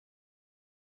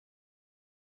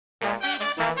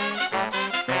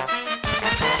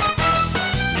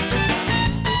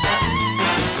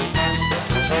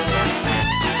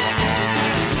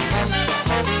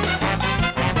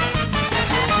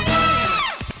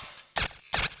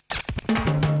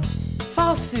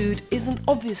Fast food is an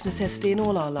obvious necessity in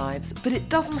all our lives, but it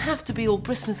doesn't have to be all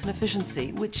briskness and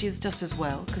efficiency, which is just as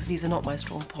well, because these are not my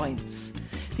strong points.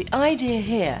 The idea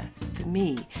here, for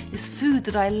me, is food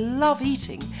that I love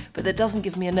eating, but that doesn't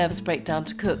give me a nervous breakdown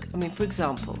to cook. I mean, for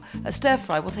example, a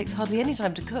stir-fry takes hardly any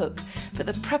time to cook, but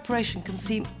the preparation can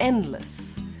seem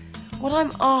endless. What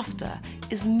I'm after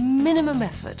is minimum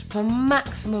effort for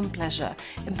maximum pleasure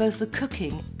in both the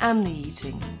cooking and the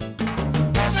eating.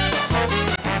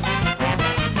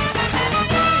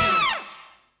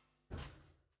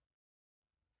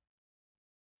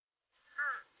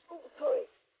 Oh, sorry.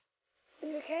 Are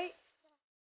you okay?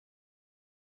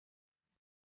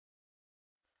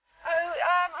 Oh,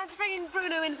 I'm just bringing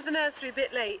Bruno in for the nursery a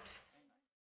bit late.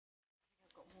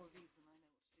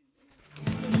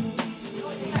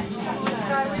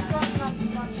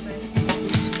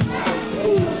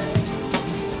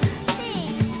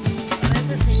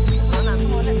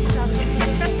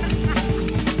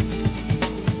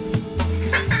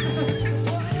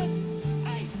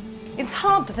 It's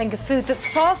hard to think of food that's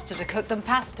faster to cook than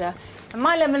pasta, and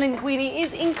my lemon linguine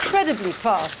is incredibly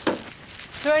fast.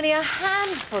 There are only a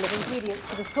handful of ingredients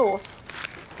for the sauce,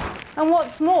 and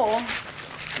what's more,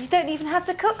 you don't even have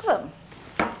to cook them.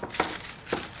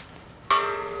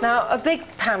 Now, a big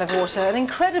pan of water, an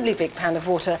incredibly big pan of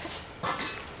water.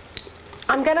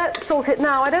 I'm going to salt it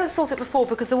now. I don't salt it before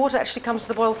because the water actually comes to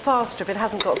the boil faster if it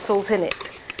hasn't got salt in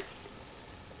it.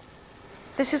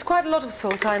 This is quite a lot of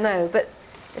salt, I know, but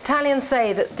Italians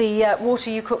say that the water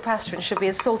you cook pasta in should be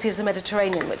as salty as the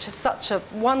Mediterranean, which is such a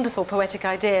wonderful poetic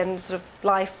idea and sort of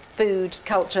life, food,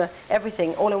 culture,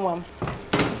 everything, all in one.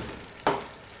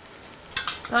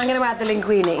 Now I'm going to add the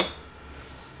linguine.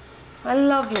 I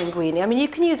love linguine. I mean, you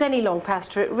can use any long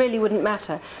pasta, it really wouldn't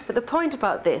matter. But the point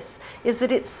about this is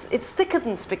that it's thicker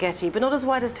than spaghetti, but not as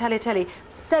wide as tagliatelle.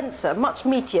 Denser, much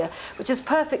meatier, which is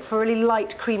perfect for a really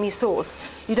light, creamy sauce.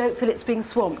 You don't feel it's being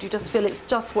swamped, you just feel it's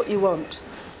just what you want.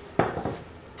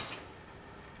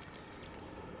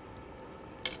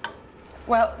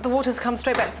 Well, the water's come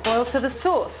straight back to the boil, so the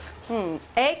sauce.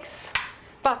 Eggs,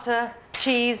 butter,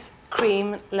 cheese,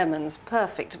 cream, lemons.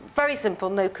 Perfect. Very simple,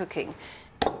 no cooking.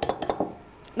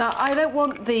 Now, I don't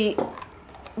want the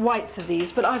whites of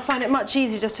these, but I find it much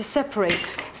easier just to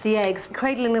separate the eggs,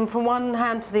 cradling them from one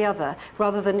hand to the other,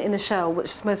 rather than in the shell,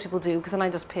 which most people do, because then I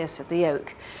just pierce at the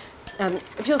yolk.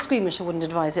 If you're squeamish, I wouldn't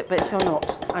advise it, but if you're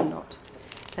not, I'm not,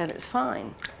 then it's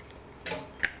fine.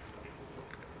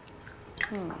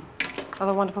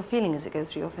 Other wonderful feeling as it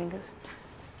goes through your fingers.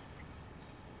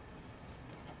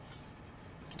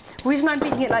 The reason I'm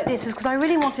beating it like this is because I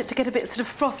really want it to get a bit sort of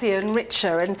frothier and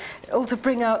richer and all to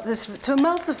bring out this, to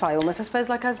emulsify almost, I suppose,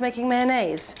 like I was making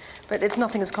mayonnaise. But it's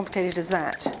nothing as complicated as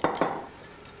that.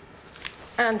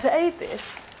 And to aid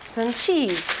this, some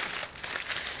cheese.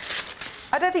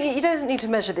 I don't think you don't need to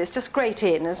measure this, just grate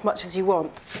in as much as you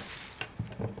want.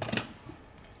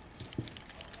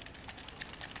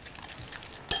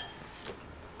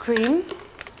 Cream.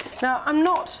 Now, I'm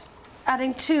not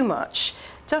adding too much.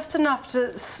 Just enough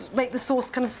to make the sauce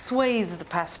kind of swathe the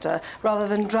pasta rather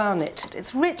than drown it.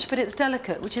 It's rich, but it's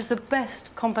delicate, which is the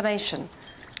best combination.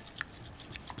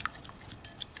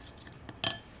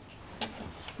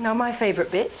 Now, my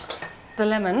favourite bit, the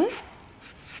lemon.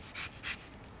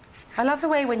 I love the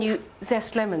way when you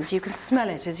zest lemons, you can smell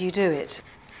it as you do it.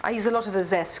 I use a lot of the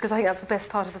zest because I think that's the best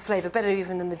part of the flavour, better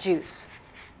even than the juice.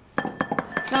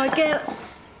 Now, again,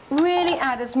 really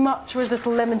add as much or as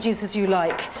little lemon juice as you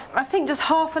like. I think just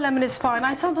half a lemon is fine.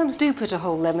 I sometimes do put a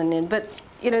whole lemon in, but,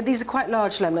 you know, these are quite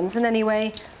large lemons, and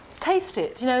anyway, taste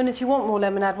it, you know, and if you want more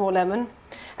lemon, add more lemon.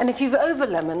 And if you've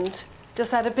over-lemoned,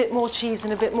 just add a bit more cheese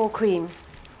and a bit more cream.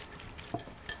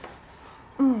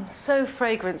 So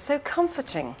fragrant, so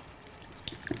comforting.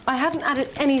 I haven't added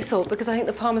any salt because I think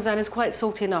the Parmesan is quite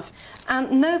salty enough.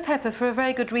 And no pepper for a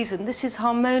very good reason. This is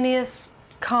harmonious,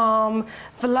 calm,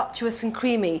 voluptuous and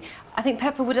creamy. I think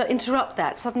pepper would interrupt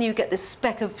that. Suddenly you get this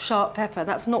speck of sharp pepper.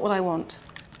 That's not what I want.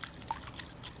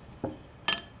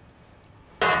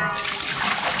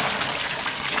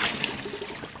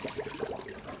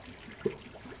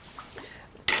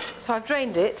 So I've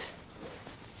drained it.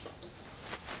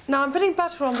 Now I'm putting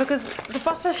butter on because the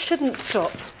butter shouldn't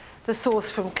stop the sauce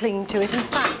from clinging to it. In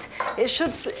fact, it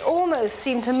should almost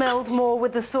seem to meld more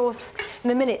with the sauce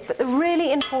in a minute. But the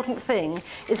really important thing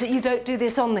is that you don't do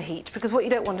this on the heat, because what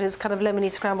you don't want is kind of lemony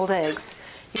scrambled eggs.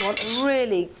 You want a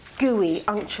really gooey,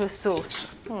 unctuous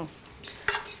sauce.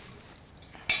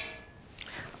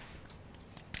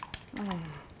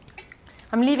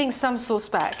 I'm leaving some sauce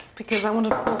back because I want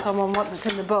to pour some on once it's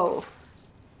in the bowl.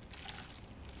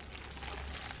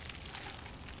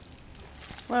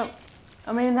 Well,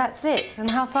 I mean, that's it.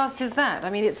 And how fast is that? I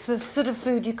mean, it's the sort of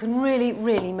food you can really,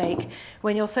 really make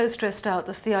when you're so stressed out.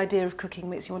 That's the idea of cooking,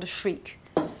 makes you want to shriek.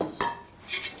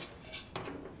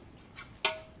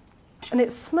 And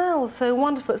it smells so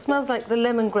wonderful. It smells like the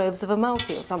lemon groves of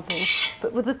Amalfi or something.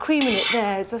 But with the cream in it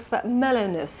there, it's just that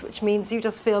mellowness, which means you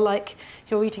just feel like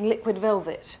you're eating liquid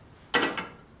velvet.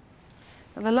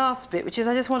 And the last bit, which is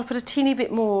I just want to put a teeny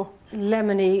bit more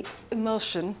lemony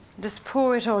emulsion. Just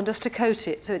pour it on just to coat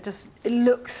it so it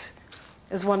looks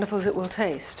as wonderful as it will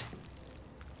taste.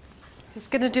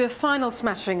 Just going to do a final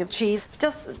smattering of cheese,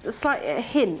 just a slight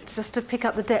hint, just to pick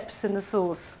up the depths in the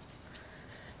sauce.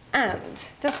 And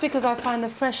just because I find the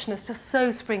freshness just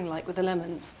so spring-like with the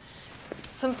lemons,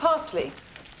 some parsley.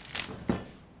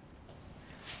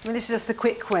 I mean, this is just the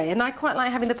quick way, and I quite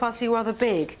like having the parsley rather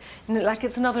big, and like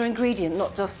it's another ingredient,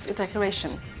 not just a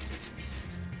decoration.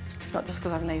 Not just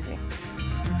because I'm lazy. It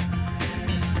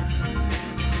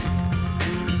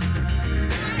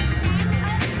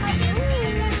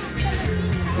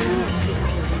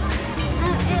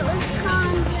was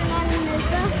corns and then the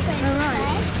broccoli. All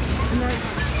right.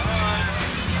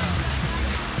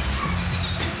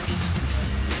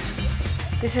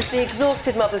 This is the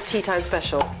Exhausted Mother's Tea Time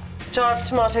Special. Jar of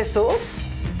tomato sauce,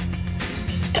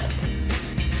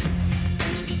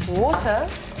 water,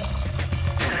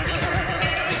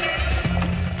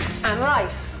 and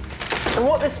rice. And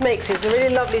what this makes is a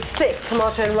really lovely thick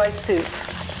tomato and rice soup.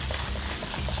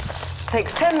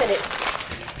 Takes 10 minutes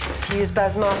if you use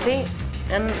basmati,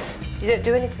 and you don't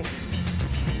do anything.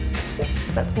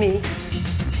 That's me.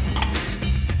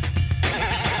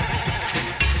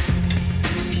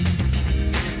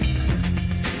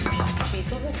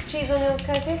 Cheese on yours,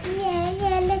 Curtis? Yeah, a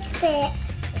little bit.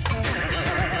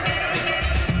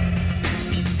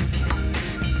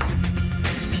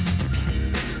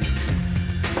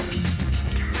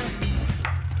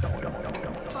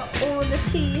 Got all the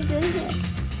cheese in it.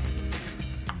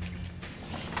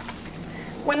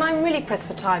 When I'm really pressed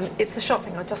for time, it's the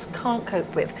shopping I just can't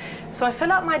cope with. So I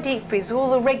fill up my deep freeze with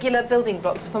all the regular building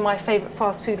blocks for my favourite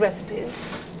fast food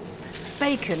recipes.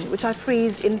 Bacon, which I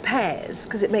freeze in pairs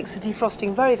because it makes the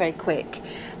defrosting very, very quick.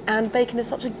 And bacon is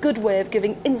such a good way of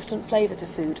giving instant flavour to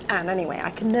food. And anyway, I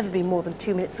can never be more than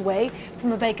 2 minutes away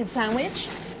from a bacon sandwich.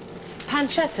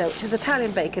 Pancetta, which is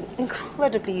Italian bacon,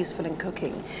 incredibly useful in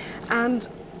cooking. And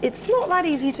it's not that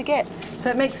easy to get. So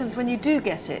it makes sense when you do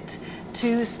get it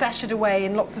to stash it away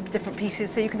in lots of different pieces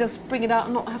so you can just bring it out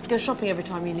and not have to go shopping every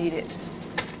time you need it.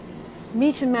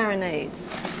 Meat and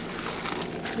marinades.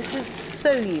 This is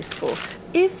so useful.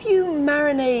 If you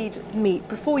marinade meat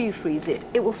before you freeze it,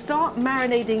 it will start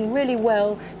marinating really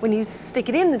well when you stick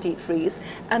it in the deep freeze,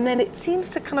 and then it seems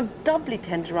to kind of doubly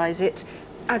tenderize it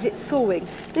as it's thawing.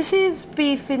 This is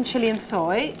beef in chili and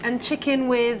soy, and chicken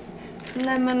with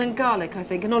lemon and garlic, I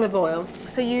think, and olive oil.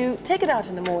 So you take it out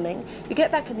in the morning, you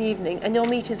get back in the evening, and your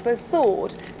meat is both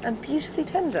thawed and beautifully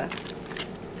tender.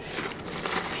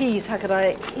 Peas, how could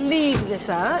I leave this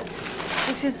out?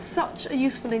 This is such a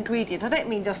useful ingredient. I don't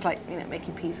mean just like, you know,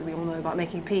 making peas, we all know about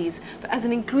making peas, but as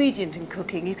an ingredient in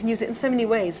cooking, you can use it in so many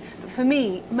ways. But for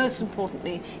me, most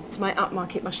importantly, it's my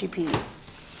upmarket mushy peas.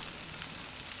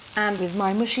 And with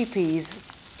my mushy peas,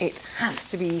 it has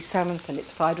to be salmon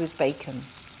fillets fried with bacon.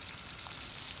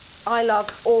 I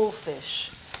love all fish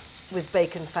with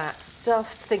bacon fat.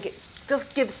 Just think it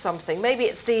just gives something. Maybe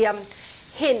it's the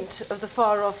hint of the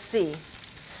far-off sea.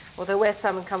 Although where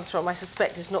salmon comes from, I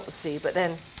suspect is not the sea, but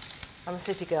then I'm a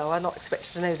city girl. I'm not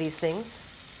expected to know these things.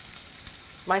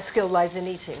 My skill lies in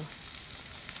eating.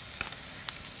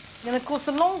 And of course,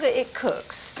 the longer it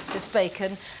cooks, this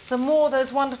bacon, the more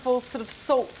those wonderful sort of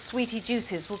salt, sweety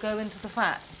juices will go into the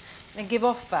fat and give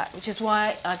off fat, which is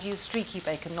why I've used streaky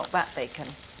bacon, not bat bacon.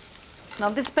 Now,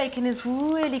 this bacon is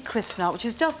really crisp now, which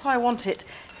is just how I want it,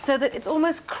 so that it's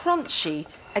almost crunchy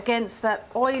against that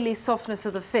oily softness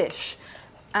of the fish.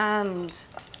 And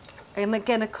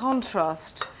again, a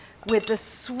contrast with the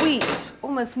sweet,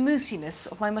 almost moussiness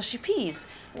of my mushy peas.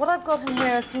 What I've got in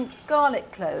here are some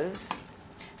garlic cloves.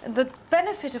 And the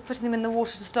benefit of putting them in the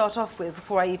water to start off with,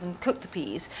 before I even cook the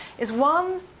peas, is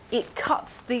one, it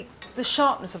cuts the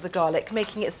sharpness of the garlic,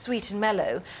 making it sweet and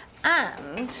mellow,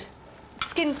 and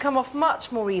skins come off much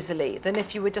more easily than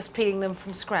if you were just peeling them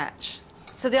from scratch.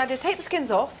 So the idea, take the skins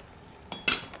off,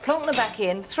 plonk them back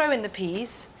in, throw in the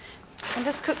peas, and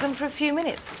just cook them for a few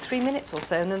minutes, 3 minutes or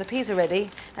so, and then the peas are ready,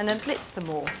 and then blitz them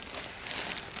all.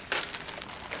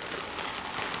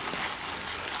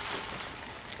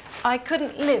 I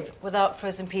couldn't live without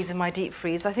frozen peas in my deep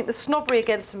freeze. I think the snobbery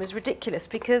against them is ridiculous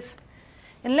because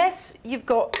unless you've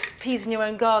got peas in your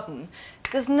own garden,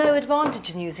 there's no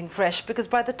advantage in using fresh because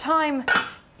by the time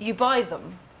you buy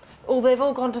them, or they've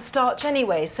all gone to starch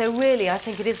anyway, so really I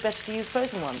think it is better to use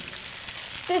frozen ones.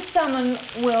 This salmon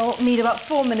will need about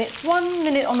 4 minutes, 1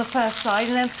 minute on the first side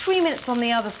and then 3 minutes on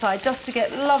the other side, just to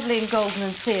get lovely and golden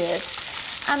and seared.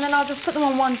 And then I'll just put them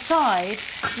on one side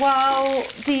while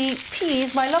the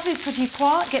peas, my lovely petit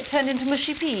pois, get turned into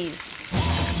mushy peas.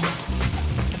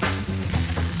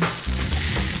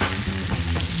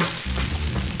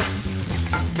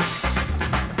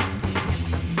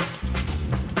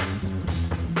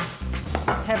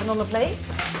 Heaven on the plate,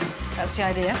 that's the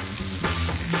idea.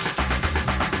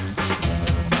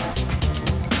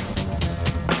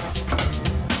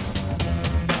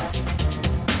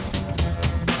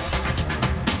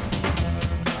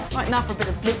 Right, now for a bit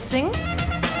of blitzing.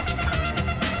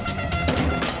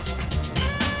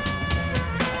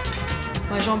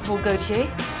 By Jean-Paul Gaultier.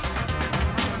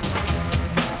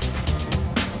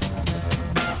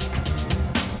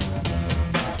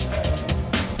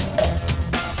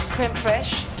 Creme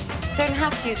fraiche. Don't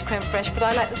have to use creme fraiche, but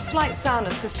I like the slight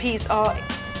sourness because peas are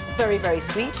very, very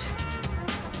sweet.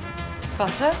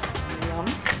 Butter, yum.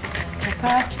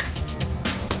 Pepper.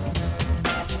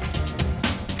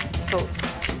 Salt.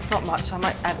 Not much, I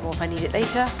might add more if I need it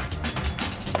later.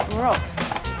 We're off.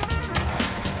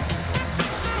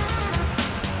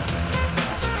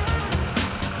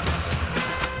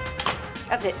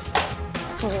 That's it.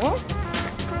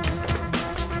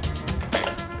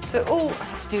 So all I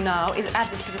have to do now is add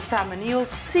this to the salmon. You'll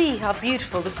see how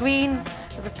beautiful the green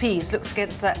of the peas looks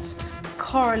against that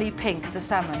corally pink of the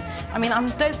salmon. I mean, I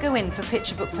don't go in for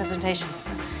picture book presentation,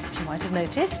 as you might have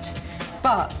noticed,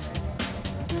 but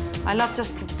I love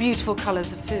just the beautiful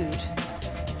colours of food.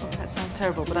 Oh, that sounds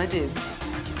terrible, but I do.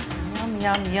 Yum,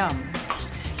 yum, yum.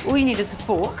 All you need is a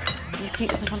fork. You can eat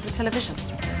this in front of the television.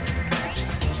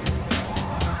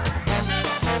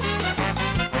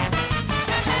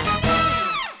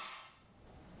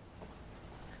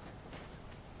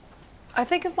 I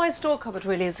think of my store cupboard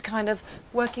really as a kind of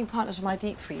working partner to my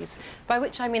deep freeze, by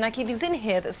which I mean I keep things in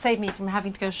here that save me from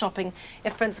having to go shopping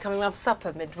if friends are coming around for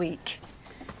supper midweek.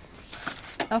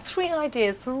 Now, 3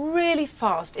 ideas for really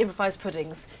fast improvised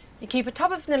puddings. You keep a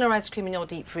tub of vanilla ice cream in your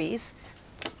deep freeze,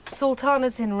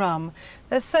 sultanas in rum.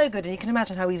 They're so good, and you can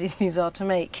imagine how easy these are to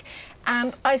make.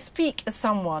 And I speak as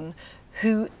someone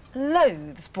who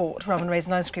loathes bought rum and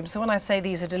raisin ice cream, so when I say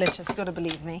these are delicious, you've got to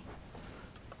believe me.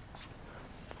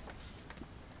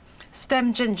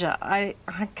 Stem ginger. I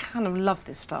kind of love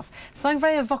this stuff. Something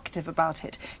very evocative about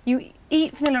it. You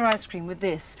eat vanilla ice cream with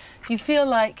this, you feel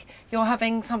like you're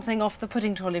having something off the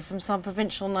pudding trolley from some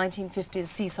provincial 1950s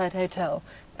seaside hotel,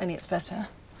 only it's better.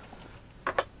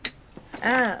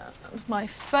 And my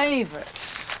favourite.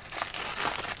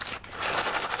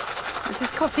 This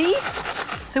is coffee.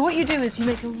 So what you do is you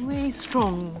make a really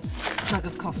strong mug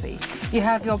of coffee. You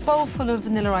have your bowl full of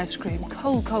vanilla ice cream,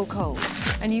 cold, cold, cold,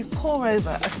 and you pour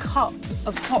over a cup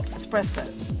of hot espresso.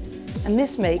 And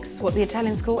this makes what the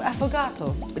Italians call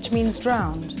affogato, which means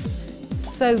drowned.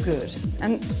 So good.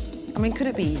 And, I mean, could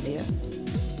it be easier?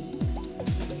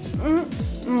 Can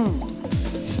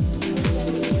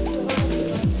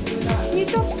you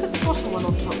just put the bottom one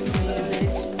on top for me a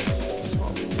minute?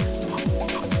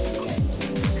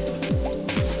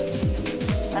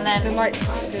 And then the lights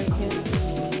just go here.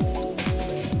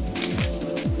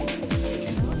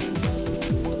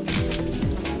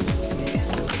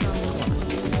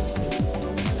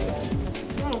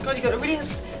 God, you've got a really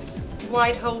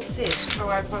wide hole sieve. Oh,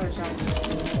 I apologise.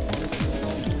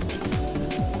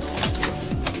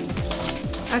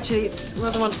 Actually, it's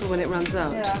rather wonderful when it runs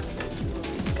out. Yeah.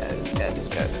 Let's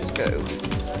go.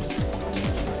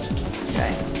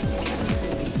 Okay.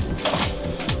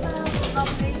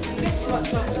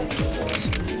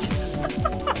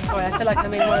 Sorry, I feel like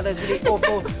I'm in one of those really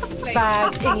awful,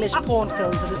 bad English porn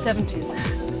films of the 70s.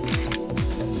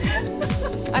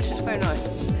 Actually, it's very nice.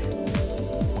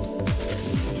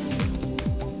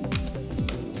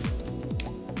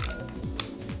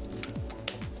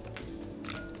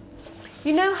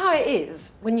 You know how it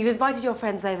is when you've invited your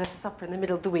friends over for supper in the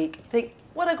middle of the week. You think,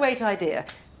 what a great idea.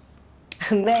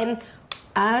 And then,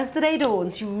 as the day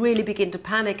dawns, you really begin to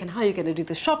panic and how you're going to do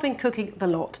the shopping, cooking, the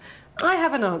lot. I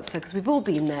have an answer, because we've all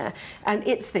been there, and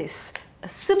it's this. A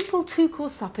simple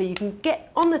 2-course supper you can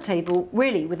get on the table,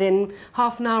 really, within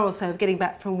half an hour or so of getting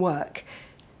back from work.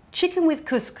 Chicken with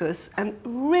couscous and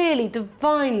really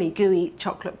divinely gooey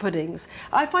chocolate puddings.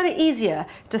 I find it easier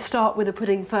to start with a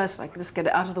pudding first. I can just get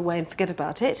it out of the way and forget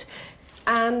about it.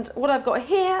 And what I've got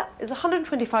here is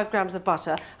 125 grams of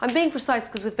butter. I'm being precise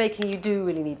because with baking you do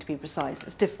really need to be precise.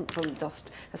 It's different from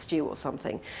just a stew or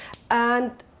something.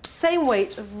 And same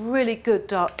weight of really good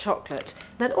dark chocolate.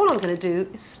 Then all I'm going to do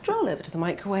is stroll over to the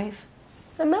microwave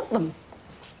and melt them.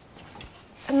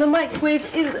 And the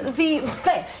microwave is the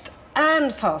best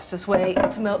and fastest way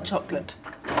to melt chocolate.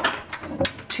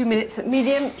 2 minutes at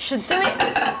medium should do it.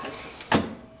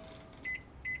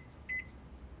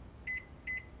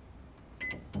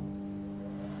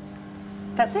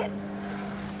 That's it.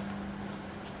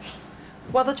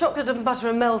 While the chocolate and butter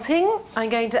are melting, I'm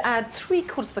going to add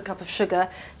 3/4 cup of sugar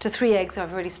to 3 eggs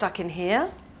I've already stuck in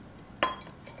here.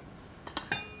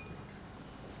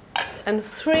 And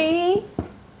 3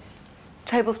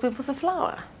 tablespoonfuls of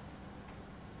flour.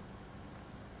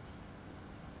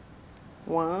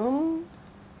 1,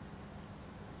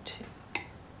 2,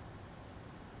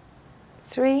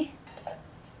 3.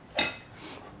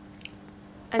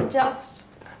 And just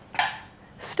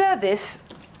stir this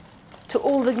to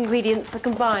all the ingredients are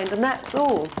combined, and that's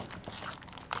all.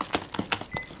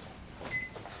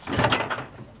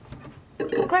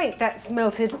 Great, that's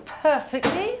melted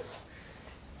perfectly.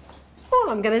 All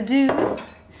I'm going to do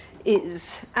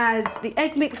is add the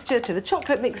egg mixture to the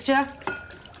chocolate mixture.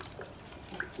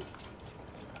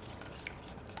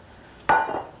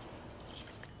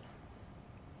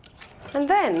 And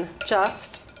then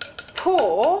just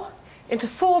pour into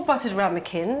 4 buttered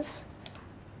ramekins.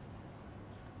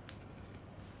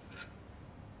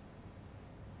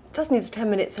 It just needs 10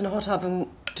 minutes in a hot oven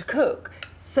to cook,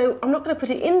 so I'm not going to put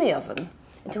it in the oven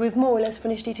until we've more or less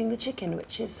finished eating the chicken,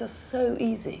 which is just so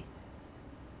easy.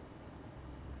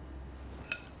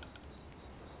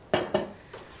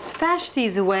 Stash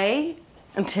these away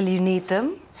until you need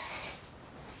them.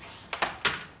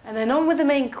 And then on with the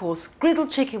main course,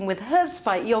 griddled chicken with herb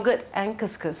spike yoghurt and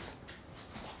couscous.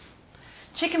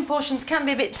 Chicken portions can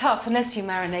be a bit tough unless you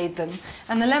marinate them,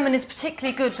 and the lemon is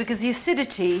particularly good because the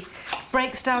acidity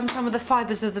breaks down some of the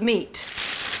fibres of the meat.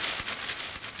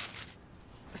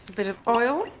 Just a bit of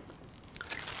oil.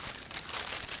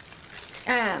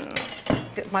 And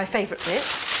my favourite bit,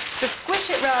 just squish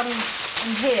it round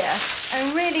in here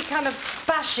and really kind of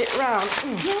bash it round.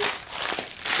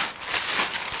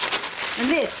 And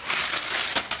this,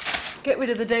 get rid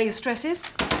of the day's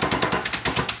stresses.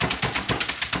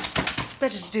 It's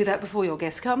better to do that before your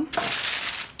guests come.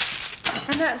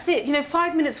 And that's it. You know,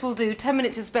 5 minutes will do, 10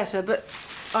 minutes is better, but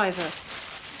either.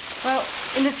 Well,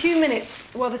 in a few minutes,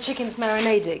 while the chicken's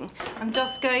marinating, I'm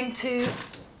just going to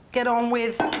get on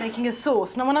with making a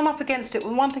sauce. Now, when I'm up against it,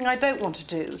 well, one thing I don't want to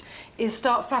do is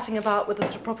start faffing about with a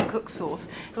sort of proper cooked sauce.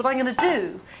 So what I'm going to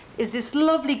do is this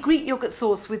lovely Greek yoghurt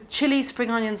sauce with chilli, spring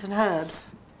onions and herbs.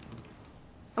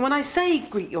 And when I say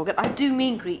Greek yoghurt, I do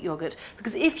mean Greek yoghurt,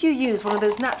 because if you use one of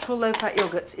those natural low-fat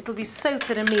yoghurts, it'll be so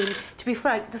thin and mean. To be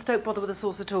frank, just don't bother with the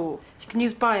sauce at all. You can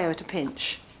use bio at a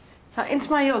pinch. Now,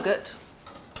 into my yoghurt,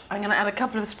 I'm going to add a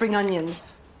couple of spring onions,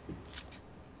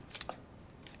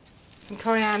 some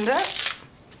coriander.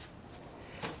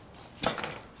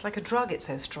 It's like a drug, it's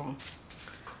so strong.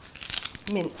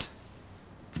 Mint.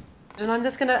 And I'm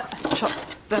just going to chop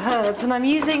the herbs, and I'm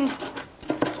using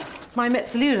my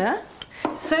mezzaluna,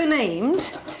 so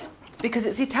named because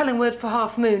it's the Italian word for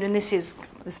half moon, and this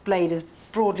blade is,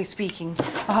 broadly speaking,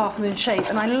 a half moon shape,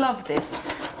 and I love this.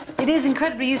 It is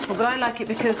incredibly useful, but I like it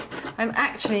because I'm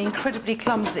actually incredibly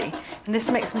clumsy, and this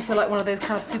makes me feel like one of those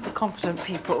kind of super competent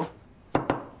people.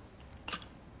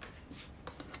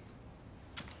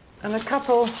 And a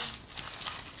couple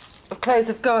of cloves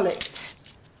of garlic.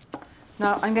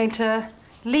 Now I'm going to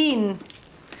lean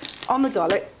on the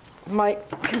garlic, my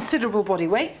considerable body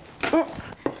weight.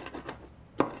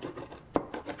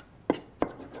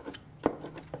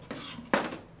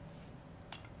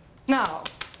 Now,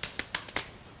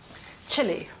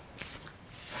 chilli.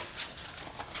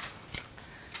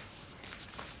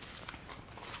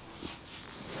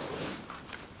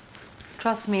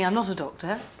 Trust me, I'm not a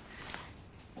doctor.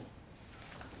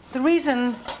 The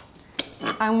reason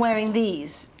I'm wearing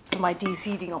these for my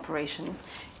de-seeding operation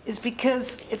is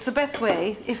because it's the best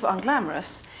way, if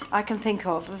unglamorous, I can think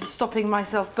of stopping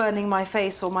myself burning my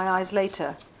face or my eyes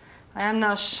later. I am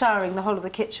now showering the whole of the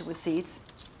kitchen with seeds.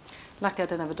 Luckily I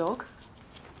don't have a dog.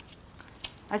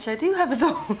 Actually, I do have a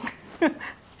dog.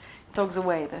 Dog's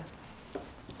away, though.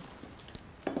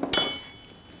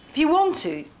 If you want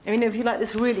to, I mean, if you like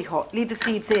this really hot, leave the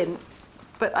seeds in.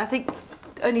 But I think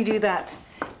only do that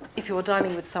if you're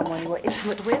dining with someone you're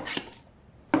intimate with.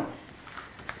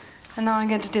 And now I'm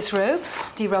going to disrobe,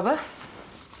 de-rubber,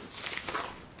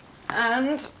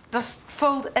 and just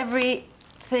fold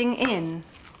everything in.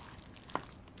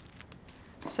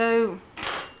 So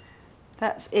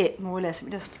that's it, more or less.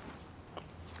 Let me just...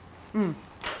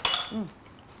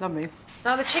 Lovely.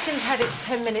 Now the chicken's had its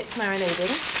 10 minutes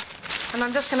marinating. And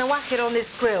I'm just going to whack it on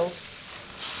this grill.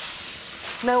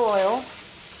 No oil,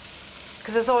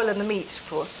 because there's oil in the meat, of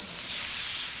course.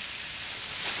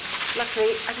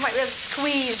 Luckily, I might be able to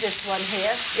squeeze this one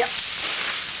here. Yep.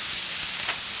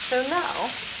 So now,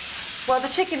 while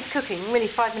the chicken's cooking, really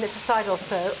 5 minutes aside or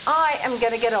so, I am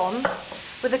going to get on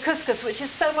with the couscous, which is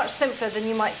so much simpler than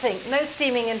you might think. No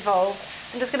steaming involved.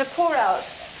 I'm just going to pour out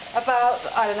about,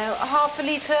 I don't know, ½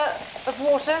 litre of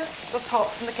water, just hot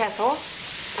from the kettle.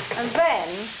 And then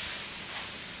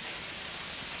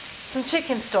some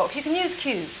chicken stock. You can use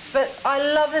cubes, but I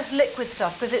love this liquid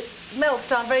stuff because it melts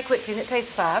down very quickly and it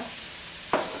tastes fab.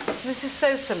 This is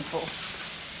so simple.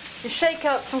 You shake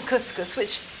out some couscous,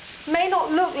 which may not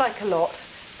look like a lot,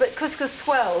 but couscous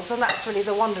swells, and that's really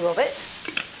the wonder of it.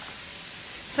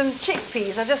 Some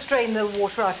chickpeas. I just drained the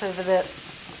water out over the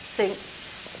sink.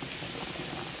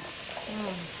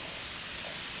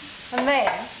 And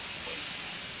then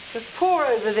just pour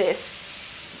over this.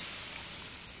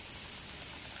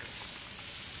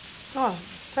 Oh,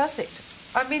 perfect.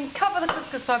 I mean, cover the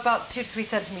couscous by about 2 to 3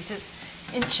 centimetres,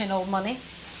 inch in old money.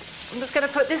 I'm just going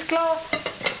to put this glass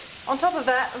on top of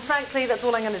that, and frankly, that's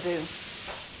all I'm going to do.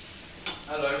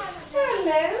 Hello.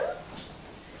 Hello.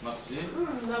 Nice to see you.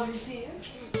 Lovely to see you.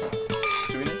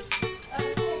 Do we need?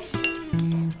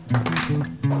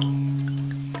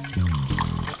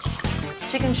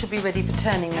 Chicken should be ready for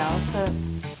turning now, so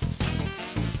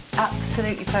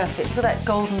absolutely perfect. Look at that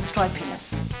golden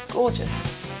stripiness. Gorgeous.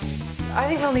 I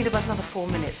think they'll need about another 4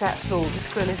 minutes, that's all. This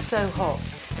grill is so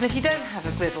hot. And if you don't have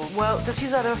a griddle, well, just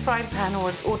use either a frying pan or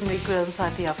an ordinary grill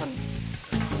inside the oven.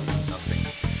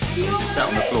 Nothing. You just sat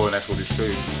on the floor and ate all this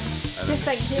food. Yes,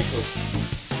 thank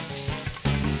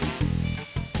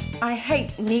you. I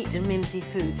hate neat and mimsy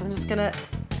food, so I'm just going to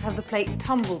have the plate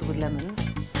tumbled with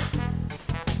lemons.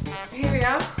 Here we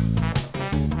are.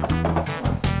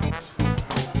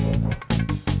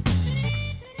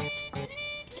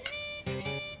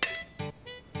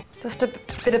 Just a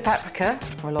bit of paprika,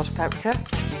 or a lot of paprika.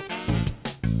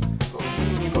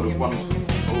 You've got one.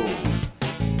 Oh.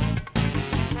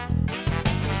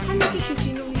 How many dishes do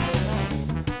you normally do at once?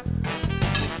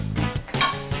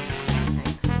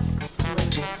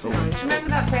 Do you remember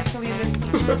that place called the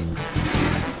Elizabeth?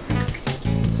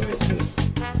 Sorry, it's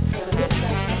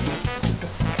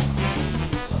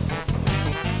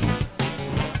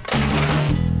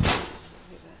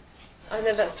I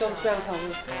know that's John's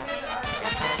grandfather's.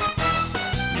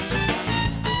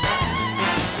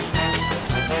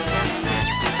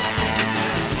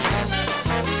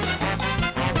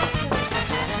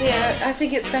 Yeah, I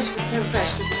think it's better with creme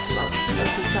fraiche because it's not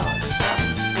mostly sour.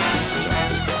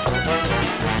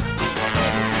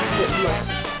 It's a bit blunt.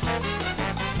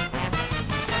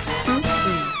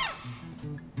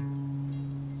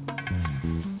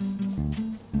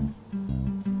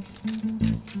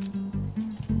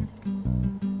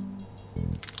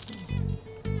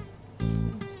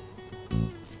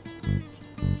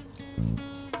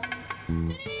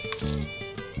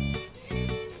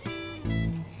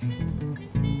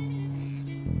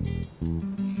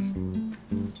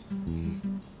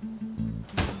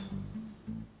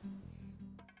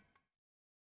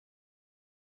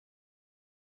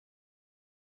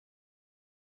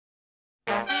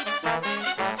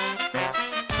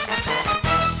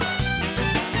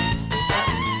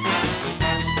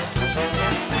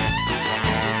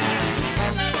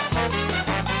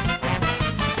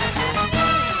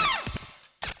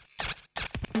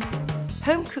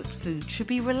 Home-cooked food should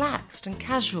be relaxed and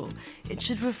casual. It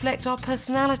should reflect our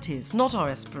personalities, not our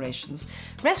aspirations.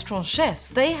 Restaurant chefs,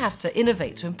 they have to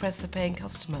innovate to impress the paying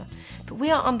customer. But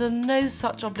we are under no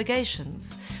such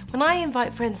obligations. When I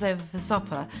invite friends over for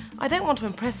supper, I don't want to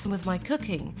impress them with my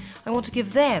cooking. I want to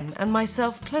give them and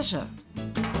myself pleasure.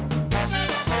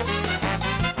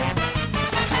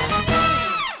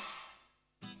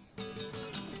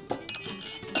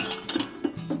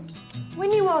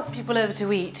 When you ask people over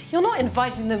to eat, you're not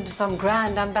inviting them to some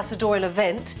grand ambassadorial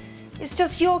event. It's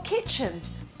just your kitchen,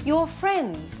 your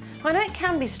friends. I know it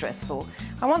can be stressful.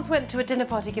 I once went to a dinner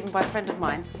party given by a friend of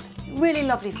mine. Really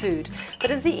lovely food.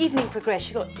 But as the evening progressed,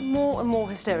 she got more and more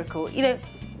hysterical. You know,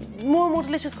 more and more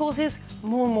delicious courses,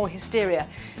 more and more hysteria.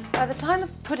 By the time the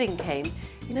pudding came,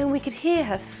 you know, we could hear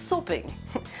her sobbing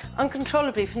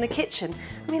uncontrollably from the kitchen.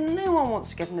 I mean, no one wants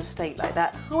to get in a state like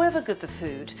that, however good the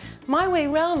food. My way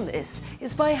round this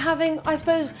is by having, I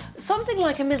suppose, something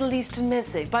like a Middle Eastern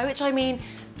meze, by which I mean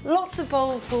lots of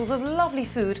bowlfuls of lovely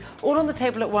food all on the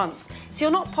table at once. So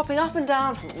you're not popping up and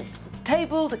down from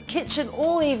table to kitchen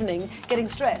all evening getting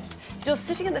stressed. You're just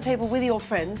sitting at the table with your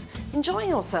friends, enjoying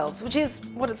yourselves, which is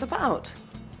what it's about.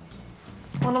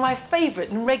 One of my favourite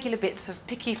and regular bits of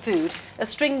picky food are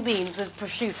string beans with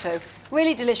prosciutto.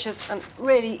 Really delicious and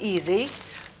really easy.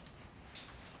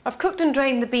 I've cooked and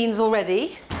drained the beans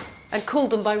already and cooled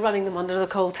them by running them under the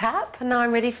cold tap, and now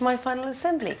I'm ready for my final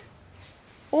assembly.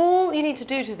 All you need to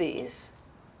do to these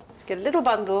is get a little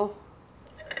bundle,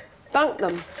 dunk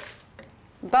them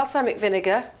in balsamic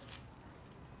vinegar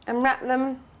and wrap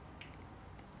them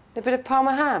in a bit of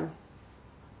Parma ham.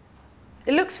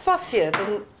 It looks fussier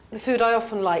than the food I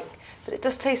often like, but it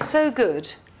does taste so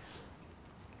good.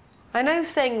 I know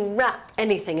saying wrap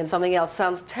anything in something else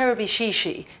sounds terribly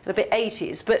shishi and a bit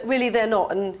 80s, but really they're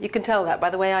not, and you can tell that by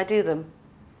the way I do them.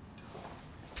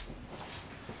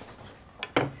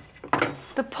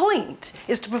 The point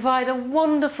is to provide a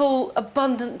wonderful,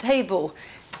 abundant table.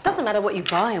 It doesn't matter what you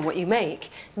buy and what you make,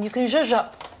 and you can zhuzh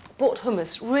up bought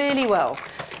hummus really well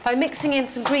by mixing in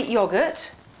some Greek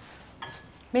yoghurt,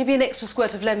 maybe an extra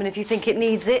squirt of lemon if you think it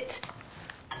needs it.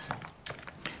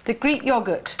 The Greek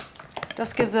yoghurt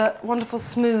just gives a wonderful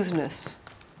smoothness.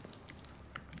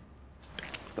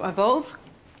 Got my bowls.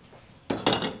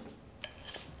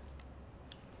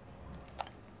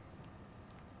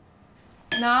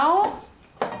 Now,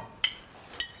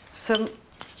 some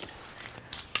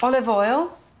olive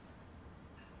oil.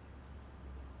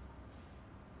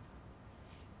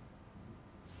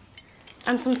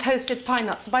 And some toasted pine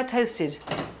nuts. By toasted,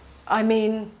 I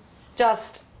mean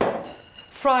just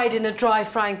fried in a dry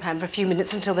frying pan for a few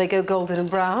minutes until they go golden and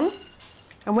brown.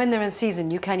 And when they're in season,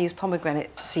 you can use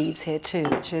pomegranate seeds here too,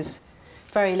 which is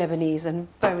very Lebanese and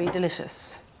very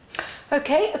delicious.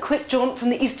 OK, a quick jaunt from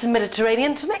the Eastern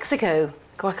Mediterranean to Mexico.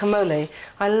 Guacamole.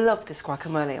 I love this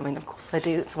guacamole. I mean, of course I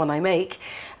do. It's the one I make.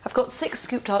 I've got 6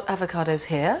 scooped out avocados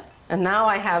here. And now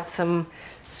I have some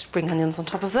spring onions on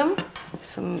top of them,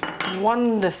 some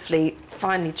wonderfully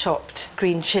finely chopped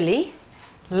green chilli,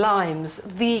 limes,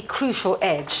 the crucial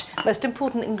edge, most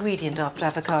important ingredient after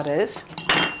avocados.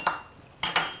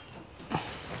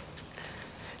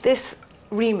 This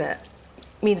reamer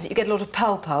means that you get a lot of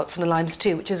pulp out from the limes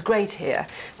too, which is great here,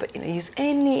 but you know, use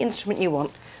any instrument you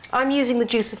want. I'm using the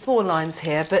juice of 4 limes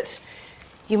here, but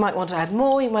you might want to add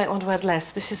more, you might want to add less.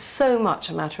 This is so much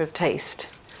a matter of taste.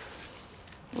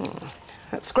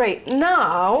 That's great.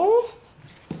 Now,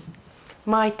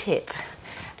 my tip.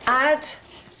 Add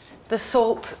the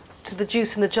salt to the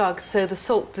juice in the jug so the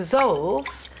salt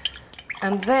dissolves,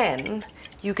 and then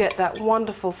you get that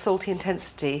wonderful salty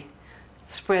intensity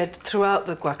spread throughout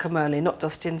the guacamole, not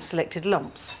just in selected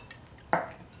lumps.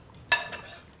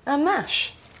 And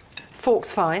mash.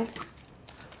 Fork's fine.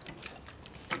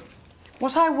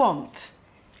 What I want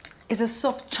is a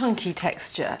soft, chunky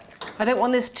texture. I don't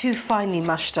want this too finely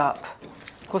mushed up.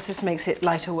 Of course, this makes it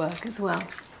lighter work as well.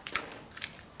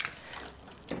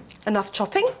 Enough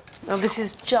chopping. Now, this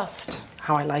is just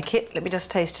how I like it. Let me just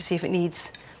taste to see if it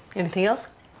needs anything else.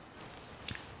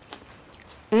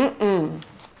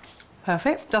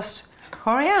 Perfect. Just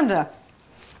coriander.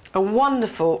 A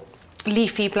wonderful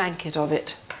leafy blanket of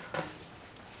it.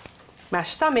 Mash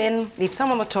some in, leave some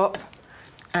on the top,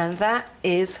 and that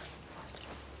is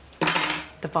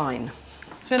divine.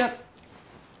 So now,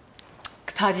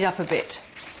 tidy it up a bit.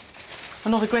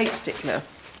 I'm not a great stickler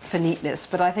for neatness,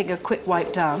 but I think a quick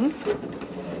wipe down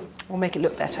will make it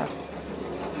look better.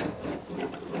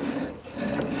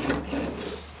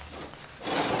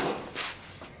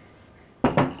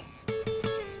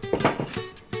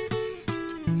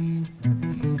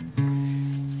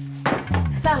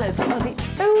 Salads are the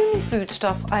only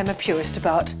foodstuff I'm a purist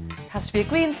about. It has to be a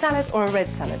green salad or a red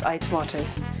salad. I eat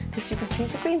tomatoes. This, you can see,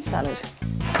 is a green salad.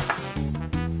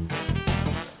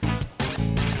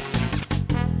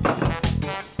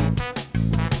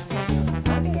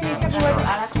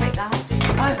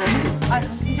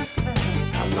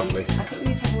 Lovely. I think we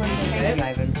need to have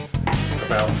one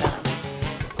About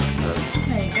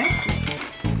there you go.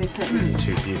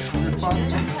 too beautiful.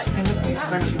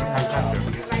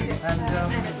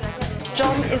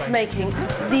 John is making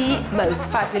the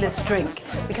most fabulous drink.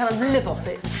 We kind of live off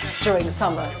it during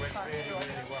summer.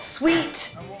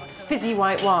 Sweet, fizzy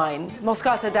white wine,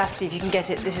 Moscato d'Asti if you can get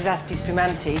it. This is Asti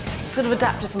Spumante. It's sort of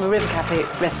adapted from a river cafe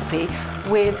recipe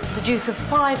with the juice of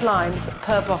 5 limes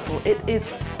per bottle. It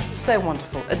is so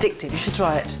wonderful, addictive. You should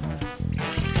try it.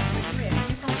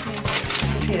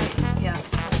 Yeah.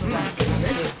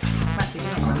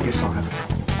 I guess I'll have it.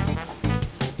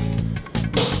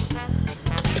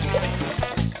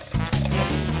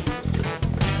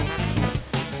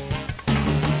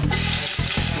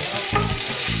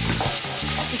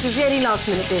 This is a really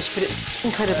last-minute dish, but it's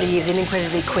incredibly easy and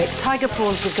incredibly quick. Tiger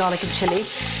prawns with garlic and chilli.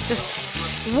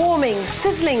 Just warming,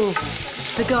 sizzling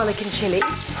the garlic and chilli.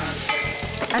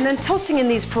 And then tossing in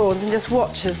these prawns and just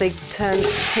watch as they turn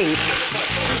pink.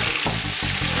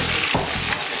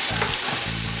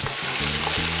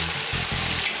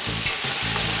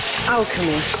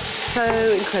 Alchemy, so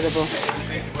incredible.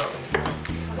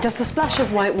 Just a splash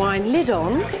of white wine, lid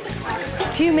on, a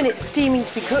few minutes steaming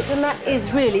to be cooked, and that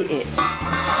is really it.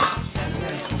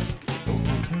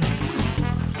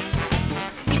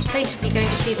 Each plate of you going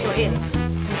to see if you're in.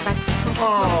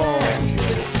 Oh,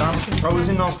 I was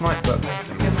in last night, but...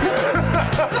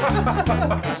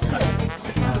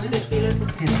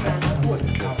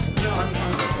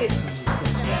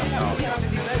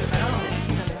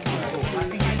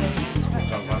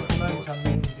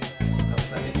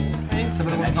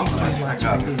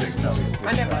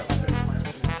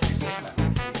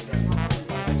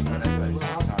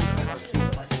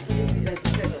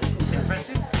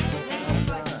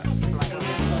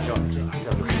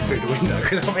 through the window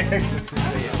because I'm able to see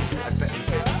it.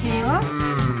 Here you are.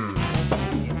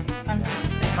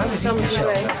 Fantastic. Do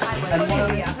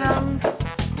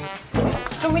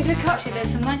you want me to cut? Actually,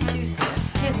 there's some nice juice here.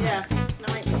 Here's, yeah.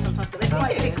 I make them sometimes, but they're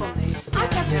quite thick on these.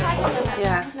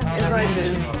 Yeah, as I do.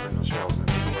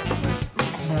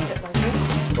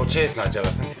 Well, cheers,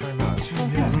 Nigella. Thank you very much.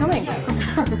 Coming.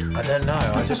 I don't know.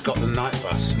 I just got the night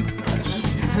bus. Just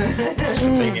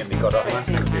conveniently got up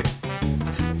there.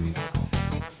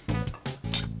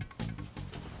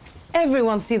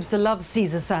 Everyone seems to love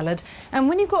Caesar salad, and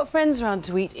when you've got friends around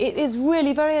to eat, it is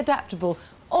really very adaptable.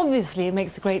 Obviously, it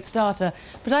makes a great starter,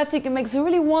 but I think it makes a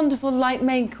really wonderful light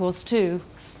main course too.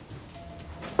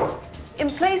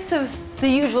 In place of the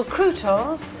usual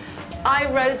croutons, I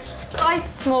roast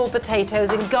sliced small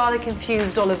potatoes in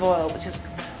garlic-infused olive oil, which is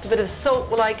a bit of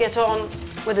salt will I get on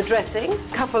with the dressing, a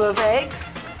couple of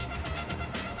eggs,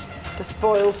 just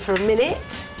boiled for a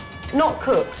minute, not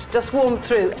cooked, just warmed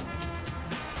through.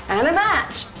 And a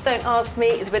match. Don't ask me,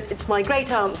 it's my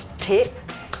great-aunt's tip.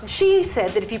 She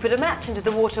said that if you put a match into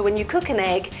the water when you cook an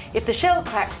egg, if the shell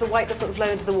cracks, the white doesn't flow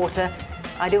into the water.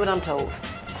 I do what I'm told.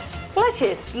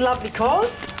 Lettuce, lovely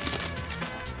cause.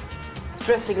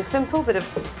 Dressing is simple, bit of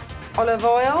olive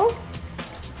oil,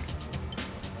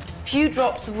 a few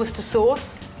drops of Worcester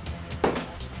sauce,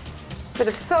 bit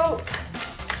of salt,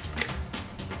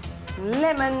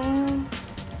 lemon,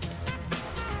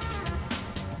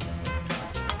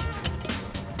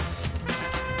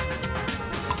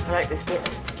 I like this bit.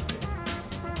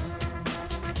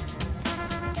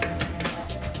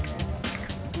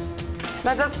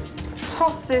 Now just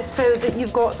toss this so that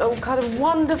you've got a kind of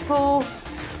wonderful,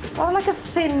 well, like a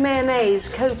thin mayonnaise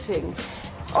coating.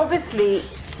 Obviously,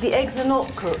 the eggs are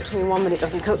not cooked. I mean, 1 minute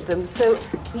doesn't cook them, so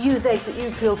use eggs that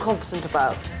you feel confident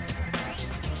about.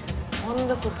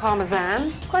 Wonderful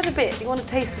parmesan, quite a bit. You want to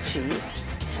taste the cheese.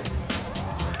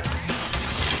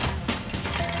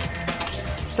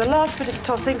 So the last bit of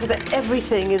tossing so that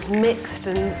everything is mixed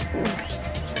and...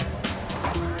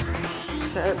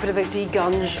 So a bit of a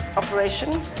degunge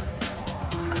operation.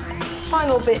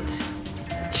 Final bit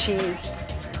of cheese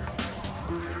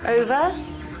over.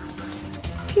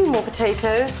 A few more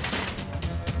potatoes.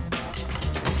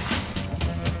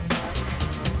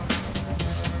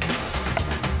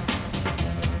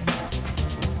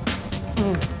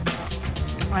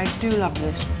 I do love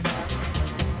this.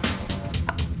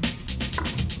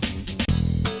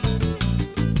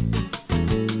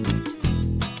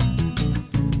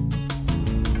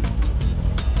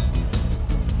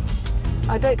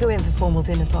 I don't go in for formal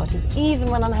dinner parties.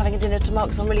 Even when I'm having a dinner to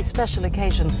mark some really special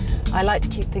occasion, I like to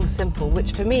keep things simple,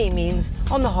 which for me means,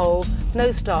 on the whole,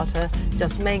 no starter,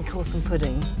 just main course and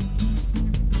pudding.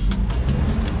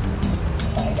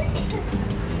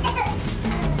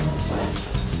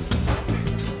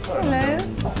 Hello.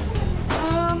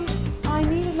 I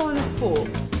need a line of pork.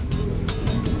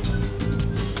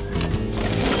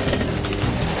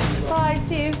 Bye,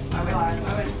 see you.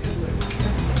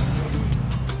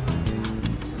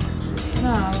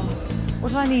 Now,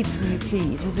 what I need from you,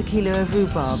 please, is a kilo of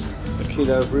rhubarb. A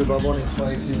kilo of rhubarb on its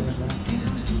way.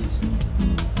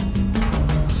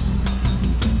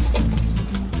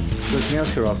 Anything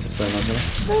else you're after today,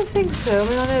 Nigella? I don't think so. I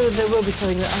mean, I know there will be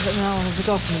something that I don't know I've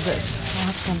forgotten, but I'll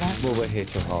have to come back. Well, we're here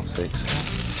till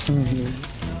 6:30.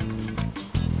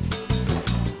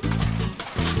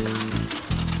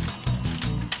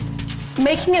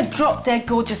 Making a drop-dead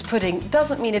gorgeous pudding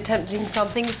doesn't mean attempting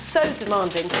something so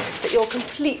demanding that you're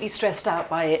completely stressed out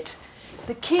by it.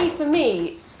 The key for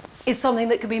me is something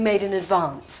that can be made in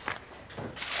advance.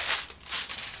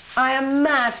 I am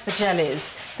mad for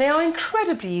jellies. They are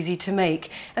incredibly easy to make,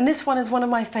 and this one is one of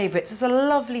my favourites. It's a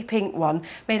lovely pink one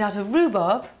made out of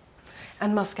rhubarb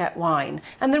and muscat wine.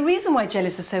 And the reason why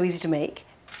jellies are so easy to make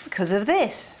because of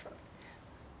this.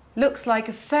 Looks like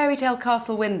a fairy tale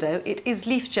castle window. It is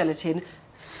leaf gelatin.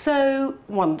 So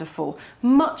wonderful.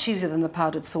 Much easier than the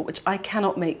powdered salt, which I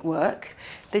cannot make work.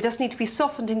 They just need to be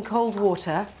softened in cold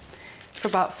water for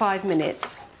about 5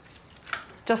 minutes,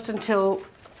 just until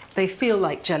they feel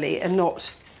like jelly and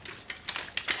not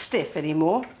stiff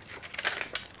anymore.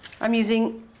 I'm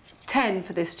using 10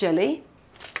 for this jelly.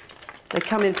 They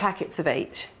come in packets of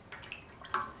 8.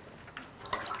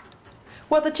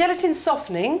 While the gelatin's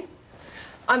softening,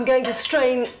 I'm going to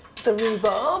strain the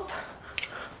rhubarb.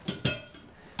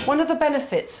 One of the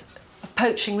benefits of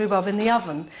poaching rhubarb in the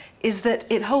oven is that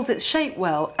it holds its shape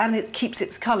well and it keeps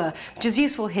its colour, which is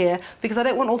useful here because I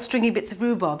don't want all stringy bits of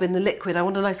rhubarb in the liquid. I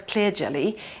want a nice clear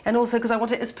jelly, and also because I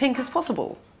want it as pink as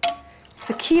possible. It's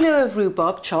a kilo of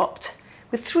rhubarb chopped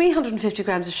with 350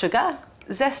 grams of sugar,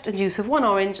 zest and juice of 1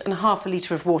 orange and half a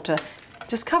litre of water.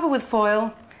 Just cover with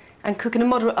foil and cook in a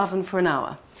moderate oven for an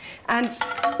hour. And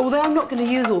although I'm not going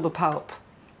to use all the pulp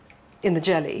in the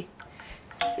jelly,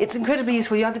 it's incredibly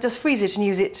useful. You either just freeze it and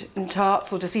use it in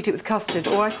tarts or just eat it with custard,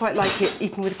 or I quite like it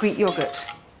eaten with Greek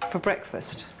yoghurt for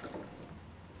breakfast.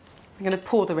 I'm going to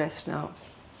pour the rest now.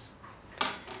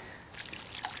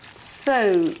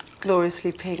 So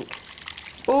gloriously pink.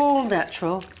 All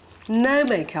natural, no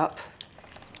makeup.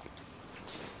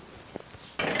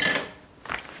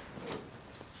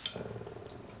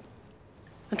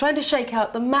 I'm trying to shake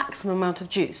out the maximum amount of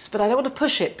juice, but I don't want to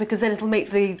push it because then it'll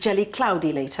make the jelly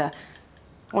cloudy later.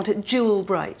 I want it jewel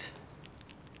bright.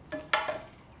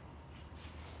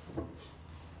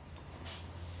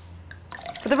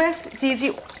 For the rest, it's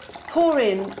easy. Pour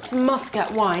in some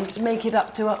muscat wine to make it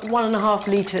up to 1.5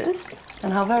 litres,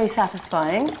 and how very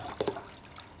satisfying,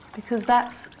 because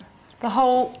that's the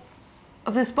whole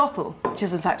of this bottle, which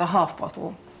is in fact a half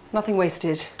bottle. Nothing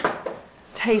wasted.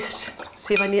 Taste,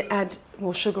 see if I need to add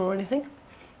more sugar or anything.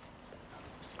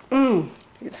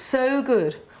 It's so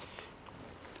good.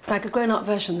 Like a grown-up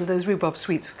version of those rhubarb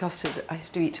sweets with custard that I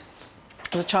used to eat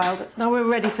as a child. Now we're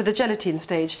ready for the gelatine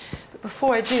stage. But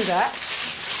before I do that,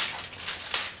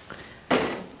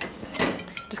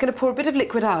 I'm just going to pour a bit of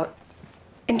liquid out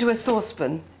into a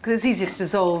saucepan, because it's easier to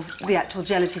dissolve the actual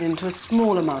gelatin into a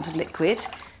small amount of liquid.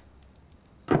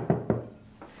 Put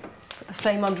the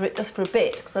flame under it just for a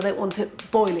bit, because I don't want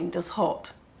it boiling just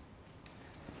hot.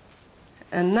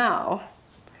 And now,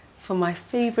 for my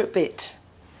favourite bit,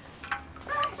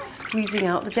 squeezing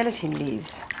out the gelatin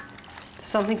leaves. There's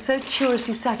something so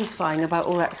curiously satisfying about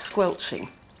all that squelching.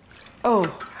 Oh,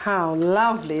 how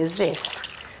lovely is this?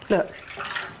 Look.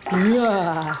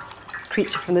 Yeah.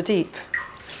 Creature from the deep.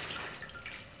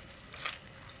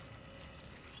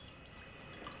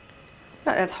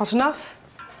 Right, that's hot enough.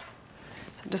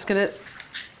 So I'm just going to...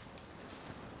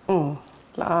 Oh,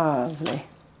 lovely.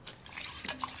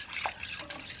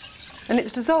 And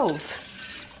it's dissolved.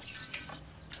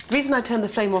 The reason I turn the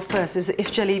flame off first is that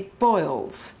if jelly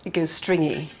boils, it goes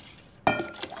stringy.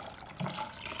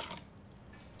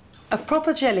 A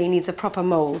proper jelly needs a proper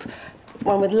mould,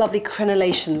 one with lovely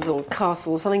crenellations or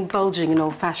castles, something bulging and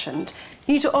old-fashioned.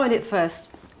 You need to oil it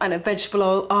first. I know, vegetable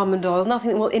oil, almond oil,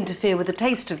 nothing that will interfere with the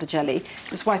taste of the jelly.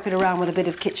 Just wipe it around with a bit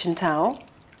of kitchen towel.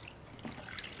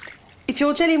 If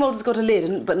your jelly mould has got a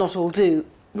lid, but not all do,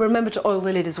 remember to oil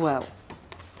the lid as well.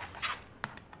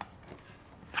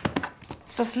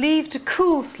 Just leave to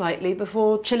cool slightly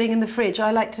before chilling in the fridge. I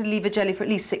like to leave a jelly for at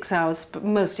least 6 hours, but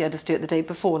mostly I just do it the day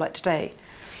before, like today.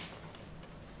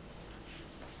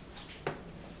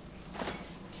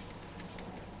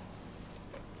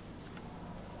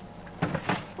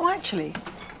 Oh, actually,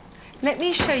 let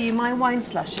me show you my wine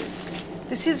slushes.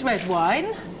 This is red wine,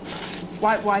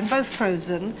 white wine, both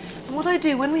frozen. And what I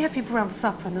do when we have people around for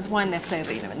supper and there's wine left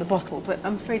over, you know, in the bottle, but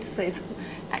I'm afraid to say it's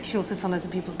actually also sometimes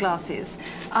in people's glasses,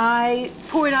 I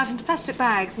pour it out into plastic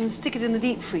bags and stick it in the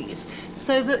deep freeze,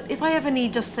 so that if I ever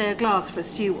need just, say, a glass for a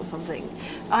stew or something,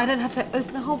 I don't have to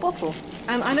open a whole bottle.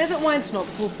 And I know that wine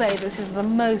snobs will say this is the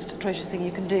most atrocious thing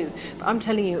you can do, but I'm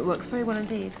telling you, it works very well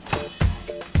indeed.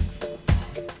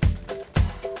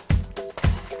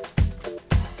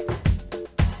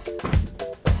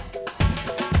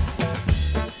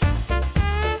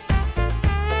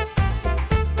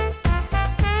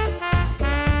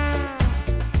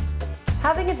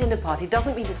 Having a dinner party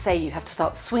doesn't mean to say you have to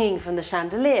start swinging from the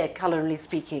chandelier, culinarily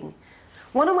speaking.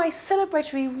 One of my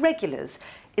celebratory regulars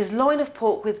is loin of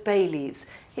pork with bay leaves.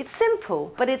 It's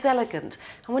simple, but it's elegant.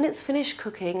 And when it's finished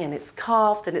cooking and it's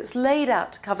carved and it's laid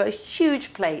out to cover a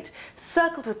huge plate,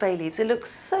 circled with bay leaves, it looks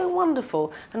so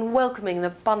wonderful and welcoming and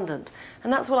abundant.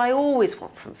 And that's what I always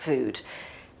want from food.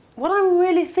 What I'm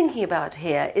really thinking about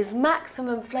here is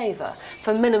maximum flavour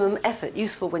for minimum effort,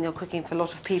 useful when you're cooking for a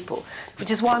lot of people, which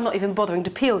is why I'm not even bothering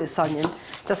to peel this onion,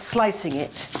 just slicing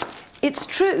it. It's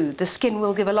true, the skin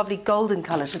will give a lovely golden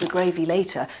colour to the gravy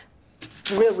later.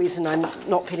 The real reason I'm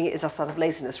not peeling it is just out of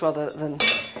laziness rather than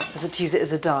to use it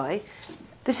as a dye.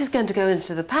 This is going to go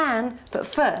into the pan, but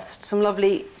first some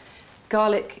lovely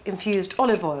garlic infused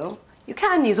olive oil. You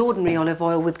can use ordinary olive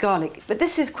oil with garlic, but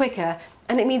this is quicker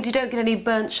and it means you don't get any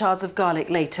burnt shards of garlic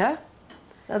later.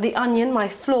 Now the onion, my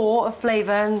floor of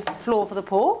flavour and floor for the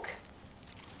pork.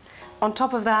 On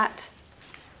top of that,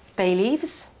 bay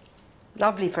leaves.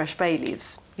 Lovely fresh bay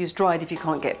leaves. Use dried if you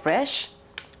can't get fresh.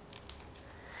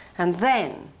 And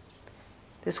then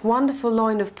this wonderful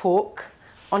loin of pork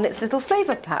on its little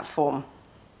flavour platform.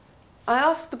 I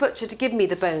asked the butcher to give me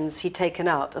the bones he'd taken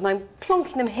out, and I'm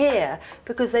plonking them here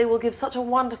because they will give such a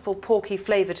wonderful porky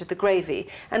flavour to the gravy,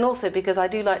 and also because I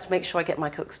do like to make sure I get my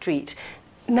cook's treat.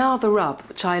 Now the rub,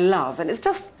 which I love, and it's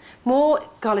just more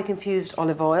garlic-infused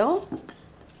olive oil,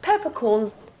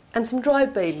 peppercorns, and some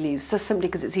dried bay leaves, just simply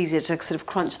because it's easier to sort of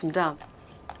crunch them down.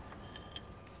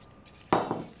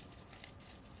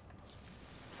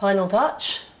 Final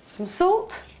touch, some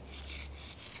salt,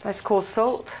 nice coarse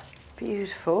salt,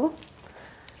 beautiful.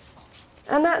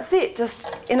 And that's it,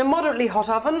 just in a moderately hot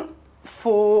oven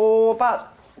for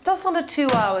about just under 2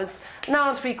 hours. An hour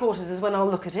and 3/4 is when I'll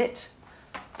look at it.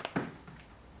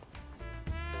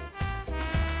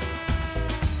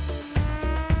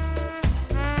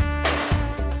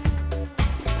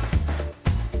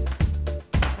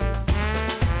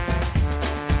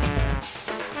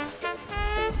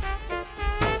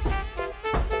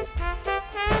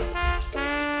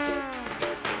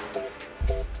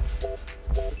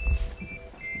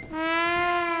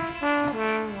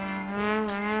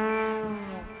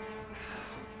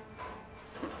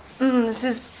 This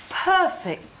is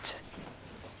perfect.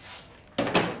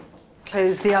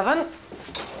 Close the oven.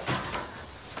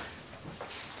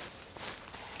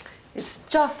 It's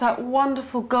just that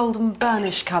wonderful golden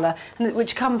burnish colour,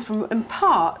 which comes from, in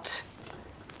part,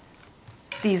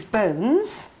 these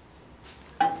bones,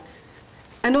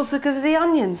 and also because of the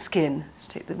onion skin. Let's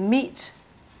take the meat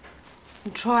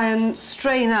and try and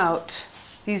strain out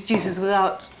these juices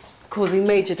without causing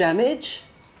major damage.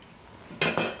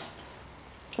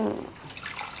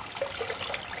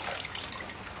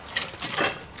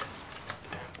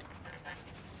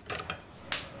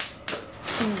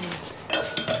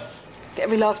 Get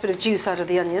every last bit of juice out of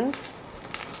the onions.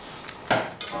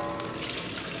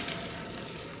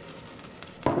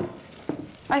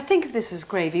 I think of this as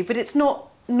gravy, but it's not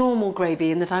normal gravy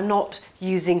in that I'm not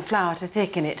using flour to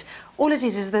thicken it. All it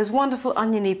is those wonderful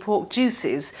oniony pork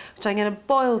juices, which I'm going to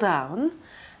boil down,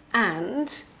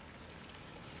 and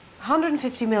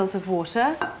 150 ml of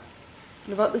water,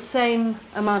 and about the same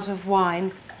amount of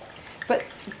wine, but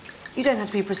you don't have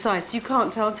to be precise. You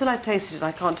can't tell, until I've tasted it,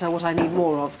 I can't tell what I need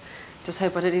more of. Just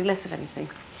hope I don't need less of anything.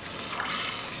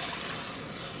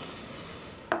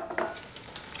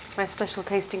 My special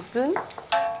tasting spoon.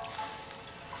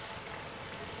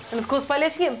 And of course, by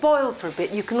letting it boil for a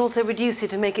bit, you can also reduce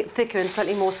it and make it thicker and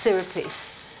slightly more syrupy.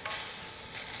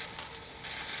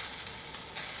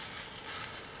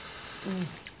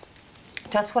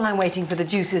 Just while I'm waiting for the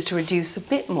juices to reduce a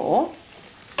bit more,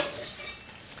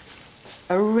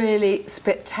 a really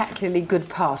spectacularly good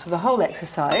part of the whole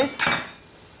exercise.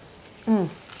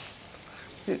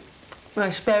 My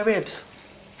spare ribs.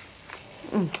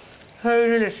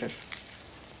 Very delicious.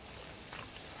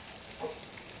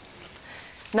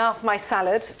 Now for my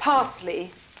salad.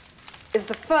 Parsley is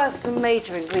the first and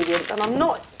major ingredient, and I'm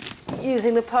not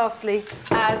using the parsley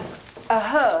as a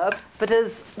herb, but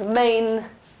as the main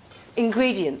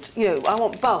ingredient. You know, I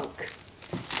want bulk.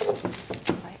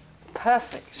 Right.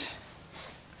 Perfect.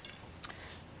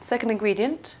 Second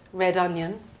ingredient, red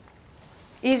onion.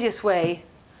 Easiest way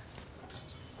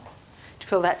to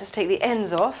peel that, just take the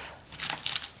ends off.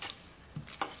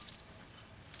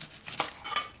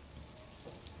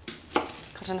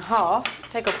 Cut in half,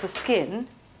 take off the skin.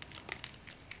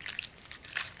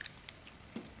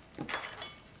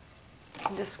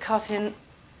 And just cut in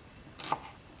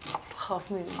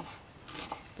half moons.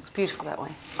 Looks beautiful that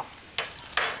way.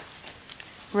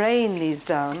 Rain these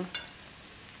down.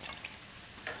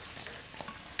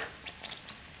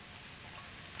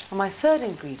 And my third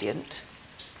ingredient,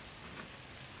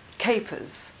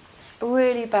 capers,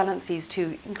 really balance these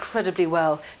two incredibly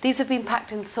well. These have been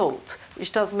packed in salt,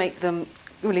 which does make them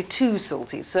really too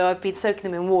salty, so I've been soaking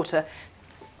them in water.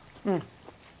 You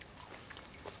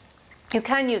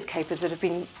can use capers that have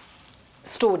been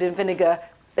stored in vinegar.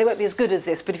 They won't be as good as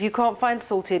this, but if you can't find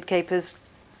salted capers,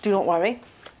 do not worry.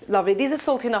 Lovely. These are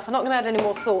salty enough. I'm not going to add any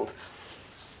more salt.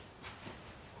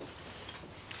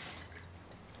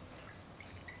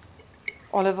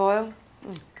 Olive oil.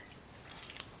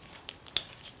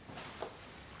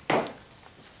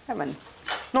 Lemon.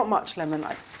 Not much lemon.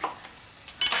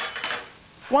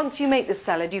 Once you make this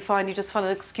salad, you find an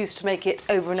excuse to make it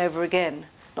over and over again.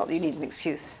 Not that you need an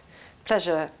excuse.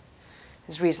 Pleasure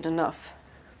is reason enough.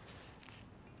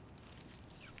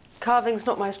 Carving's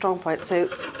not my strong point, so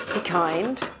be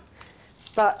kind.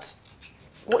 But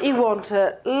what you want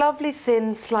are lovely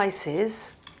thin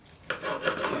slices,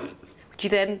 which you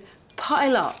then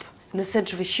pile up in the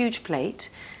centre of a huge plate.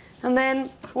 And then,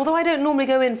 although I don't normally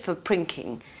go in for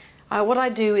prinking, what I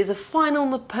do is a final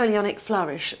Napoleonic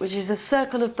flourish, which is a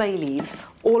circle of bay leaves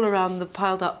all around the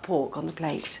piled up pork on the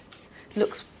plate. It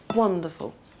looks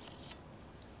wonderful.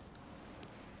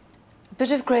 A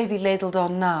bit of gravy ladled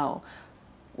on now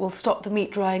will stop the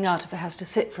meat drying out if it has to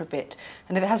sit for a bit.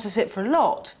 And if it has to sit for a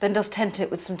lot, then just tent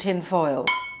it with some tin foil.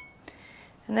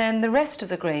 And then the rest of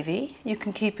the gravy you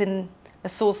can keep in a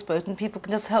sauce boat and people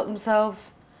can just help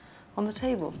themselves on the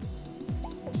table.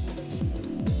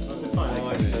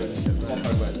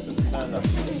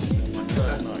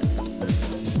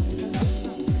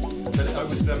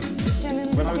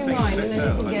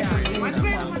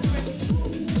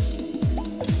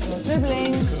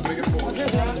 Dribbling.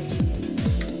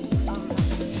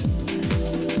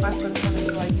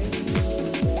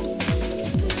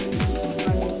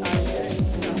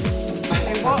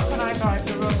 What can I buy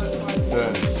for Robert?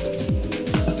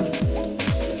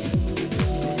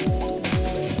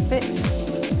 Bit.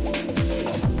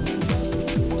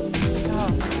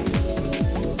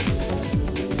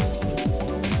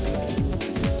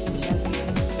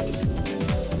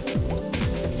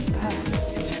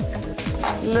 Perfect.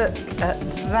 Look at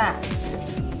that.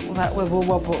 That wibble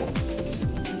wobble.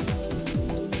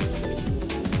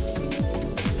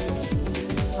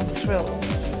 I'm thrilled.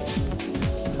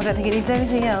 I don't think it needs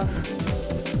anything else.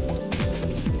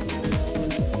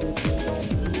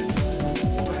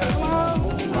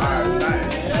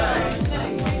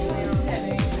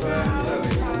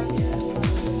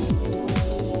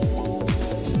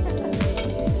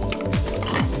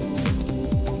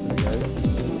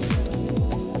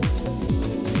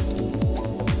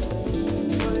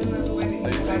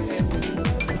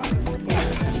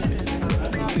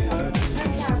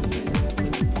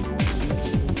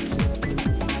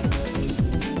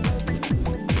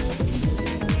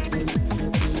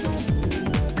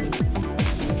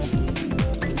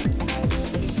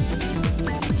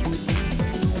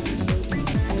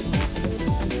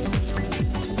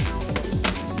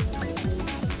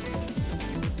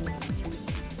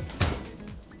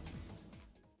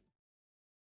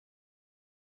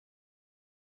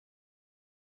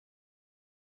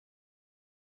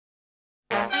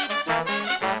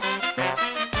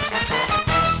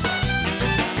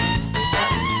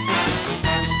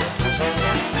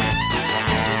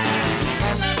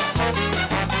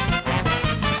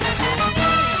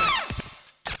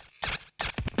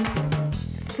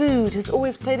 Food has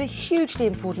always played a hugely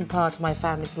important part of my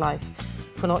family's life.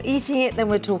 If we're not eating it, then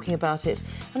we're talking about it.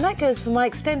 And that goes for my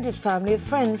extended family of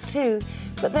friends too.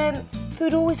 But then,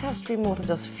 food always has to be more than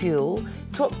just fuel.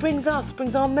 It's what brings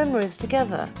our memories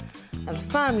together. And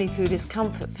family food is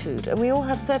comfort food. And we all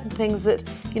have certain things that,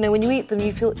 you know, when you eat them,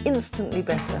 you feel instantly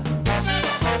better.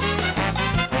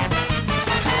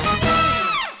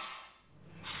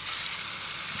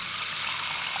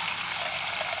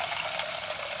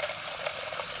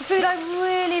 The food I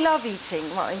really love eating,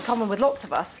 well, in common with lots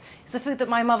of us, is the food that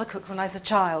my mother cooked when I was a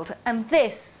child. And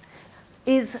this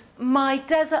is my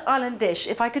desert island dish.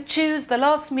 If I could choose the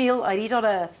last meal I'd eat on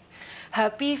earth, her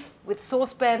beef with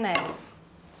sauce béarnaise.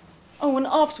 Oh, and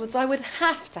afterwards I would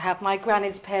have to have my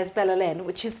granny's pears belle Hélène,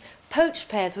 which is poached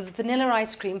pears with vanilla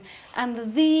ice cream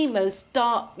and the most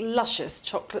dark, luscious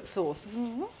chocolate sauce.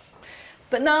 Mm-hmm.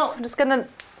 But now I'm just going to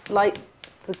light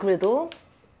the griddle.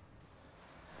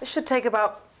 It should take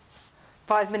about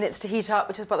 5 minutes to heat up,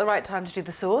 which is about the right time to do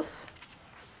the sauce.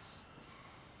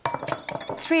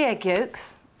 3 egg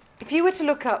yolks. If you were to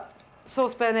look up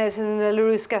sauce béarnaise in the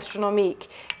Larousse Gastronomique,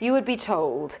 you would be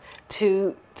told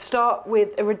to start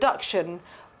with a reduction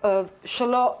of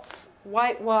shallots,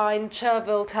 white wine,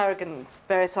 chervil, tarragon,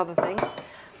 various other things.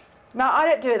 Now, I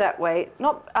don't do it that way,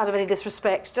 not out of any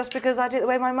disrespect, just because I do it the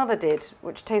way my mother did,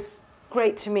 which tastes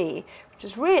great to me, which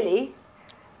is really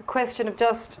a question of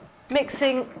just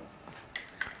mixing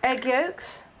egg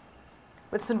yolks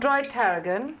with some dried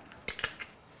tarragon,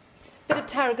 bit of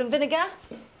tarragon vinegar,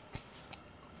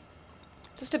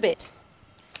 just a bit,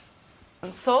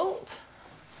 and salt,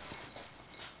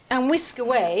 and whisk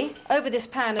away over this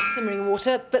pan of simmering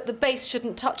water, but the base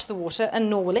shouldn't touch the water, and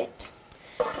nor will it.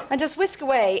 And just whisk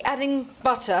away, adding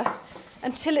butter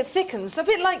until it thickens. A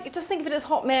bit like, just think of it as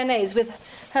hot mayonnaise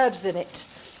with herbs in it.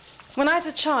 When I was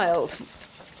a child,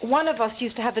 one of us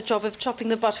used to have the job of chopping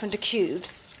the butter into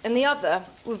cubes, and the other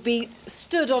would be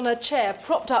stood on a chair,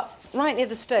 propped up right near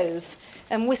the stove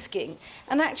and whisking.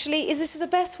 And actually, this is the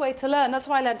best way to learn. That's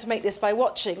why I learned to make this by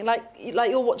watching, like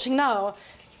you're watching now.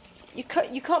 You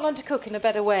can't learn to cook in a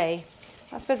better way.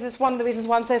 I suppose that's one of the reasons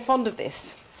why I'm so fond of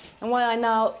this, and why I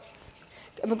now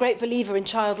am a great believer in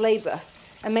child labour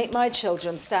and make my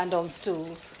children stand on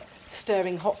stools,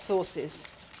 stirring hot sauces.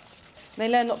 They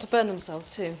learn not to burn themselves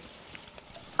too.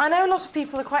 I know a lot of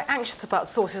people are quite anxious about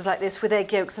sauces like this with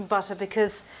egg yolks and butter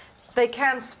because they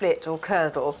can split or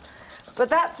curdle. But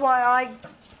that's why I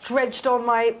dredged on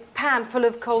my pan full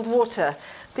of cold water,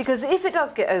 because if it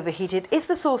does get overheated, if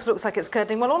the sauce looks like it's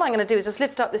curdling, well, all I'm going to do is just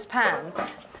lift up this pan,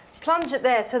 plunge it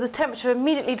there so the temperature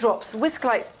immediately drops, whisk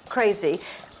like crazy,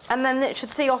 and then it should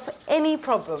see off any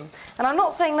problem. And I'm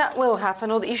not saying that will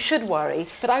happen or that you should worry,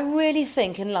 but I really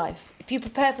think in life, if you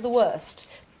prepare for the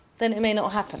worst, then it may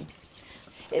not happen.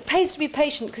 It pays to be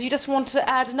patient because you just want to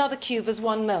add another cube as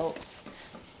one melts.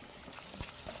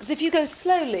 Because if you go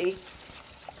slowly,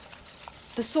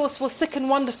 the sauce will thicken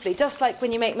wonderfully, just like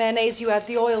when you make mayonnaise, you add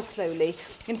the oil slowly.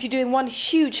 And if you're doing one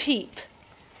huge heap,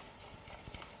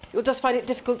 you'll just find it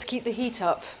difficult to keep the heat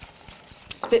up.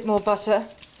 Just a bit more butter.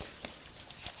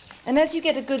 And as you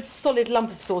get a good solid lump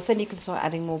of sauce, then you can start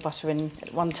adding more butter in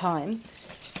at one time.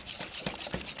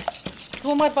 So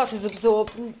all my butter's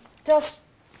absorbed, and just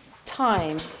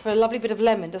time for a lovely bit of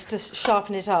lemon just to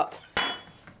sharpen it up.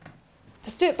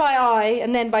 Just do it by eye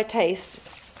and then by taste.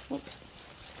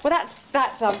 Well, that's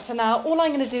that done for now. All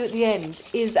I'm going to do at the end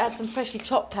is add some freshly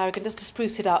chopped tarragon just to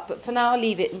spruce it up, but for now I'll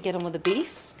leave it and get on with the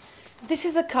beef. This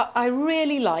is a cut I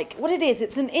really like. What it is,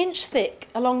 it's an inch thick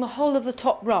along the whole of the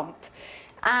top rump,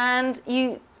 and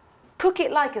you cook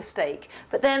it like a steak,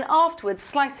 but then afterwards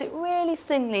slice it really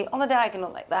thinly on a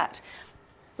diagonal like that,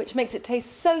 which makes it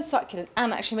taste so succulent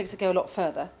and actually makes it go a lot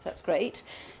further, so that's great.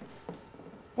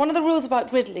 One of the rules about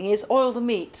griddling is oil the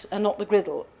meat and not the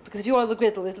griddle, because if you oil the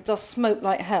griddle, it'll just smoke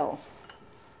like hell.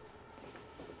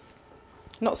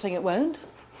 I'm not saying it won't,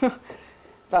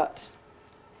 but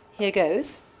here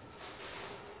goes.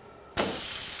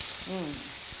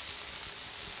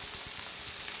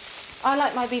 I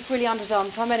like my beef really underdone,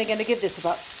 so I'm only going to give this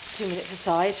about 2 minutes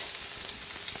aside.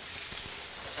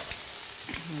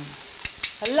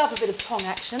 I love a bit of tong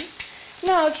action.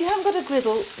 Now, if you haven't got a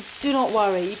griddle, do not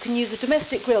worry. You can use a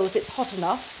domestic grill if it's hot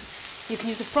enough. You can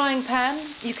use a frying pan.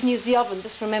 You can use the oven,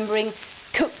 just remembering,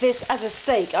 cook this as a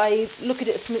steak. I look at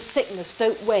it from its thickness,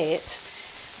 don't weigh it.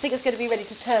 I think it's going to be ready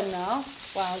to turn now.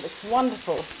 Wow, it looks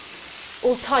wonderful.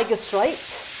 All tiger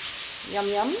striped. Yum,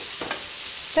 yum.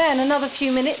 Then another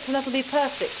few minutes and that'll be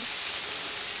perfect.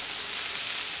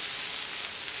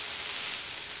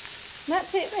 And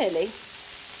that's it, really.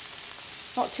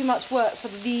 Not too much work for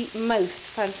the most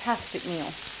fantastic meal.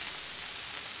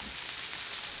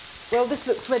 Well, this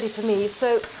looks ready for me,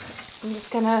 so I'm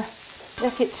just going to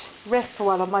let it rest for a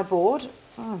while on my board.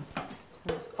 Turn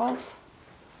this off.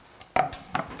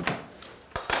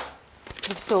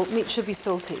 With salt, meat should be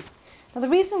salty. Now, the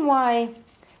reason why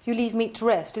you leave meat to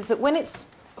rest is that when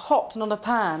it's hot and on a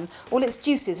pan, all its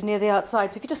juices near the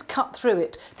outside, so if you just cut through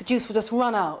it, the juice will just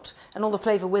run out and all the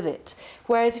flavour with it.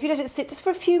 Whereas if you let it sit just for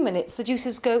a few minutes, the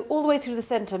juices go all the way through the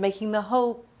centre, making the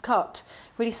whole cut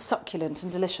really succulent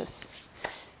and delicious.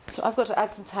 So I've got to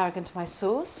add some tarragon to my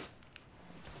sauce.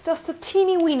 It's just a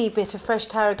teeny weeny bit of fresh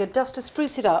tarragon just to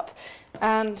spruce it up,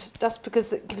 and just because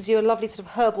that gives you a lovely sort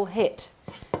of herbal hit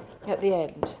at the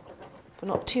end, but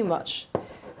not too much.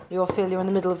 You'll feel you're in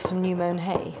the middle of some new mown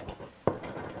hay.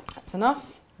 That's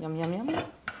enough. Yum, yum, yum.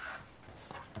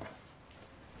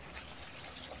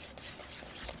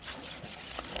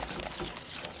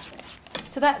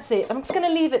 So that's it. I'm just going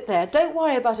to leave it there. Don't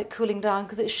worry about it cooling down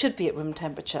because it should be at room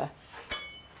temperature.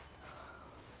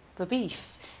 The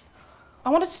beef. I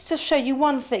wanted to show you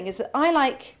one thing, is that I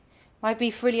like my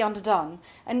beef really underdone,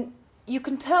 and you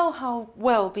can tell how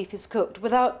well beef is cooked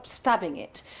without stabbing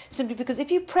it, simply because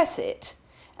if you press it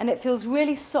and it feels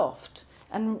really soft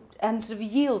and sort of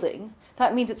yielding,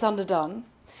 that means it's underdone.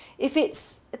 If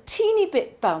it's a teeny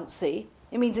bit bouncy,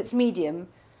 it means it's medium,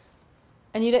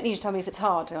 and you don't need to tell me if it's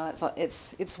hard.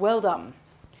 It's well done.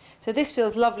 So this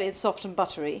feels lovely and soft and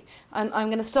buttery, and I'm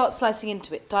going to start slicing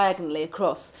into it diagonally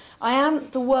across. I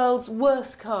am the world's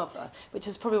worst carver, which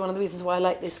is probably one of the reasons why I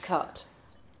like this cut.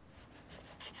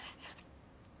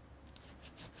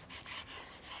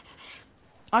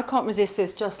 I can't resist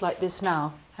this just like this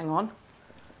now. Hang on.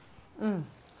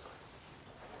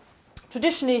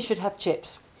 Traditionally, you should have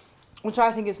chips, which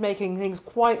I think is making things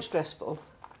quite stressful.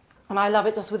 And I love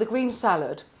it just with a green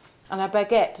salad and a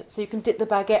baguette, so you can dip the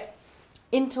baguette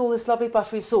into all this lovely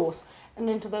buttery sauce and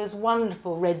into those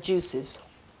wonderful red juices.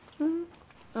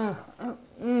 I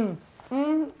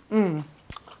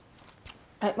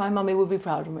think my mummy would be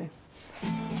proud of me.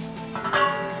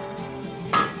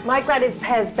 My granny's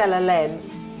pears Bella Len.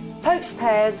 Poached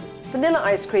pears, vanilla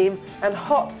ice cream and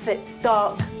hot, thick,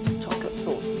 dark chocolate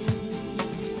sauce.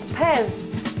 The pears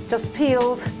just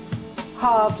peeled,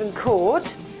 halved and cored,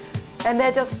 and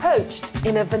they're just poached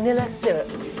in a vanilla syrup.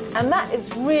 And that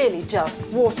is really just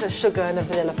water, sugar and a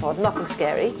vanilla pod, nothing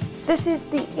scary. This is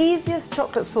the easiest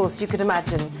chocolate sauce you could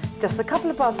imagine. Just a couple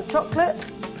of bars of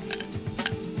chocolate,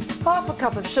 half a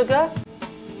cup of sugar.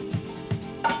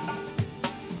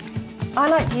 I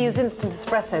like to use instant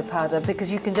espresso powder because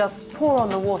you can just pour on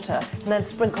the water and then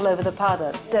sprinkle over the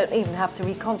powder. Don't even have to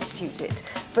reconstitute it.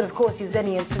 But of course use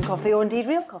any instant coffee or indeed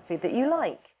real coffee that you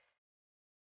like.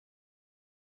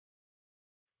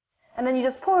 And then you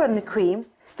just pour in the cream,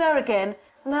 stir again,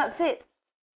 and that's it.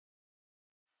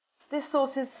 This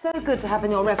sauce is so good to have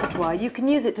in your repertoire. You can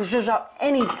use it to zhuzh up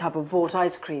any tub of bought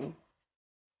ice cream.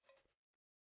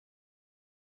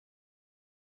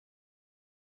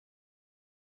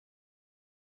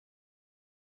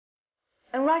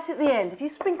 And right at the end, if you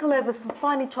sprinkle over some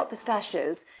finely chopped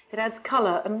pistachios, it adds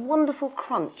colour and wonderful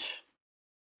crunch.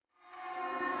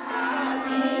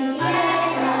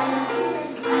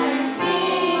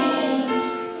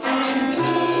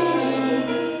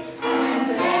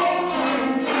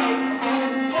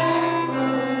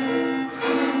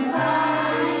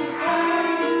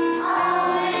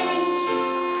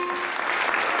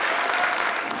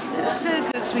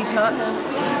 So good, sweetheart.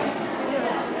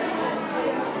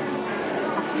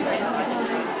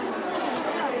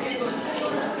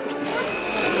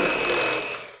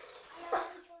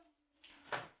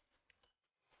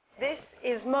 This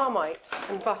is Marmite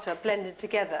and butter blended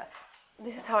together.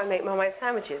 This is how I make Marmite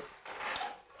sandwiches.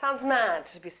 Sounds mad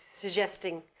to be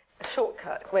suggesting a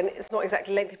shortcut when it's not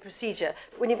exactly a lengthy procedure.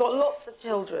 But when you've got lots of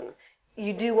children,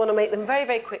 you do want to make them very,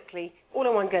 very quickly, all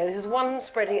in one go. This is one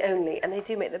spreading only, and they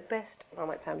do make the best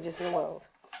Marmite sandwiches in the world.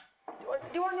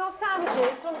 Do you want your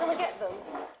sandwiches? Do you want to come and get them?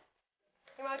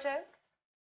 You right, Joe?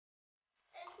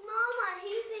 It's Mama,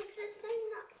 he thinks it's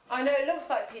peanut. I know, it looks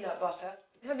like peanut butter.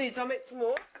 Have these, I'll make some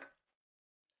more.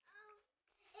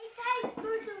 It tastes good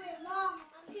with Mama.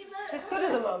 It's good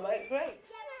as a Marmite, great.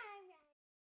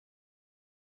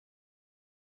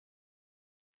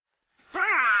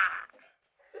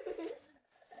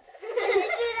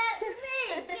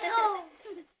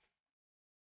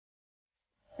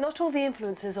 Not all the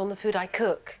influences on the food I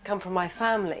cook come from my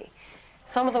family.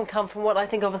 Some of them come from what I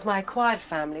think of as my acquired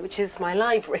family, which is my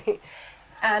library.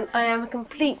 And I am a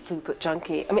complete food book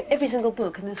junkie. I mean, every single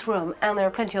book in this room, and there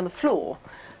are plenty on the floor,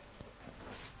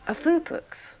 are food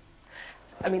books.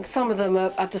 I mean, some of them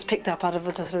I've just picked up out of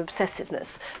a sort of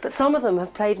obsessiveness, but some of them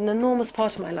have played an enormous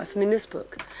part of my life. I mean, this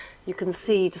book, you can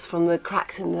see just from the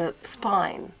cracks in the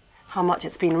spine how much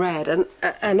it's been read. And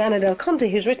Anna Del Conte,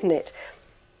 who's written it,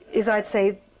 is, I'd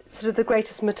say, sort of the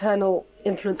greatest maternal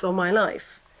influence on my life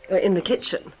in the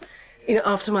kitchen, you know,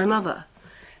 after my mother.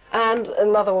 And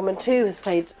another woman, too, has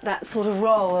played that sort of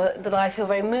role that I feel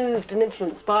very moved and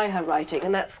influenced by her writing,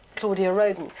 and that's Claudia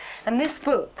Roden. And this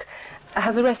book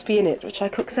has a recipe in it, which I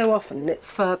cook so often, and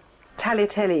it's for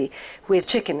tagliatelle with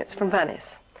chicken. It's from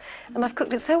Venice. And I've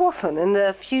cooked it so often in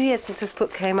the few years since this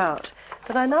book came out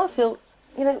that I now feel,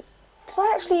 you know, did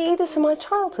I actually eat this in my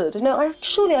childhood? You know,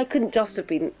 surely I couldn't just have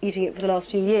been eating it for the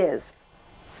last few years.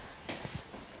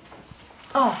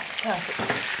 Oh,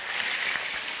 perfect.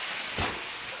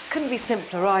 Couldn't be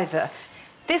simpler either.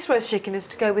 This roast chicken is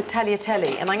to go with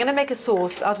tagliatelle, and I'm going to make a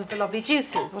sauce out of the lovely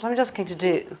juices. What I'm just going to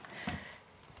do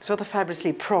is rather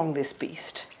fabulously prong this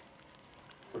beast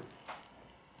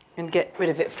and get rid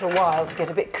of it for a while to get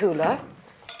a bit cooler.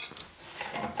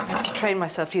 I have to train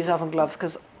myself to use oven gloves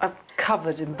because I'm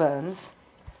covered in burns.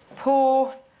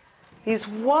 Pour these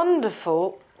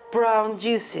wonderful brown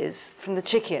juices from the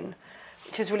chicken,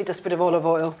 which is really just a bit of olive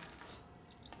oil.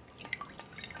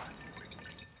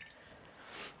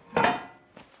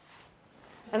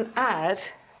 And add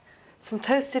some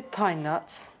toasted pine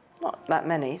nuts, not that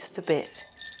many, just a bit.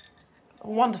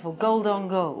 Wonderful gold on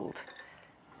gold.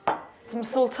 Some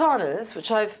sultanas, which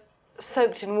I've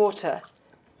soaked in water.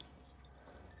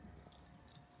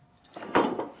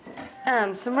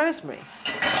 And some rosemary.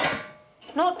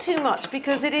 Not too much,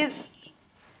 because it is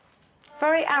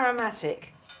very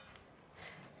aromatic.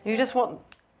 You just want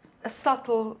a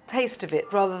subtle taste of it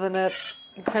rather than a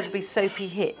incredibly soapy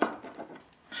hit.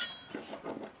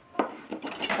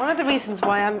 One of the reasons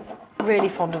why I'm really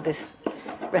fond of this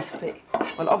recipe,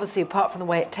 well, obviously apart from the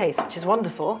way it tastes, which is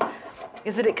wonderful,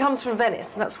 is that it comes from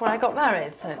Venice, and that's where I got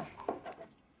married, so.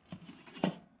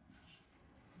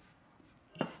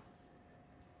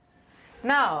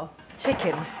 Now,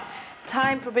 chicken.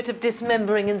 Time for a bit of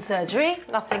dismembering and surgery.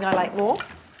 Nothing I like more.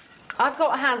 I've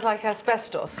got hands like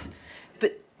asbestos,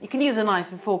 but you can use a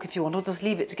knife and fork if you want, or just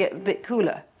leave it to get a bit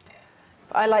cooler.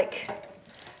 But I like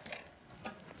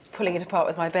pulling it apart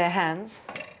with my bare hands.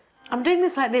 I'm doing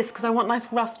this like this because I want nice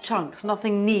rough chunks,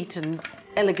 nothing neat and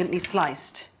elegantly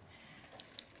sliced.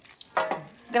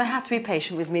 You're going to have to be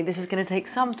patient with me. This is going to take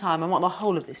some time. I want the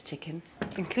whole of this chicken,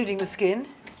 including the skin.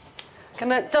 I'm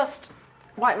going to just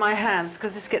wipe my hands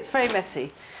because this gets very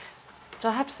messy, which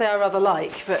I have to say I rather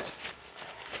like, but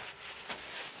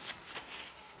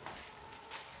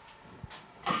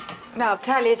now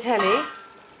tagliatelle.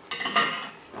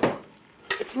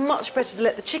 It's much better to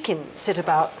let the chicken sit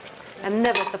about and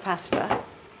never the pasta.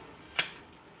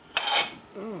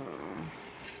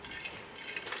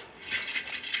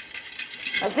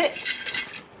 That's it.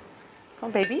 Come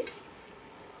on, babies.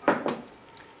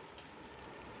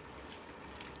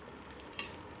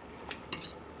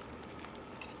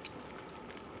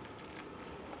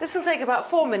 This will take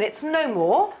about 4 minutes, no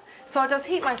more. So I'll just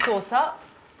heat my sauce up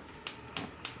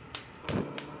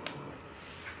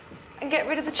and get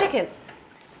rid of the chicken.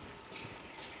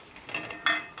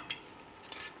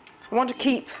 I want to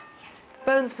keep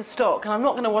bones for stock, and I'm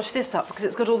not going to wash this up because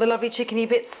it's got all the lovely chickeny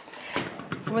bits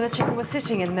from when the chicken was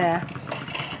sitting in there.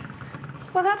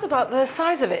 Well, that's about the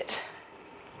size of it.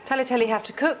 Tagliatelle have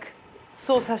to cook,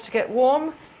 sauce has to get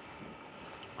warm.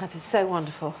 That is so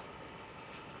wonderful.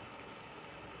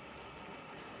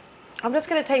 I'm just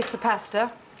going to taste the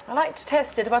pasta. I like to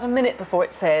test it about a minute before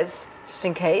it says, just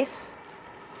in case.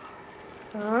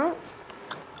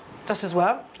 Just as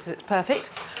well, because it's perfect.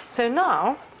 So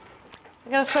now,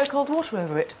 I'm going to throw cold water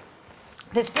over it.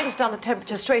 This brings down the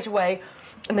temperature straight away,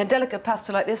 and then delicate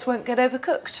pasta like this won't get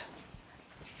overcooked.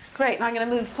 Great, now I'm going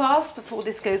to move fast before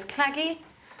this goes claggy.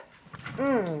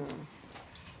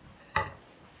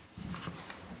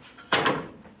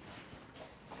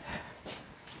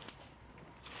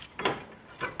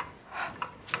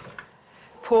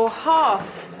 Pour half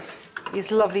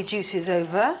these lovely juices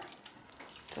over.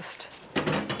 Just.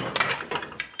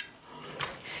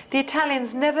 The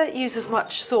Italians never use as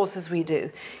much sauce as we do.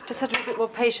 You just have to be a bit more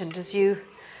patient as you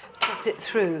toss it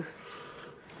through.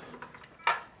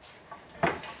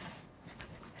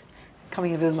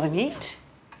 Coming over with my meat.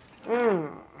 Oh,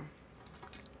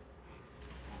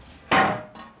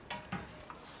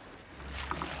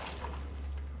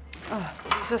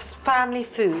 this is just family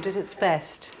food at its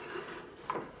best.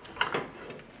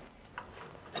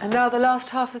 And now the last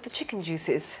half of the chicken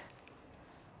juices.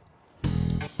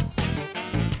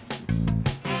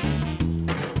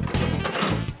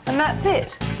 And that's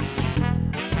it.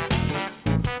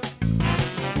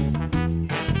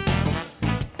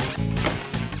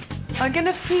 I'm going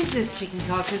to freeze this chicken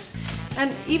carcass,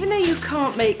 and even though you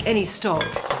can't make any stock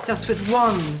just with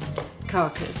one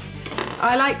carcass,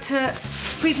 I like to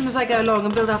freeze them as I go along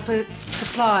and build up a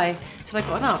supply till I've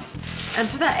got enough. And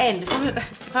to that end, if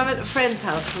I'm at a friend's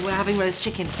house and we're having roast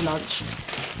chicken for lunch,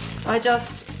 I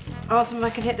just ask them if I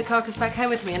can hit the carcass back home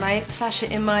with me, and I stash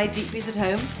it in my deep freeze at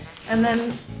home, and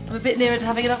then I'm a bit nearer to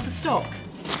having enough for stock.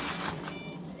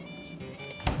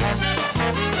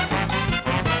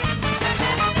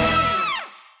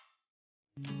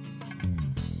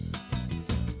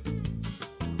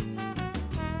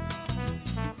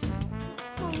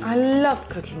 I love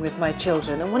cooking with my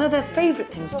children, and one of their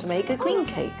favourite things to make are green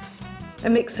cakes. A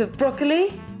mix of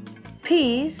broccoli,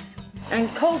 peas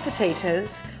and cold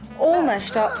potatoes, all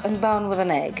mashed up and bound with an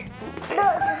egg.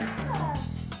 Yeah,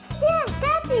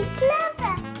 Daddy,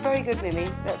 clever. Very good, Mimi.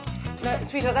 No,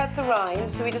 sweetheart, that's the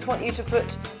rind, so we just want you to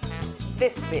put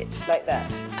this bit like that.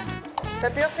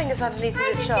 Don't put your fingers underneath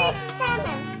it, it's sharp.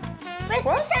 Salmon. Where's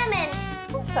What? the salmon?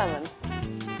 What's salmon?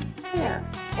 Yeah.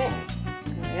 There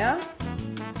we are.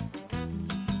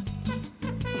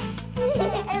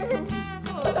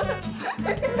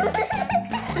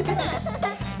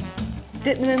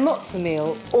 Dip them in mozza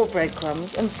meal or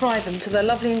breadcrumbs and fry them till they're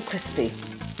lovely and crispy.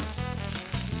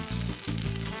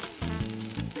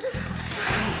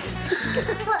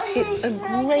 It's a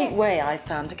great way, I've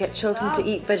found, to get children to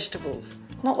eat vegetables.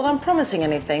 Not that I'm promising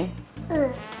anything.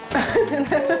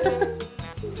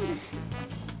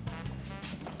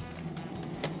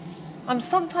 I'm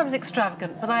sometimes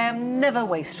extravagant, but I am never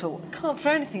wasteful. I can't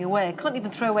throw anything away. I can't even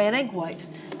throw away an egg white.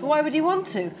 But why would you want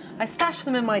to? I stash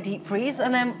them in my deep freeze,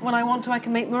 and then when I want to, I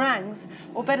can make meringues.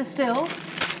 Or better still,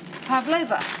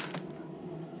 pavlova.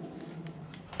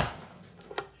 In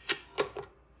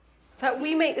fact,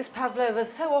 we make this pavlova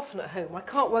so often at home, I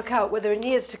can't work out whether in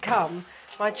years to come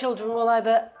my children will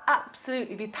either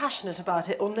absolutely be passionate about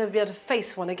it or never be able to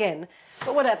face one again.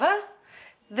 But whatever.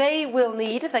 They will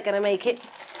need, if they're going to make it,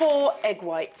 4 egg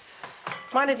whites.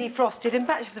 Mine are defrosted in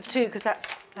batches of 2 because that's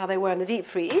how they were in the deep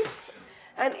freeze.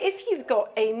 And if you've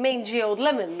got a mangy old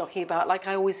lemon knocking about, like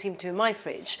I always seem to in my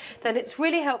fridge, then it's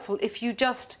really helpful if you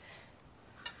just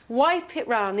wipe it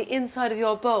round the inside of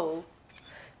your bowl,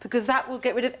 because that will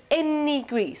get rid of any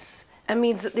grease and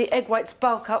means that the egg whites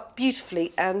bulk up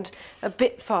beautifully and a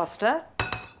bit faster.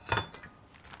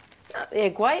 Now, the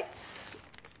egg whites.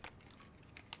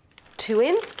 2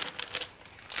 in.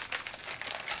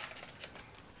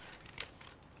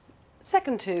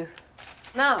 Second 2.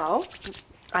 Now,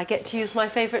 I get to use my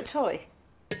favourite toy.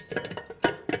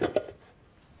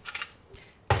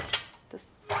 Just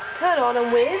turn on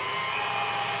and whiz,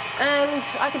 and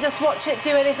I can just watch it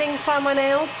do anything, find my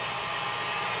nails.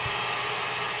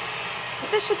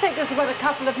 This should take us about a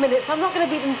couple of minutes. I'm not going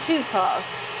to beat them too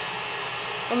fast.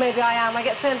 Or maybe I am. I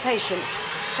get so impatient.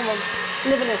 Come on,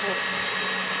 live a little.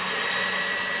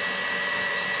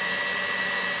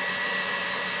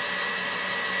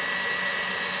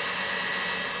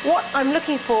 What I'm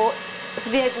looking for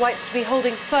the egg whites to be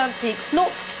holding firm peaks,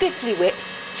 not stiffly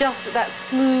whipped, just at that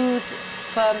smooth,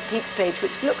 firm peak stage,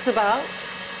 which looks about.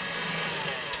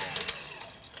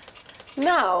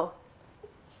 Now,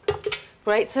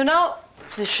 great, so now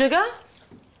the sugar,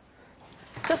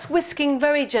 just whisking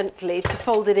very gently to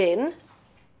fold it in.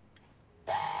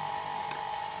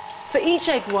 For each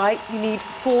egg white, you need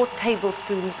 4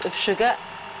 tablespoons of sugar.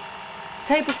 A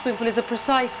tablespoonful is a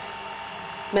precise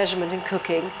measurement in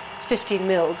cooking. It's 15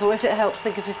 mils, or if it helps,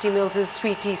 think of 15 mils as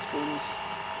 3 teaspoons.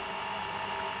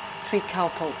 3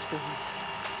 Calpol spoons.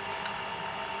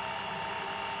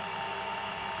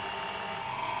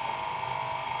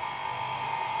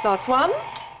 Last one.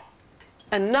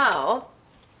 And now,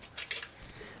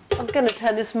 I'm going to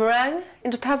turn this meringue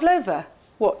into pavlova.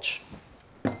 Watch.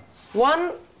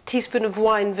 1 teaspoon of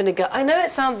wine vinegar. I know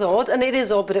it sounds odd, and it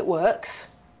is odd, but it works.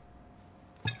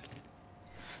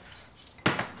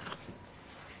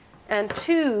 And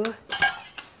 2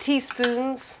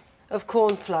 teaspoons of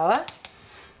corn flour.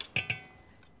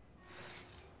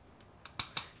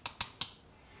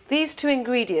 These 2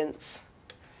 ingredients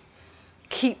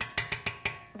keep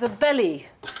the belly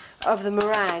of the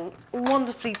meringue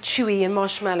wonderfully chewy and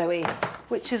marshmallowy,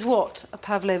 which is what a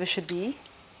pavlova should be.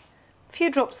 A few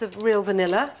drops of real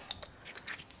vanilla.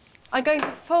 I'm going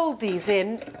to fold these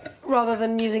in rather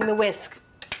than using the whisk,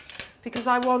 because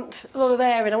I want a lot of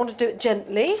air in. I want to do it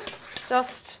gently.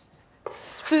 Just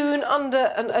spoon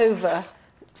under and over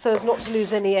so as not to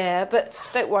lose any air, but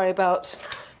don't worry about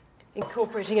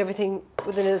incorporating everything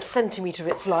within a centimetre of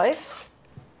its life.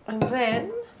 And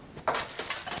then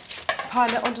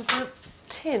pile it onto the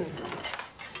tin.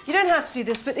 You don't have to do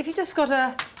this, but if you've just got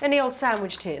any old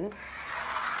sandwich tin,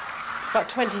 it's about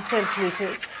 20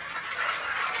 centimetres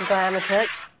in diameter,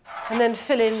 and then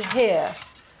fill in here.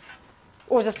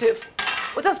 Or just do it,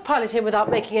 or just pile it in without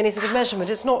making any sort of measurement.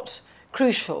 It's not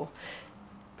crucial.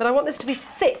 But I want this to be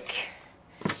thick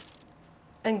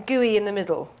and gooey in the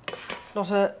middle,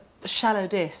 not a shallow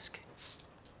disc.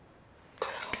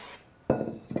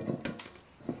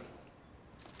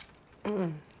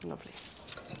 Lovely.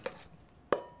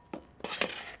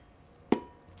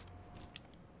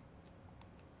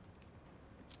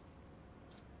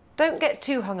 Don't get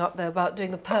too hung up, though, about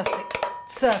doing the perfect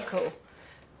circle.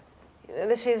 You know,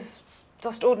 this is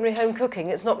just ordinary home cooking.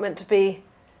 It's not meant to be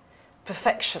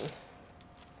perfection.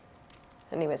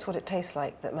 Anyway, it's what it tastes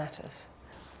like that matters.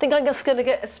 I think I'm just going to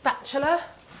get a spatula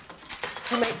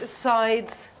to make the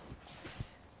sides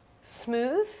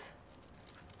smooth.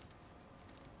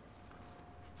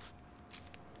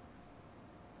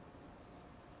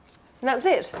 And that's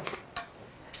it.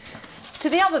 To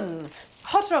the oven.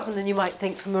 Hotter oven than you might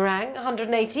think for meringue,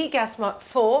 180, gas mark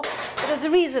 4. But there's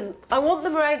a reason. I want the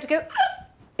meringue to go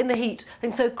in the heat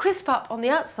and so crisp up on the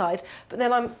outside, but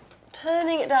then I'm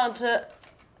turning it down to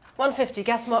 150,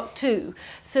 gas mark 2,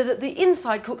 so that the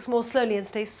inside cooks more slowly and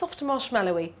stays soft and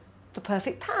marshmallowy. The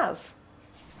perfect pav.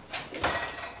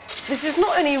 This is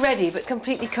not only ready, but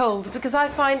completely cold, because I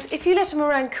find if you let a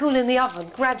meringue cool in the oven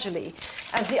gradually,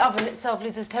 as the oven itself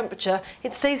loses temperature,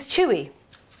 it stays chewy.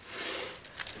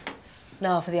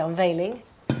 Now for the unveiling.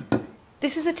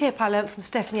 This is a tip I learnt from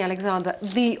Stephanie Alexander,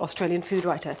 the Australian food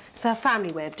writer. It's her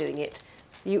family way of doing it.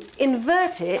 You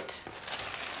invert it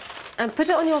and put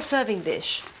it on your serving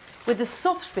dish with the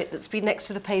soft bit that's been next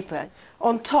to the paper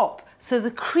on top, so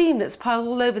the cream that's piled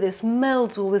all over this melds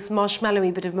with all this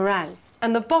marshmallowy bit of meringue.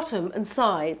 And the bottom and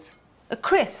sides are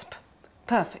crisp.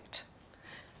 Perfect.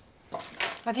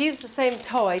 I've used the same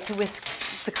toy to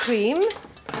whisk the cream.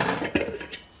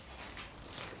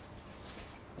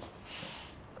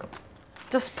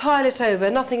 Just pile it over,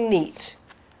 nothing neat.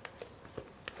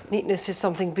 Neatness is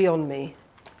something beyond me.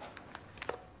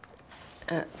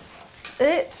 That's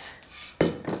it.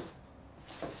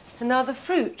 And now the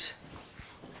fruit.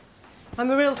 I'm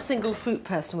a real single fruit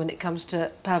person when it comes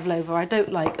to pavlova. I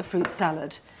don't like a fruit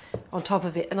salad on top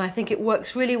of it, and I think it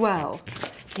works really well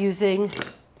using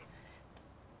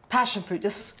passion fruit,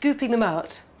 just scooping them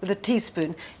out with a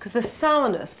teaspoon, because the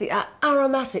sourness, the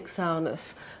aromatic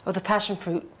sourness of the passion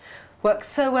fruit works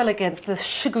so well against the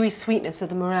sugary sweetness of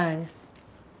the meringue.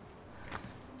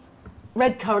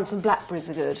 Red currants and blackberries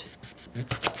are good.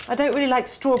 I don't really like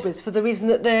strawberries for the reason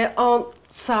that they aren't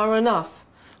sour enough.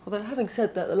 Although, having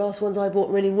said that, the last ones I bought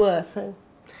really were, so...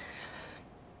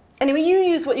 Anyway, you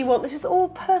use what you want. This is all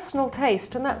personal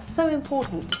taste, and that's so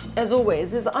important, as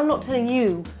always, is that I'm not telling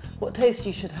you what taste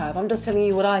you should have. I'm just telling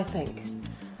you what I think.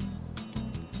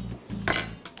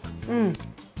 And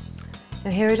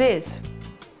here it is.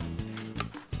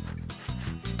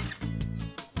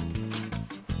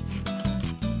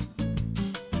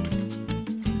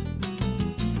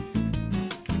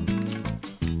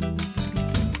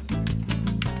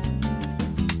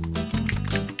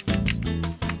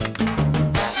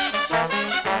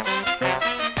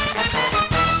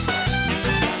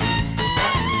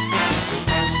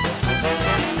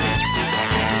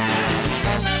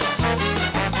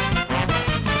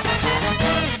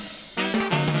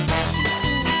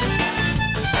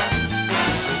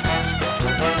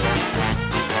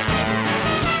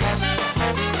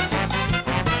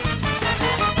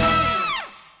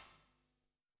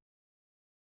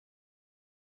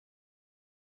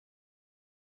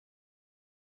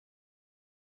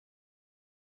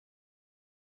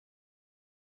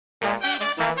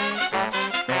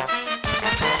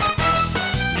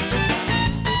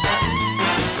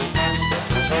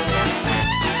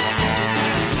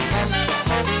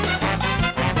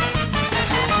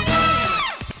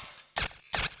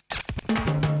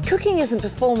 Cooking isn't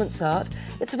performance art,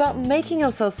 it's about making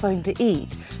yourself something to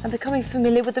eat and becoming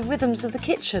familiar with the rhythms of the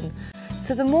kitchen.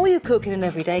 So the more you cook in an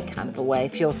everyday kind of a way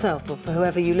for yourself or for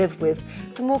whoever you live with,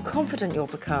 the more confident you'll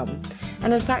become.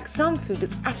 And in fact, some food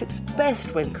is at its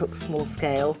best when cooked small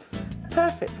scale,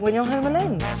 perfect when you're home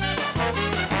alone.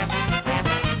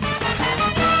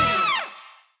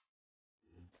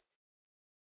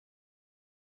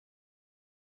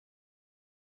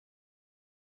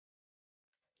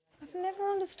 I've never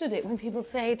understood it when people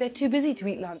say they're too busy to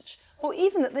eat lunch, or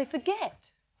even that they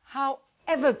forget.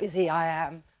 However busy I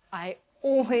am, I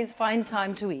always find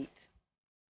time to eat.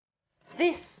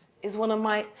 This is one of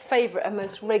my favourite and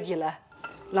most regular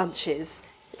lunches.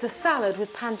 It's a salad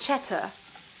with pancetta,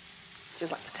 which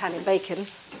is like Italian bacon,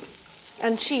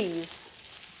 and cheese.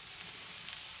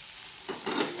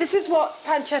 This is what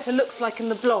pancetta looks like in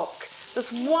the block.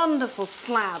 This wonderful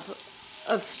slab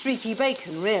of streaky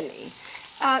bacon, really.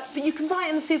 But you can buy it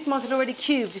in the supermarket already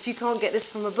cubed if you can't get this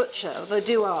from a butcher, although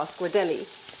do ask, or a deli.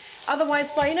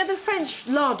 Otherwise, buy, you know, the French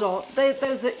lardons,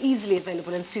 those are easily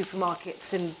available in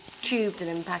supermarkets, in cubed and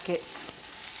in packets.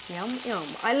 Yum, yum.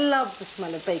 I love the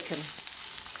smell of bacon.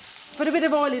 Put a bit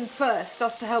of oil in first,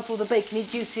 just to help all the bacony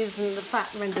juices and the fat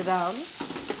render down.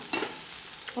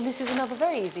 And this is another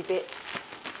very easy bit.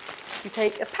 You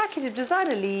take a packet of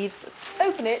designer leaves,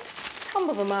 open it,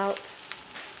 tumble them out,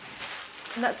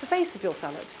 and that's the base of your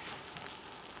salad.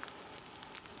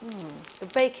 The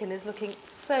bacon is looking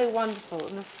so wonderful,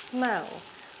 and the smell,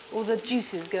 all the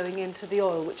juices going into the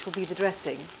oil, which will be the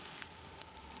dressing.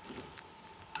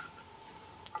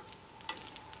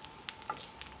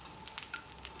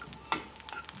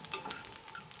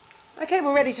 Okay,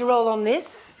 we're ready to roll on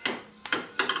this.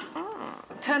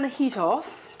 Turn the heat off.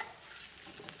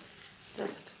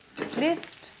 Just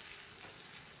lift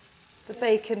the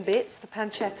bacon bits, the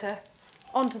pancetta,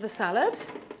 onto the salad.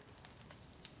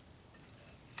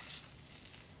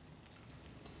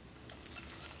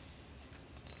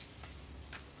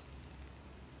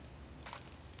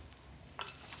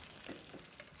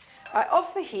 Right,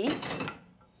 off the heat,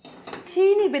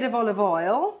 teeny bit of olive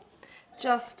oil,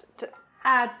 just to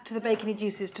add to the bacony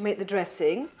juices to make the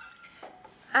dressing,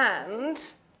 and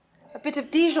a bit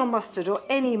of Dijon mustard, or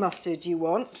any mustard you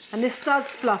want. And this does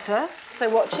splutter, so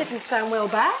watch it and stand well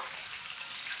back.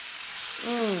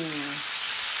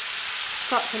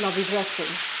 Such a lovely dressing.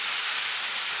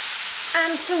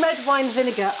 And some red wine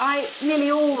vinegar. I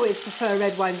nearly always prefer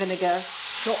red wine vinegar,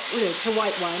 not to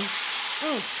white wine.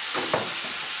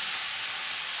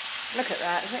 Look at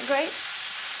that, isn't it great?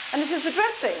 And this is the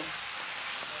dressing.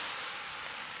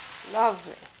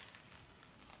 Lovely.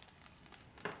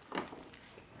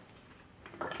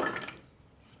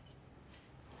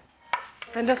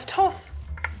 Then just toss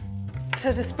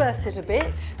to disperse it a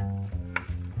bit.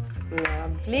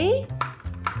 Lovely.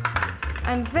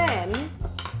 And then,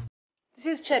 this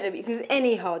is cheddar, but you can use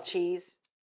any hard cheese.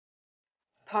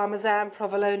 Parmesan,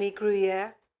 provolone,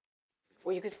 Gruyere.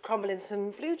 Or you could crumble in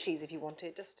some blue cheese if you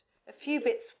wanted. Just a few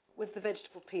bits with the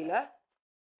vegetable peeler.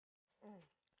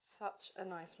 Such a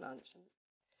nice lunch.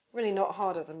 Really not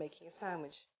harder than making a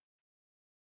sandwich.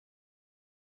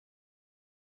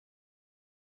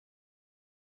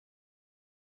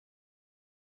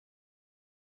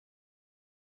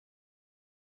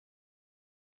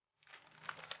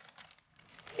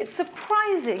 It's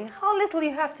surprising how little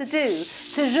you have to do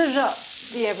to zhuzh up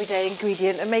the everyday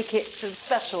ingredient and make it sort of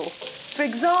special. For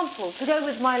example, to go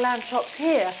with my lamb chops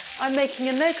here, I'm making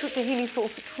a no-cook tahini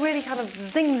sauce which really kind of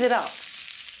zings it up.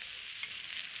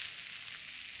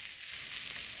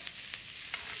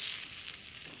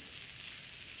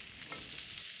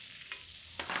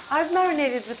 I've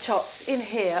marinated the chops in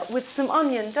here with some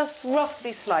onion just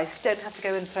roughly sliced. You don't have to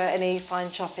go in for any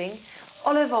fine chopping.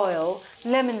 Olive oil,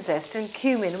 lemon zest and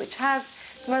cumin, which has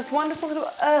the most wonderful sort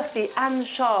of earthy and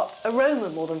sharp aroma,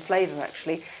 more than flavour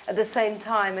actually, at the same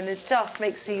time, and it just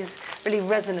makes these really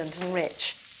resonant and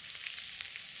rich.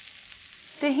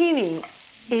 Tahini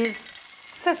is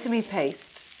sesame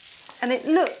paste, and it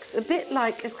looks a bit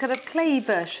like a kind of clay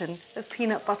version of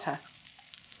peanut butter.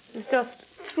 It's just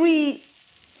 3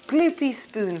 gloopy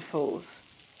spoonfuls.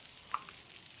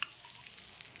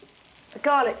 The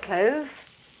garlic clove.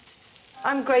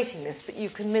 I'm grating this, but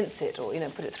you can mince it or,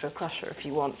 put it through a crusher if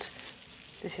you want.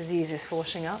 This is the easiest for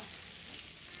washing up.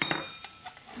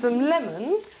 Some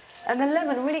lemon, and the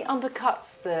lemon really undercuts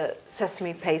the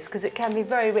sesame paste because it can be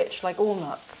very rich like all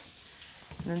nuts.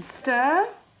 And then stir.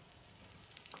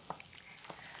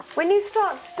 When you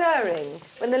start stirring,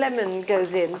 when the lemon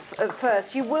goes in at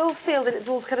first, you will feel that it's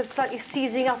all kind of slightly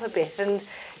seizing up a bit and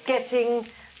getting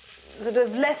sort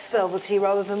of less velvety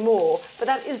rather than more, but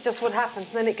that is just what happens,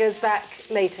 and then it goes back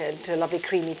later into a lovely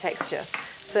creamy texture.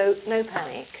 So no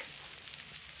panic.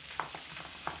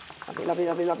 Lovely, lovely,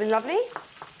 lovely, lovely, lovely.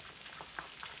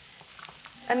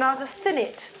 And now just thin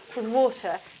it with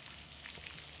water.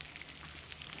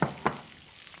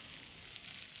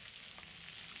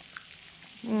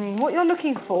 What you're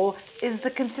looking for is the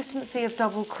consistency of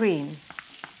double cream.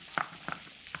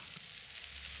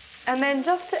 And then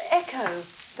just to echo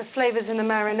the flavours in the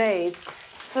marinades,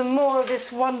 some more of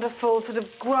this wonderful sort of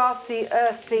grassy,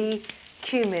 earthy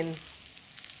cumin.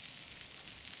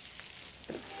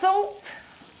 Salt.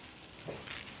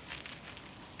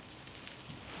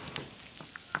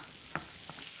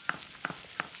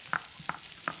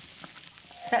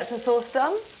 That's the sauce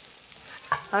done.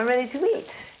 I'm ready to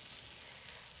eat.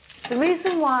 The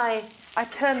reason why I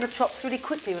turned the chops really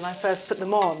quickly when I first put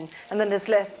them on and then just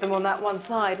left them on that one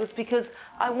side was because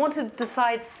I wanted the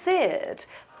sides seared,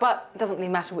 but it doesn't really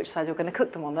matter which side you're going to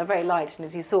cook them on. They're very light and,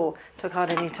 as you saw, took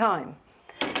hardly any time.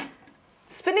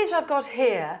 Spinach I've got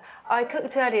here, I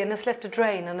cooked earlier and just left to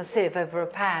drain on a sieve over a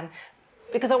pan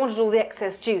because I wanted all the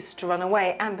excess juice to run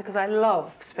away and because I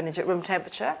love spinach at room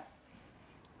temperature.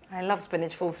 I love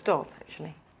spinach full stop,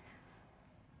 actually.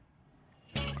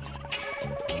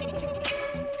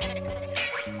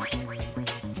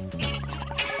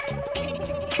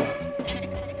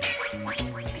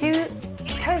 Few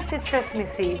toasted sesame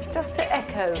seeds just to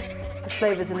echo the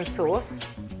flavours in the sauce.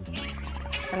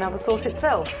 And now the sauce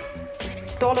itself.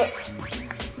 Just dollop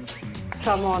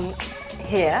some on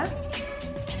here.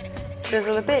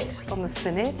 Drizzle a bit on the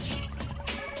spinach.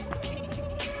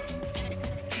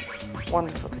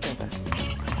 Wonderful together.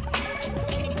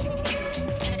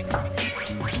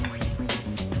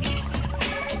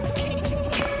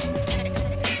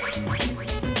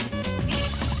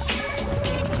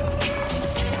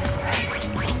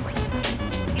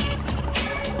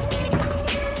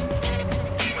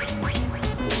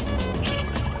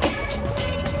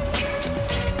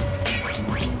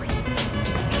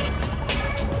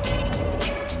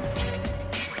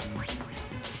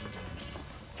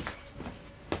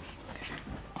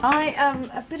 I am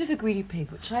a bit of a greedy pig,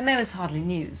 which I know is hardly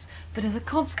news, but as a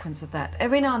consequence of that,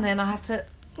 every now and then I have to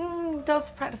one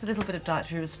does practice a little bit of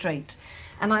dietary restraint.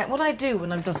 And what I do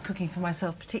when I'm just cooking for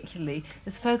myself particularly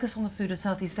is focus on the food of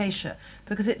Southeast Asia,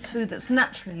 because it's food that's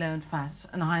naturally low in fat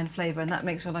and high in flavour, and that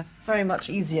makes your life very much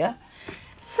easier.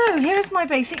 So here is my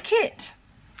basic kit.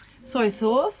 Soy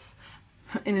sauce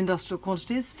in industrial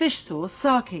quantities, fish sauce,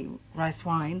 sake, rice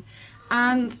wine,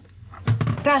 and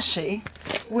dashi,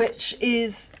 which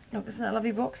is, look, isn't that a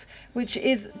lovely box? Which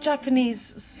is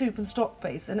Japanese soup and stock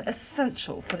base, and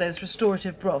essential for those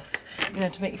restorative broths, you know,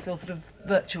 to make you feel sort of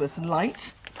virtuous and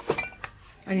light.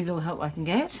 Only little help I can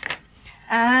get.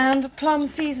 And plum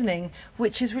seasoning,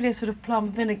 which is really a sort of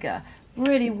plum vinegar.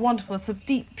 Really wonderful, it's a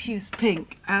deep puce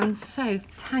pink and so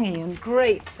tangy and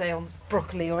great, say, on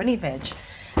broccoli or any veg.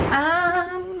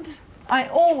 And I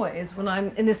always, when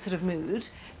I'm in this sort of mood,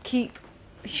 keep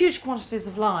huge quantities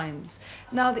of limes.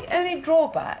 Now, the only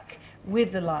drawback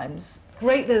with the limes,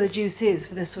 great though the juice is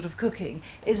for this sort of cooking,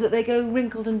 is that they go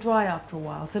wrinkled and dry after a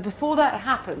while. So before that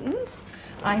happens,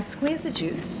 I squeeze the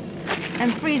juice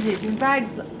and freeze it in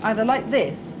bags either like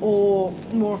this or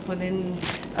more often in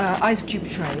ice cube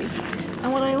trays.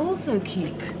 And what I also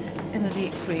keep in the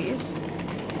deep freeze,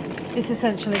 this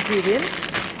essential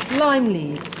ingredient, lime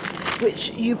leaves, which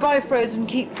you buy frozen,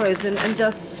 keep frozen, and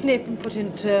just snip and put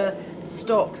into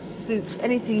stocks, soups,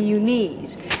 anything you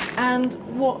need. And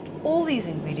what all these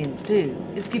ingredients do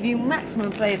is give you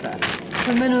maximum flavour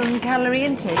for minimum calorie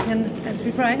intake, and let's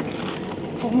be frank,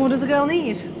 what more does a girl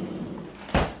need?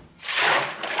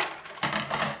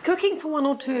 Cooking for one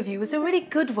or two of you is a really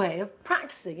good way of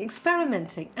practicing,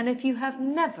 experimenting, and if you have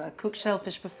never cooked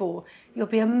shellfish before, you'll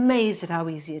be amazed at how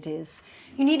easy it is.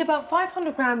 You need about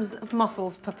 500 grams of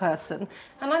mussels per person,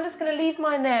 and I'm just going to leave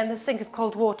mine there in the sink of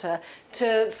cold water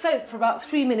to soak for about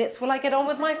 3 minutes while I get on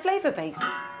with my flavour base.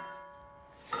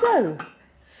 So,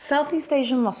 Southeast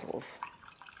Asian mussels.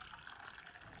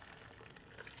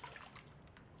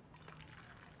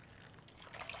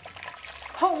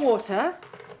 Hot water.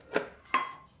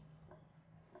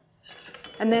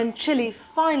 And then chilli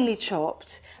finely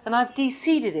chopped, and I've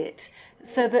de-seeded it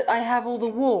so that I have all the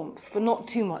warmth but not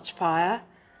too much fire.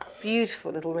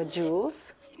 Beautiful little red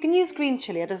jewels. You can use green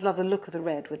chilli, I just love the look of the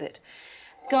red with it.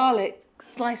 Garlic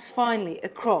sliced finely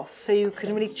across so you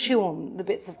can really chew on the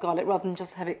bits of garlic rather than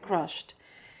just have it crushed.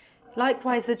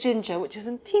 Likewise the ginger, which is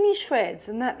in teeny shreds,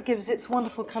 and that gives its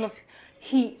wonderful kind of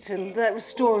heat and that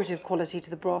restorative quality to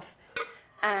the broth.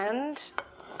 And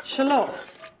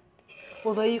shallots,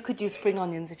 although you could use spring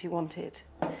onions if you wanted.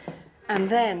 And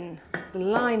then the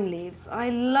lime leaves.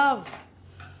 I love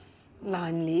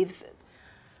lime leaves.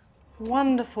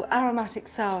 Wonderful aromatic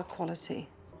sour quality.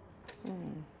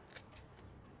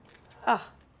 Ah,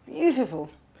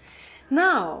 beautiful.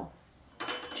 Now,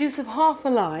 juice of half a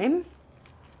lime.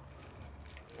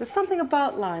 There's something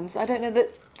about limes, I don't know,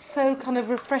 that's so kind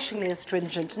of refreshingly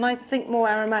astringent, and I think more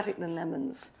aromatic than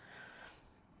lemons.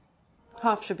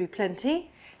 Half should be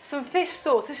plenty. Some fish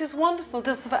sauce. This is wonderful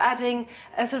just for adding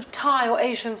a sort of Thai or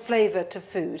Asian flavour to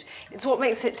food. It's what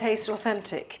makes it taste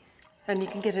authentic, and you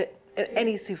can get it at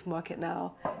any supermarket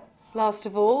now. Last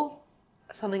of all,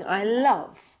 something I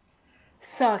love,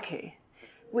 sake,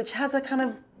 which has a kind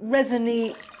of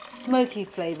resiny, smoky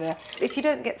flavour. If you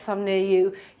don't get some near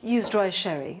you, use dry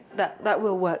sherry. That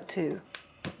will work too.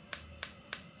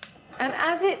 And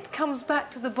as it comes back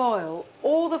to the boil,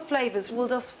 all the flavours will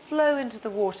just flow into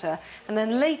the water, and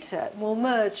then later will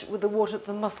merge with the water that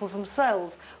the mussels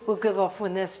themselves will give off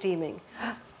when they're steaming.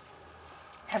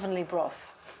 Heavenly broth,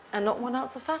 and not 1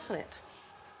 ounce of fat in it.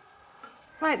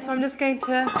 Right, so I'm just going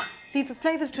to leave the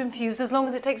flavours to infuse as long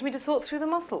as it takes me to sort through the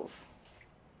mussels.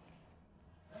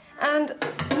 And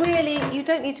really, you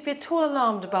don't need to be at all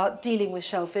alarmed about dealing with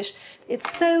shellfish.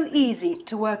 It's so easy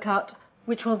to work out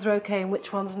which ones are okay and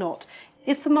which ones not.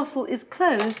 If the mussel is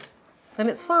closed, then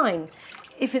it's fine.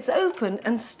 If it's open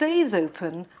and stays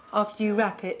open after you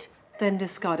wrap it, then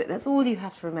discard it. That's all you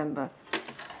have to remember.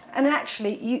 And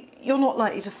actually, you're not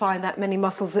likely to find that many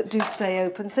mussels that do stay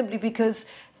open, simply because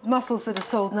mussels that are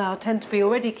sold now tend to be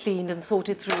already cleaned and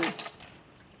sorted through.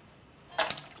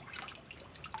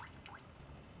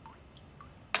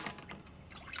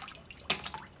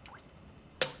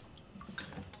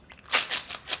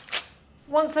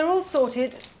 Once they're all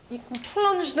sorted, you can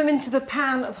plunge them into the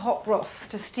pan of hot broth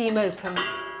to steam open.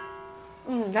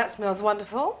 That smells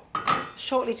wonderful.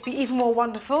 Shortly to be even more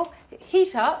wonderful.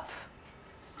 Heat up,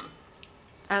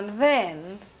 and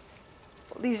then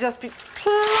these just be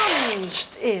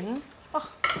plunged in. Oh,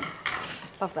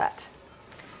 love that.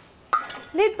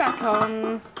 Lid back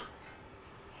on.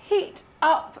 heat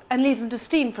up and leave them to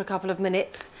steam for a couple of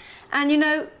minutes. And you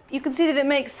know, you can see that it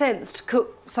makes sense to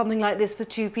cook something like this for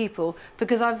 2 people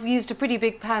because I've used a pretty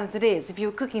big pan as it is. If you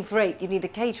were cooking for 8, you need a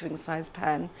catering size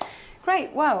pan.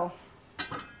 Great, well,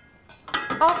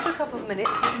 after a couple of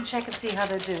minutes you can check and see how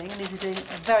they're doing, and these are doing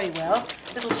very well.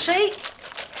 Little shake,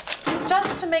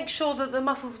 just to make sure that the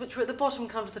mussels which were at the bottom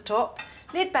come to the top.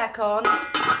 Lid back on,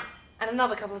 and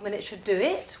another couple of minutes should do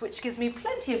it, which gives me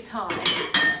plenty of time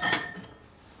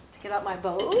to get out my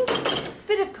bowls. A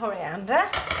bit of coriander,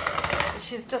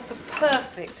 which is just the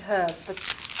perfect herb for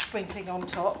sprinkling on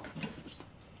top.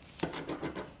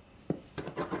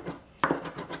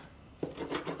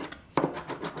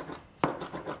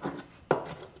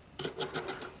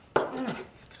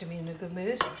 It's putting me in a good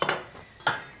mood.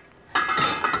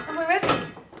 And we're ready.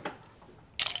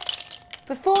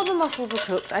 Before the mussels are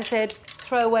cooked, I said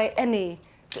throw away any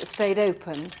that stayed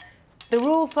open. The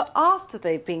rule for after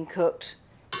they've been cooked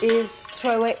is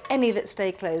throw away any that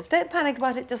stay closed. Don't panic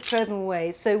about it, just throw them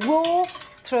away. So raw,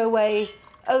 throw away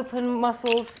open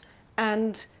mussels,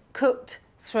 and cooked,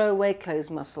 throw away closed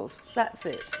mussels. That's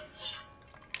it.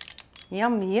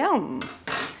 Yum, yum.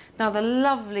 Now the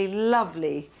lovely,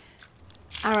 lovely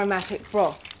aromatic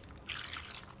broth.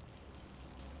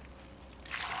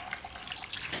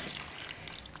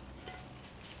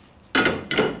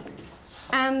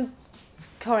 And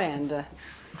coriander.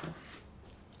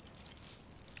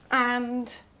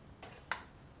 And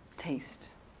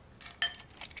taste.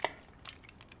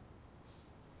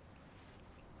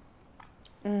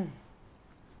 Feel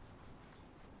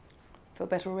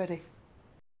better already.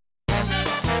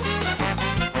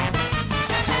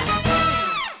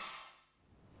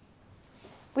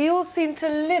 We all seem to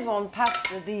live on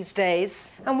pasta these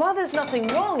days. And while there's nothing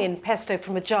wrong in pesto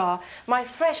from a jar, my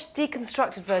fresh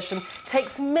deconstructed version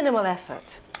takes minimal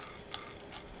effort.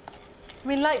 I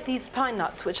mean, like these pine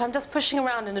nuts, which I'm just pushing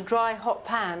around in a dry, hot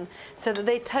pan so that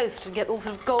they toast and get all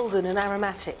sort of golden and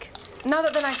aromatic. Now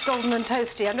that they're nice golden and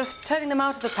toasty, I'm just turning them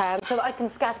out of the pan so that I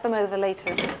can scatter them over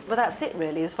later. But that's it,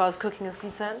 really, as far as cooking is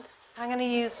concerned. I'm going to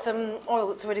use some oil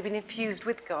that's already been infused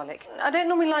with garlic. I don't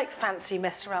normally like fancy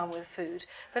mess around with food,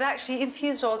 but actually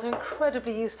infused oils are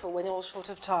incredibly useful when you're short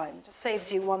of time. It just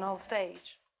saves you one whole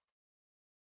stage.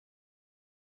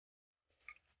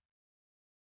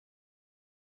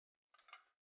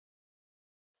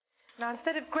 Now,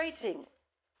 instead of grating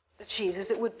the cheese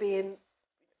as it would be in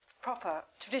proper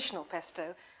traditional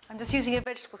pesto, I'm just using a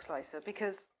vegetable slicer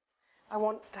because I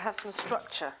want to have some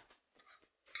structure.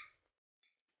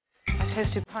 I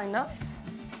toasted pine nuts.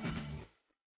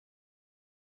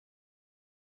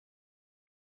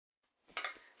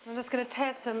 I'm just going to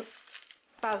tear some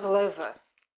basil over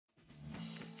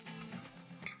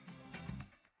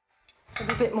with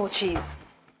a bit more cheese.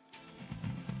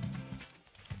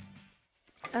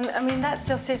 And I mean, that's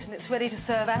just it, and it's ready to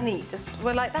serve and eat, just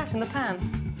well, like that in the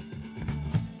pan.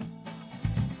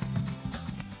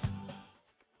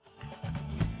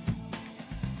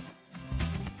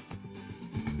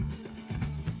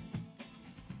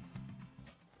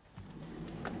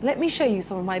 Let me show you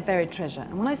some of my buried treasure.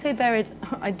 And when I say buried,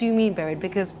 I do mean buried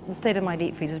because the state of my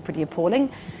deep freeze is pretty appalling.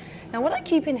 Now, what I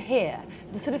keep in here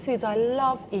are the sort of foods I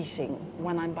love eating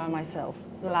when I'm by myself,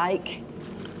 like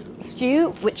stew,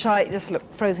 which I just look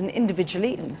frozen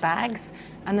individually in bags,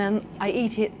 and then I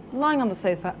eat it lying on the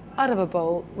sofa out of a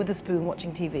bowl with a spoon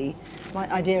watching TV.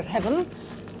 My idea of heaven.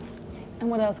 And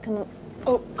what else can I...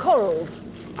 Oh, corals.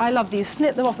 I love these.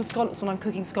 Snip them off the scallops when I'm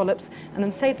cooking scallops and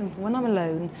then save them for when I'm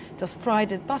alone, just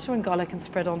fried with butter and garlic and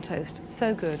spread on toast.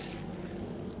 So good.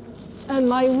 And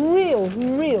my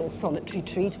real solitary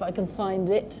treat, if I can find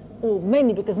it, or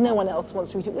mainly because no one else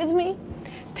wants to eat it with me,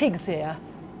 pig's ear.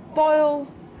 Boil,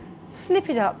 snip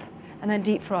it up, and then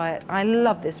deep fry it. I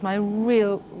love this, my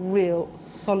real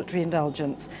solitary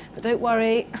indulgence. But don't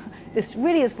worry, this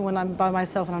really is for when I'm by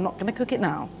myself and I'm not going to cook it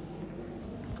now.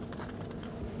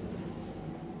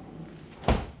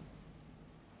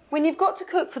 When you've got to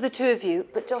cook for the 2 of you,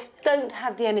 but just don't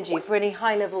have the energy for any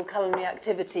high-level culinary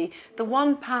activity, the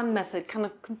one-pan method kind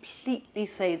of completely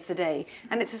saves the day.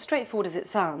 And it's as straightforward as it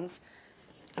sounds.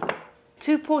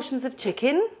 2 portions of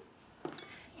chicken,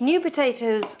 new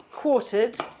potatoes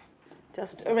quartered,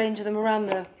 just arrange them around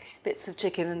the bits of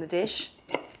chicken in the dish.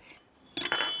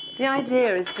 The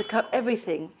idea is to cut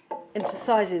everything into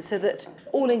sizes so that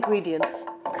all ingredients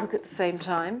cook at the same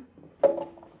time.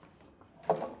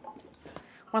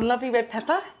 1 lovely red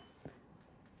pepper,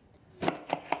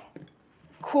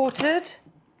 quartered,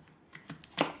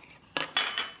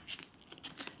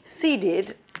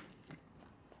 seeded,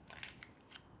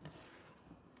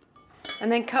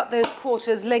 and then cut those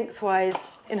quarters lengthwise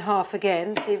in half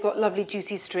again, so you've got lovely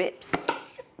juicy strips.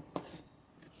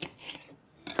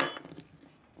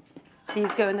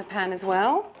 These go in the pan as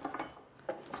well.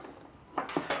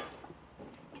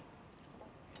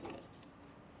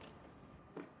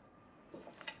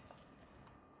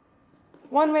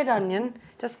 One red onion,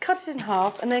 just cut it in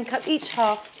half and then cut each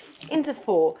half into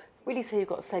 4, really so you've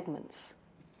got segments.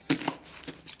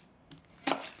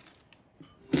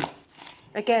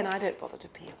 Again, I don't bother to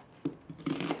peel.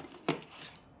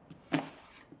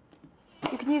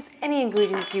 You can use any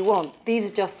ingredients you want. These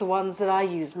are just the ones that I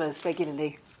use most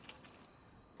regularly.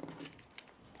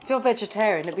 If you're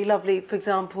vegetarian, it'd be lovely, for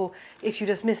example, if you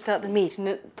just missed out the meat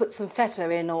and put some feta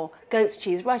in or goat's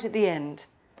cheese right at the end.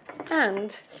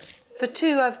 And for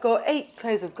 2, I've got 8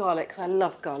 cloves of garlic, 'cause I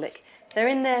love garlic. They're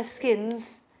in their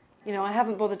skins. You know, I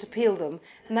haven't bothered to peel them,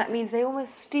 and that means they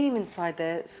almost steam inside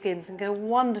their skins and go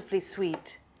wonderfully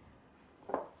sweet.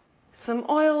 Some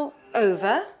oil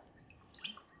over.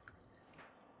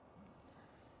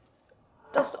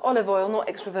 Just olive oil, not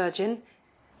extra virgin.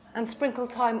 And sprinkle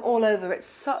thyme all over. It's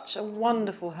such a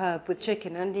wonderful herb with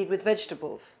chicken and indeed with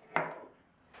vegetables.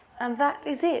 And that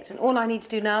is it. And all I need to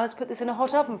do now is put this in a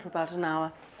hot oven for about an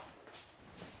hour.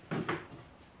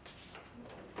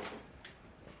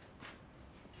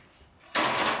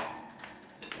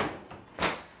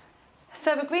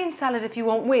 Serve a green salad if you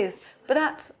want with, but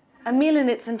that's a meal in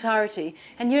its entirety,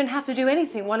 and you don't have to do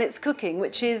anything while it's cooking,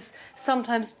 which is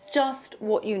sometimes just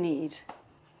what you need.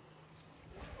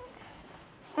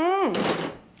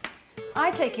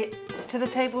 I take it to the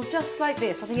table just like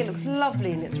this. I think it looks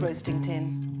lovely in its roasting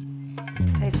tin.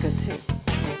 Tastes good too.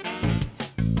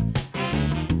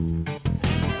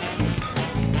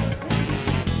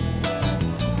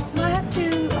 Can I have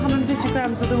 250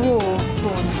 grams of the raw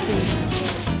prawns, please?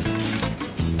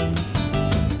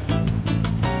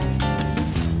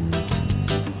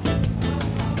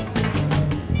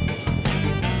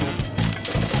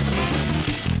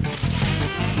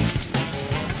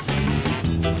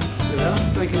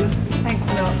 Thanks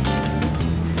a lot.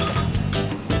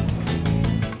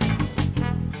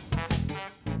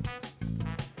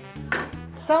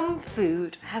 Some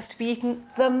food has to be eaten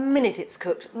the minute it's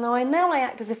cooked. Now I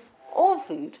act as if all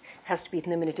food has to be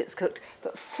eaten the minute it's cooked,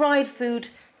 but fried food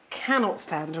cannot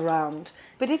stand around.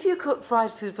 But if you cook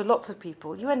fried food for lots of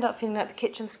people, you end up feeling like the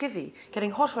kitchen skivvy,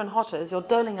 getting hotter and hotter as you're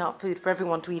doling out food for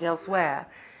everyone to eat elsewhere.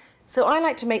 So I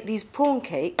like to make these prawn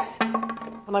cakes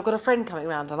when I've got a friend coming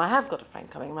round, and I have got a friend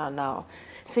coming round now.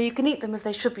 So you can eat them as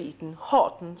they should be eaten,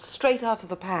 hot and straight out of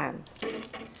the pan.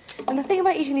 And the thing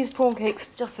about eating these prawn cakes,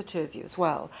 just the 2 of you as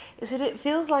well, is that it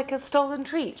feels like a stolen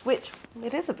treat, which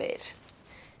it is a bit.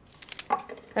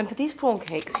 And for these prawn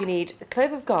cakes you need a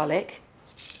clove of garlic,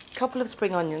 a couple of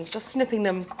spring onions, just snipping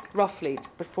them roughly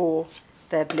before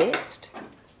they're blitzed.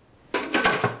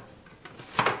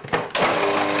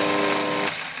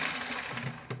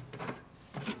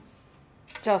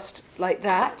 Just like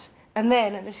that. And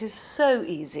then, and this is so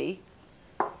easy,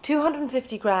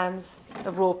 250 grams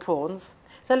of raw prawns.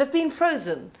 They'll have been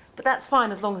frozen, but that's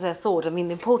fine as long as they're thawed. I mean,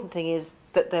 the important thing is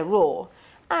that they're raw.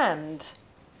 And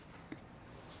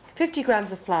 50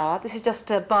 grams of flour. This is just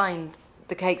to bind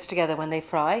the cakes together when they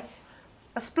fry.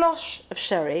 A splosh of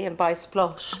sherry, and by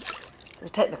splosh,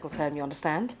 it's a technical term, you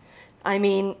understand. I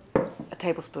mean a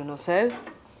tablespoon or so.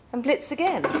 And blitz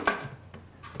again.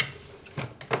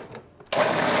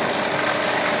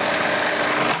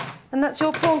 And that's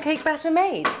your prawn cake batter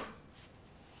made.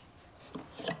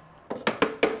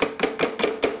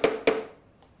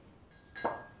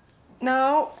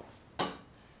 Now,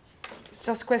 it's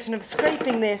just a question of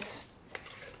scraping this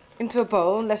into a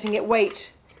bowl and letting it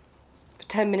wait for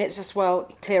 10 minutes as well,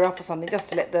 clear up or something, just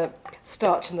to let the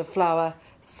starch and the flour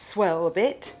swell a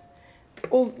bit.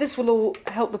 This will all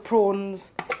help the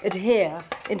prawns adhere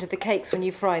into the cakes when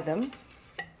you fry them.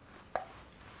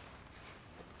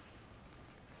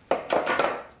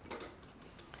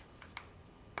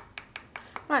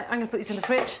 Right, I'm going to put these in the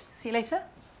fridge. See you later.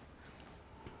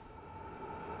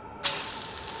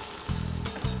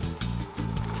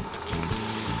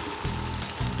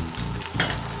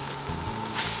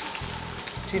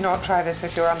 Do not try this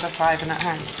if you're under 5 and at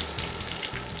home.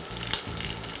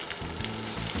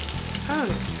 Oh,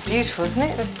 it's beautiful, isn't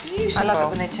it? It's beautiful. I love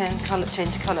it when they change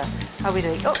colour. How are we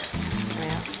doing? Oh, there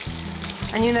we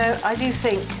are. And you know, I do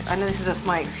think, I know this is just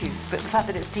my excuse, but the fact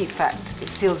that it's deep fat, it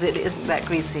seals it, it isn't that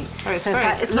greasy. Oh, it's so in very,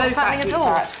 fact, it's not fattening at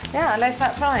all. Fat. Yeah, low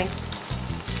fat frying.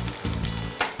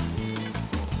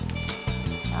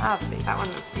 Lovely. That one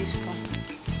looks beautiful.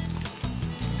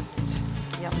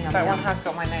 Yum, yum, That yum. one has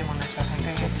got my name on it, I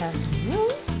think, don't you?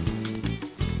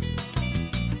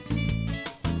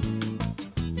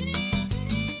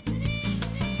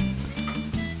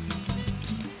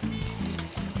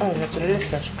 Oh, that's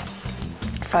delicious.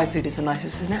 Fried food is the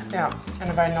nicest, isn't it? Yeah, in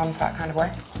a very non-fat kind of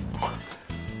way.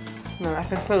 No, I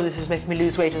can feel this is making me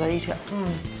lose weight as I eat it.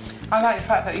 I like the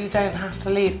fact that you don't have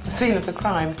to leave the scene of the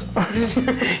crime.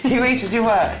 You eat as you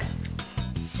work. I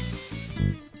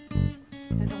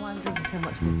don't know why I'm drinking so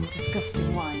much of this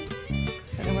disgusting wine.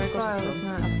 I don't know where I got it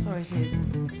from. I'm sorry it is.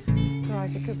 It's all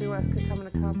right, it could be worse. It could come in a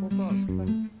cardboard box, but...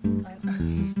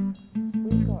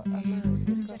 We've got a man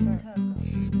who's got a...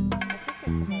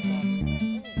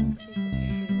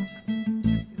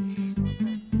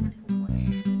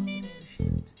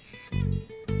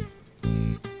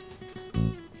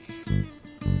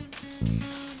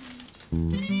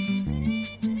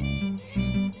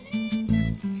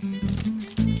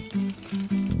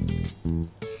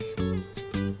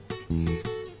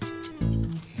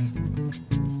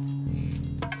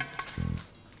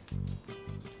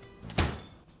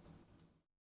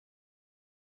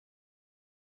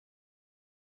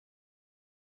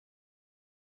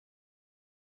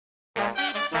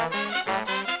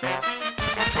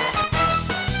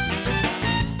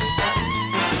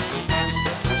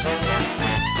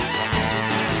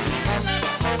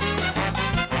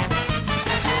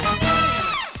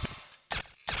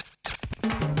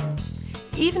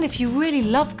 Even if you really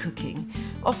love cooking,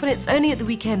 often it's only at the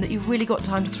weekend that you've really got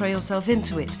time to throw yourself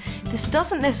into it. This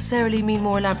doesn't necessarily mean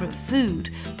more elaborate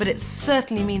food, but it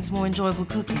certainly means more enjoyable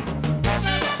cooking.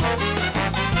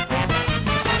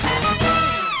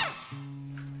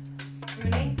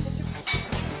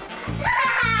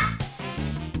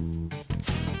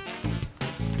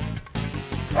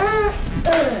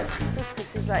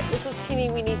 This is like little teeny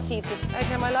weeny seeds of...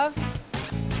 Okay, my love.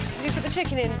 Will you put the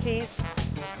chicken in, please?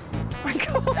 Oh my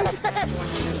God.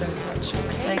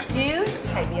 Thank you.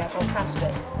 Take me out on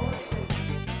Saturday.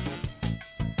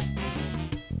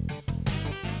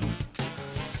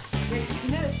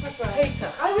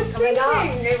 I was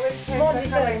thinking it was Monty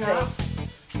Thursday.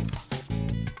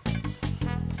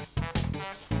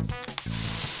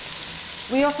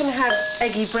 We often have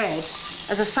eggy bread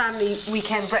as a family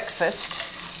weekend breakfast.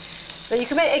 Now, you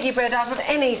can make eggy bread out of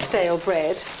any stale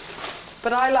bread,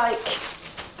 but I like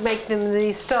making them in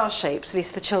these star shapes. At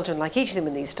least the children like eating them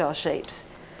in these star shapes.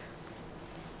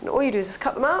 And all you do is just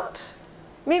cut them out.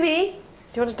 Mimi,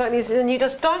 do you want to dunk these? And then you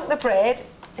just dunk the bread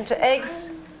into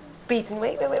eggs beaten.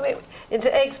 Wait.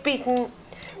 Into eggs beaten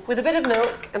with a bit of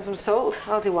milk and some salt.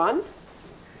 I'll do one. And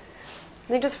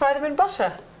then you just fry them in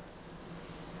butter.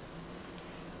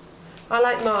 I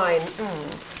like mine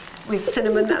with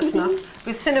cinnamon, that's enough.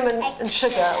 With cinnamon and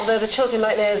sugar, although the children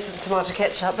like theirs and tomato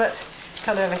ketchup, but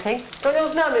can't do everything. Got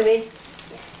yours now, Mimi?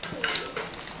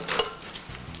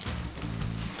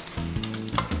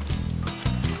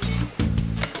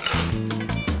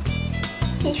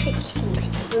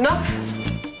 Enough?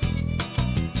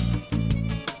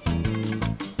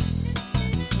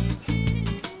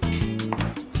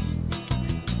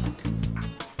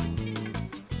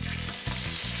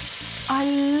 I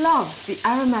love the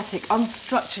aromatic,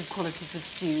 unstructured qualities of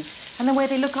stews and the way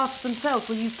they look after themselves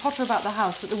when you potter about the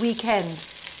house at the weekend.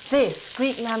 This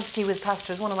Greek lamb stew with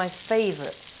pasta is one of my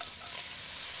favourites.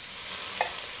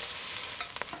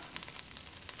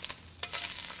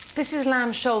 This is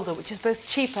lamb shoulder, which is both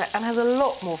cheaper and has a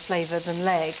lot more flavour than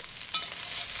leg.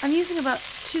 I'm using about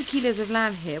 2 kilos of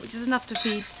lamb here, which is enough to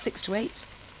feed 6 to 8.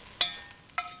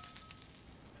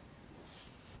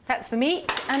 That's the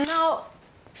meat, and now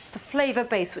the flavour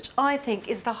base, which I think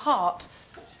is the heart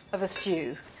of a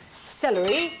stew.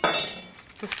 Celery,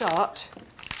 to start.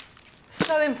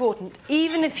 So important.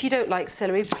 Even if you don't like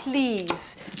celery,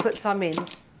 please put some in.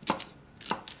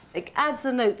 It adds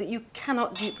a note that you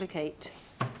cannot duplicate.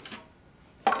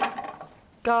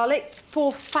 Garlic,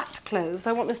 4 fat cloves.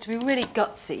 I want this to be really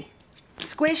gutsy.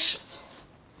 Squish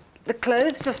the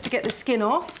cloves just to get the skin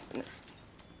off.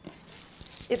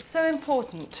 It's so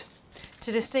important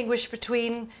to distinguish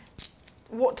between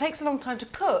what takes a long time to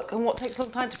cook and what takes a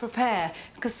long time to prepare,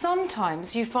 because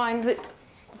sometimes you find that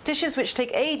dishes which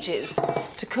take ages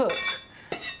to cook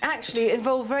actually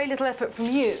involve very little effort from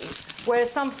you, whereas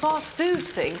some fast food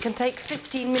thing can take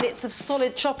 15 minutes of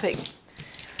solid chopping.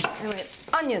 Anyway,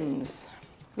 onions,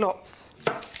 lots.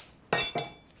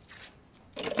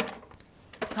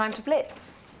 Time to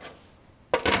blitz.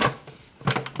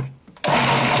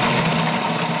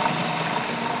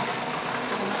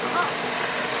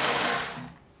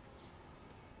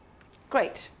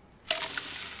 Great.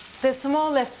 There's some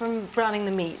oil left from browning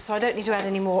the meat, so I don't need to add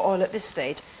any more oil at this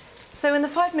stage. So in the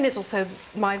 5 minutes or so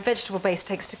my vegetable base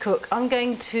takes to cook, I'm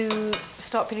going to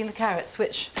start peeling the carrots,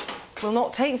 which will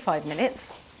not take 5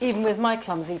 minutes, even with my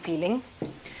clumsy peeling.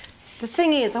 The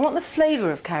thing is, I want the flavour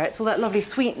of carrots, all that lovely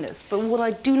sweetness, but what I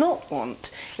do not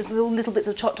want is the little bits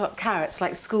of chopped up carrots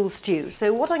like school stew.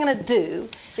 So what I'm going to do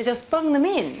is just bung them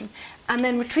in and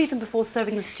then retrieve them before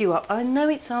serving the stew up. I know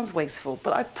it sounds wasteful,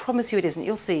 but I promise you it isn't.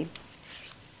 You'll see.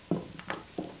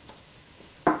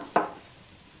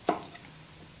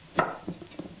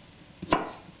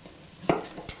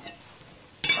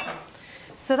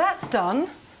 So that's done,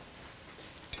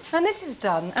 and this is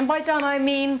done. And by done I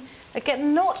mean,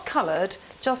 again, not coloured,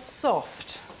 just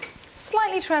soft,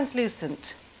 slightly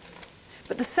translucent.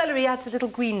 But the celery adds a little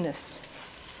greenness.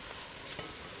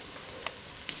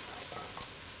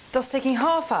 Just taking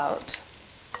half out.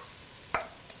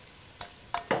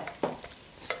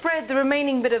 Spread the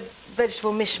remaining bit of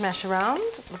vegetable mishmash around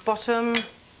at the bottom.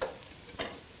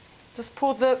 Just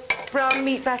pour the brown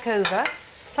meat back over.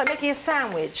 It's like making a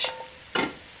sandwich.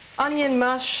 Onion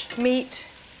mush, meat,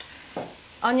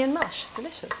 onion mush,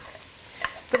 delicious.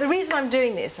 But the reason I'm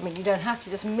doing this, I mean, you don't have to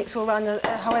just mix all around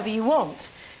however you want.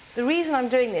 The reason I'm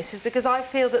doing this is because I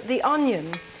feel that the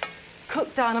onion,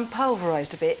 cooked down and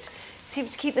pulverised a bit,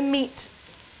 seems to keep the meat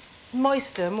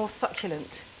moister, more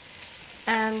succulent.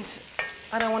 And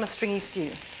I don't want a stringy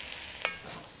stew.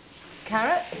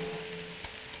 Carrots.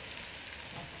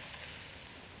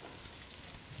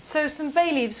 So some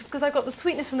bay leaves, because I've got the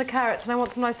sweetness from the carrots and I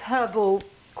want some nice herbal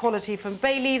quality from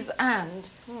bay leaves and,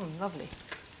 lovely,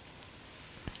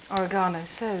 oregano,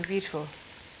 so beautiful.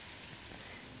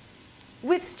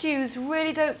 With stews,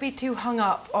 really don't be too hung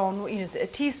up on, is it a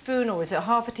teaspoon or is it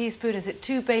half a teaspoon, is it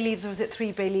 2 bay leaves or is it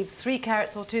 3 bay leaves, 3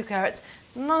 carrots or 2 carrots?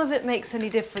 None of it makes any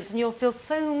difference and you'll feel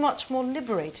so much more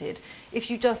liberated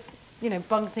if you just,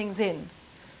 bung things in,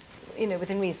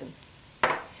 within reason.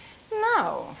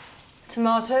 Now,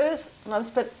 tomatoes, and I've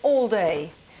spent all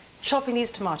day chopping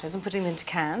these tomatoes and putting them into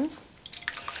cans.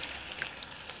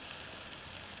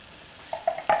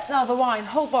 Now the wine,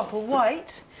 whole bottle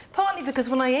white, partly because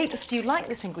when I ate a stew like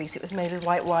this in Greece it was made with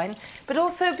white wine, but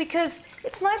also because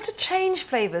it's nice to change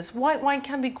flavours. White wine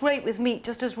can be great with meat,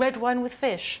 just as red wine with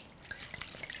fish.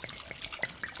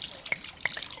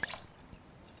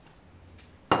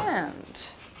 And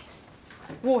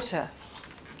water.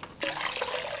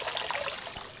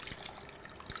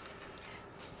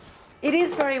 It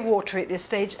is very watery at this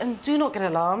stage, and do not get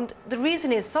alarmed. The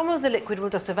reason is some of the liquid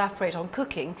will just evaporate on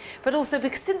cooking, but also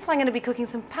because since I'm going to be cooking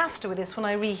some pasta with this when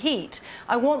I reheat,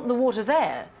 I want the water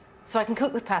there so I can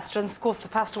cook the pasta, and of course the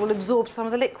pasta will absorb some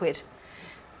of the liquid.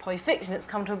 Perfect, and it's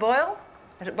come to a boil.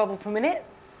 Let it bubble for a minute.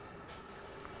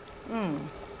 And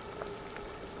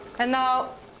now,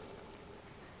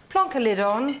 plonk a lid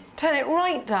on, turn it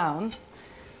right down,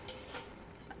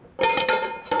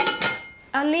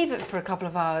 and leave it for a couple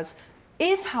of hours.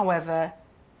 If, however,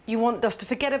 you want just to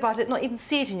forget about it, not even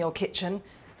see it in your kitchen,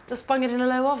 just bung it in a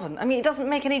low oven. I mean, it doesn't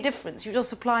make any difference. You're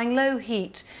just applying low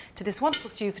heat to this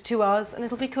wonderful stew for 2 hours, and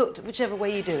it'll be cooked whichever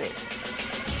way you do it.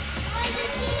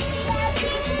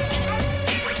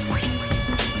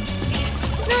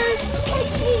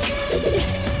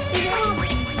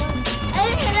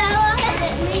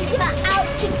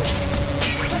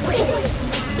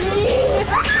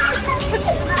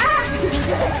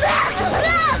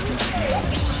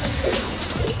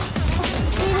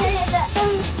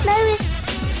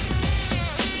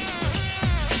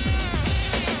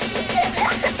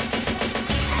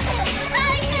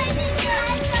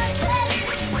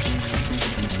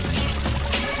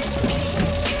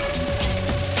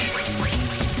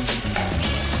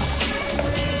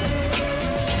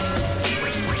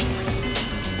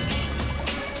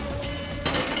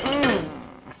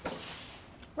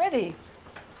 Ready.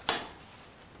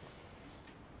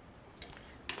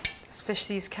 Just fish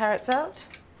these carrots out.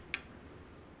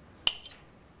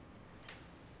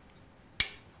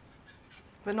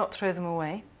 But not throw them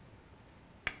away.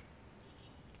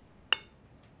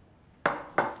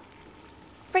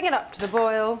 Bring it up to the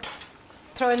boil,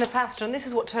 throw in the pasta, and this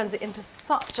is what turns it into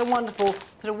such a wonderful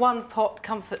sort of one-pot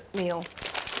comfort meal.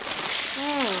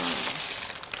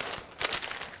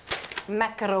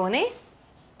 Macaroni.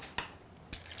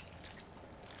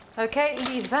 Okay,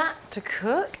 leave that to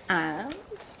cook, and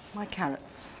my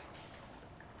carrots.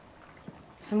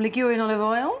 Some Ligurian olive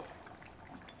oil,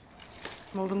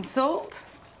 Maldon salt.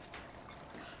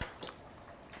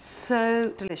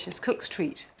 So delicious, cook's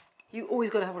treat. You always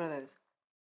got to have one of those.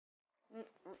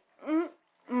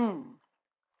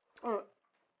 Oh,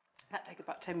 that take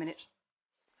about 10 minutes.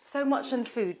 So much in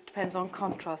food depends on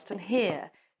contrast, and here,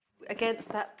 against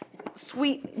that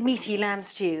sweet, meaty lamb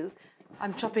stew,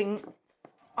 I'm chopping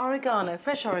oregano,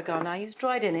 fresh oregano. I use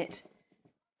dried in it.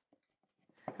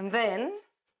 And then,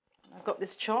 I've got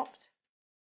this chopped.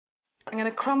 I'm going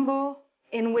to crumble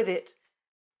in with it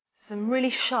some really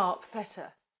sharp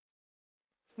feta.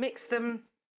 Mix them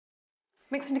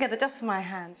together just with my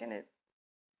hands, you know.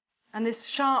 And this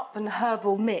sharp and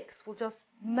herbal mix will just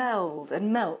meld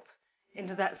and melt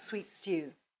into that sweet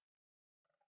stew.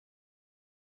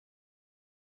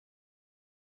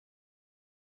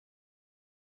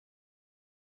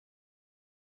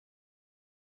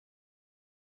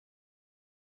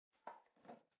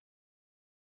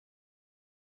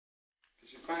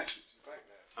 She's back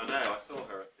now. I know, I saw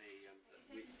her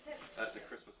at the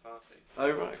Christmas party.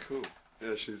 Oh right, cool.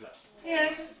 Yeah, she's.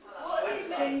 Yeah. What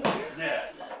is it?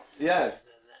 Yeah.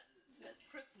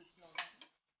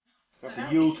 That's a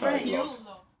Yuletide vlog.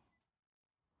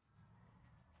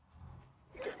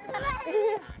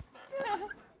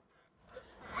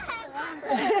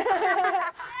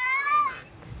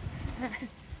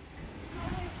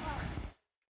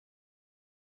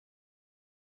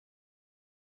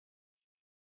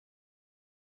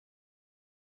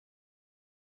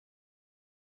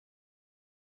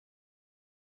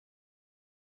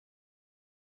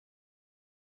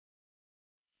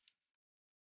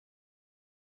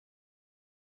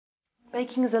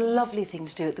 Baking is a lovely thing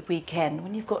to do at the weekend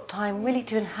when you've got time really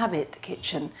to inhabit the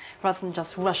kitchen rather than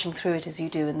just rushing through it as you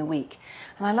do in the week.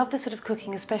 And I love this sort of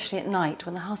cooking, especially at night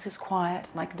when the house is quiet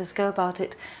and I can just go about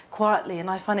it quietly, and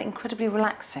I find it incredibly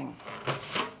relaxing.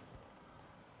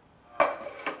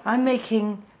 I'm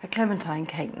making a clementine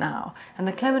cake now, and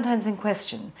the clementines in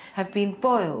question have been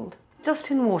boiled just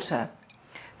in water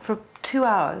for 2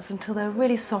 hours until they're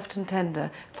really soft and tender.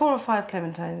 4 or 5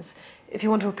 clementines. If you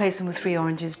want to replace them with 3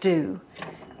 oranges, do.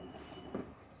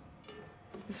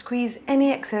 Squeeze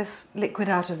any excess liquid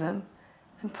out of them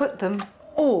and put them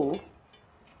all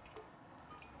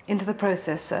into the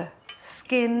processor.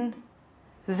 Skin,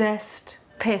 zest,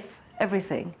 pith,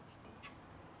 everything.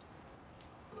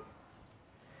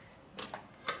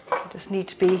 Just need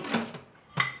to be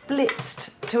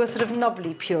blitzed to a sort of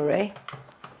nubbly puree.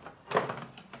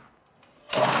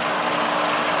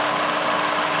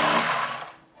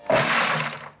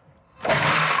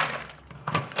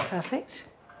 Perfect.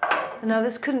 And now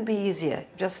this couldn't be easier.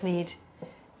 You just need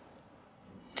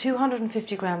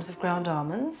 250 grams of ground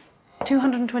almonds,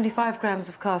 225 grams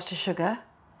of caster sugar,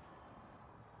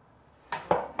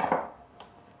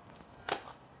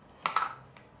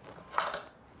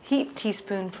 heaped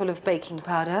teaspoonful of baking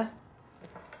powder,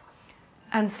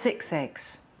 and 6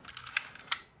 eggs.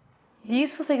 The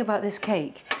useful thing about this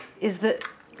cake is that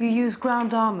you use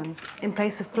ground almonds in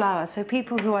place of flour, so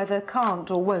people who either can't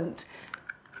or won't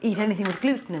eat anything with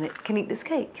gluten in it can eat this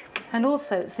cake. And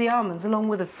also it's the almonds along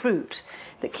with the fruit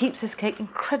that keeps this cake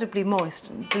incredibly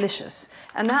moist and delicious.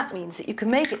 And that means that you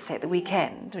can make it, say, at the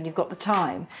weekend when you've got the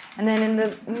time, and then in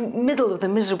the middle of the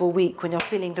miserable week when you're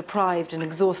feeling deprived and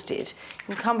exhausted,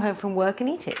 you can come home from work and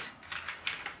eat it.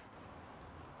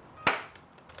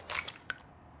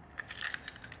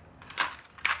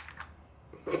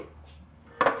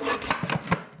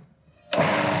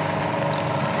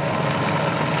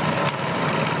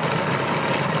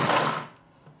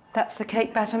 That's the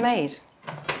cake batter made.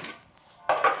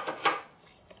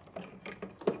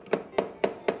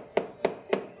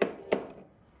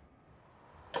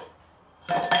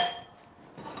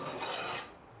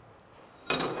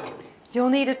 You'll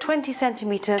need a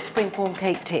 20cm springform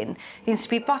cake tin. It needs to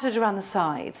be buttered around the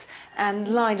sides and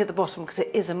lined at the bottom because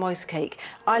it is a moist cake.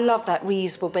 I love that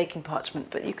reusable baking parchment,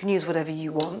 but you can use whatever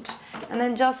you want. And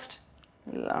then just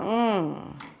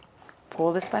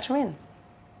pour this batter in.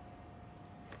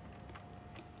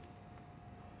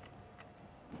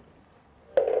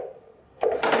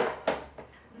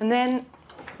 And then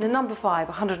in a number 5,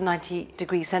 190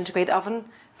 degrees centigrade oven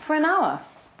for an hour.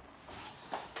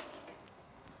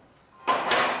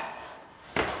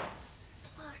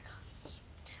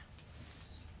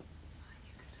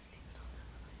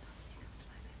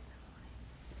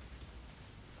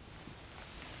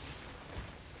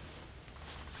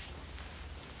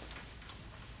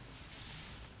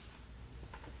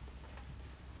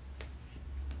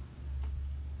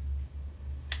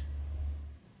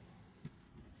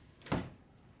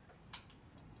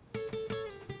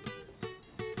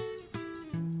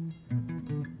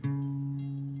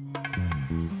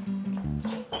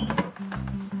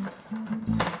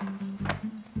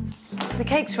 The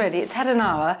cake's ready, it's had an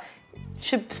hour.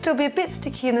 Should still be a bit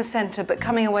sticky in the centre but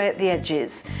coming away at the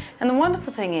edges. And the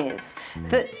wonderful thing is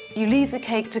that you leave the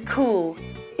cake to cool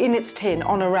in its tin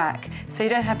on a rack, so you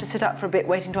don't have to sit up for a bit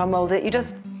waiting to unmould it, you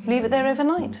just leave it there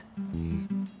overnight.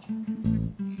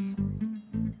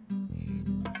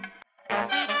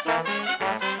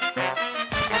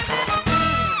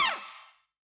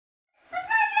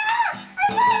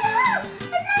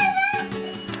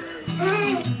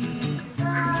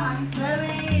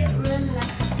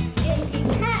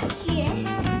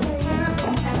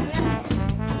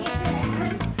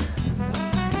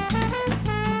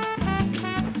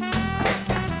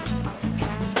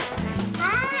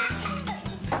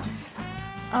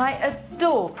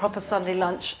 proper Sunday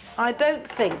lunch. I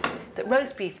don't think that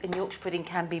roast beef and Yorkshire pudding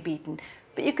can be beaten,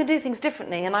 but you can do things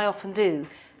differently, and I often do.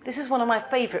 This is one of my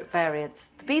favourite variants.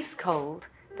 The beef's cold,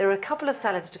 there are a couple of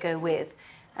salads to go with,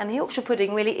 and the Yorkshire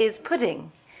pudding really is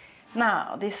pudding.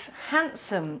 Now, this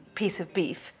handsome piece of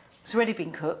beef has already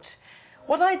been cooked.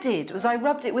 What I did was I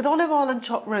rubbed it with olive oil and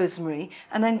chopped rosemary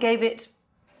and then gave it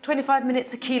 25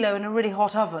 minutes a kilo in a really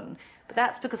hot oven. But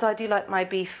that's because I do like my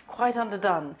beef quite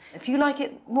underdone. If you like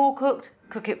it more cooked,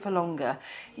 cook it for longer.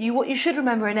 What you should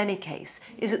remember in any case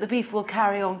is that the beef will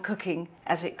carry on cooking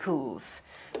as it cools.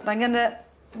 But I'm going to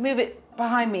move it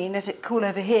behind me and let it cool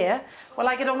over here while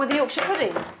I get on with the Yorkshire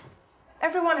pudding.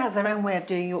 Everyone has their own way of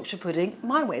doing Yorkshire pudding.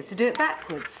 My way is to do it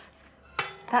backwards.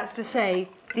 That's to say,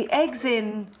 the eggs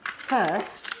in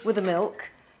first with the milk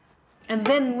and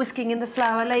then whisking in the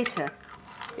flour later.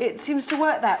 It seems to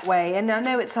work that way, and I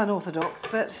know it's unorthodox,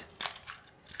 but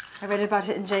I read about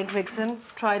it in Jane Grigson,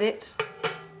 tried it.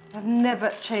 I've never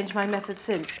changed my method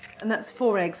since. And that's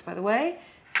 4 eggs, by the way.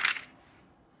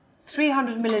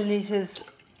 300 millilitres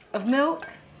of milk.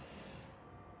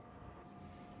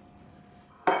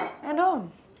 And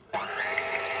on.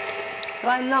 But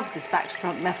I love this back to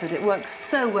front method. It works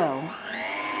so well.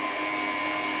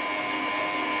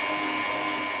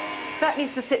 That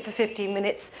needs to sit for 15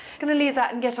 minutes. I'm going to leave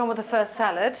that and get on with the first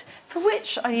salad, for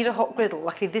which I need a hot griddle.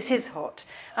 Luckily, this is hot.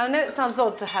 I know it sounds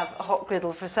odd to have a hot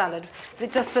griddle for a salad, but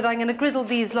it's just that I'm going to griddle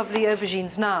these lovely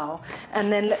aubergines now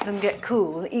and then let them get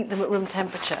cool and eat them at room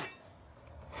temperature.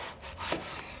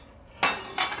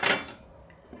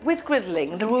 With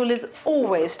griddling, the rule is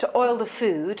always to oil the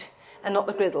food and not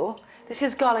the griddle. This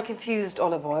is garlic-infused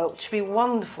olive oil, which would be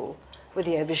wonderful with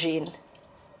the aubergine.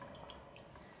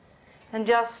 And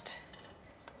just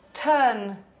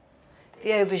turn the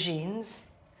aubergines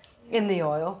in the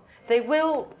oil. They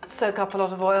will soak up a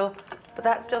lot of oil, but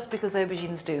that's just because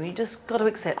aubergines do. You just got to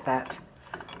accept that.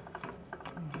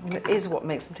 And it is what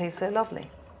makes them taste so lovely.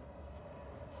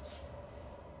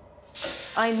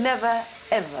 I never,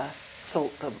 ever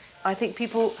salt them. I think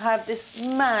people have this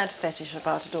mad fetish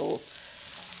about it all.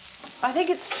 I think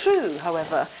it's true,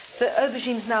 however, that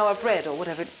aubergines now are bred, or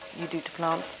whatever you do to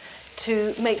plants,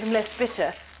 to make them less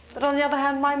bitter. But on the other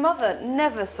hand, my mother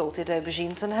never salted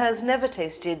aubergines, and hers never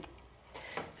tasted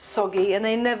soggy, and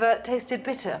they never tasted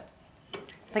bitter.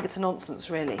 I think it's a nonsense,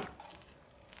 really.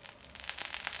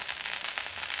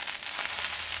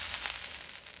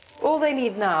 All they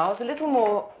need now is a little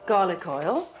more garlic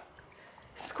oil,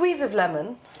 squeeze of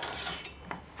lemon,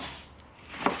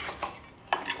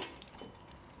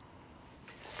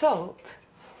 salt,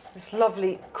 this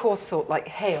lovely coarse salt like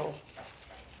hail,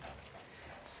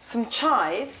 some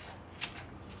chives,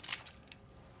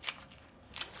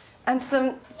 and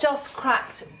some just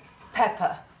cracked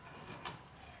pepper.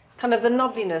 Kind of the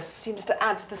nubbiness seems to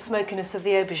add to the smokiness of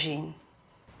the aubergine.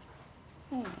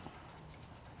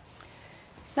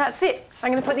 That's it.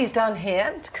 I'm going to put these down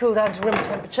here to cool down to room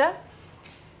temperature.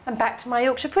 And back to my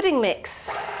Yorkshire pudding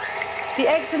mix. The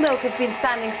eggs and milk have been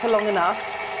standing for long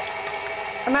enough.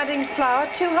 I'm adding flour,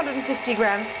 250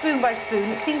 grams, spoon by spoon.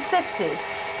 It's been sifted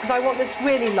because I want this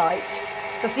really light.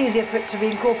 It's easier for it to be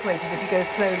incorporated if you go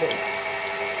slowly.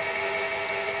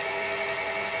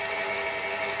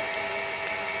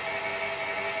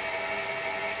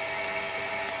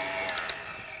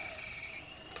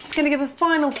 Just going to give a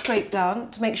final scrape down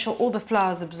to make sure all the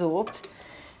flour's absorbed.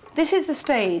 This is the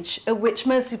stage at which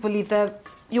most people leave their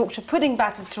Yorkshire pudding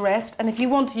batters to rest, and if you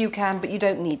want to, you can, but you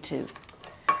don't need to.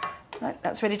 Right,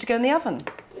 that's ready to go in the oven.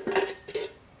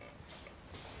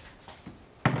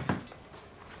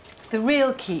 The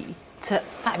real key to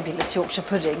fabulous Yorkshire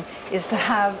pudding is to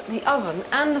have the oven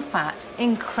and the fat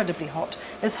incredibly hot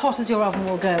as your oven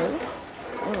will go.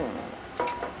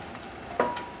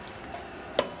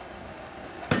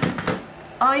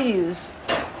 I use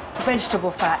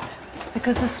vegetable fat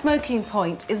because the smoking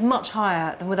point is much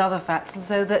higher than with other fats, and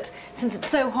so that since it's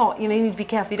so hot, you need to be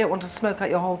careful. You don't want to smoke out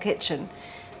your whole kitchen.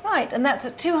 Right, and that's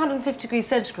at 250 degrees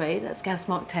centigrade, that's gas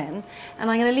mark 10,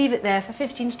 and I'm going to leave it there for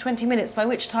 15 to 20 minutes, by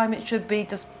which time it should be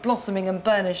just blossoming and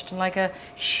burnished and like a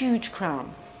huge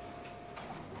crown.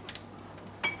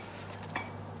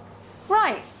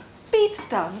 Right, beef's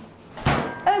done,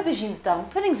 aubergine's done,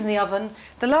 pudding's in the oven.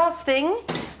 The last thing,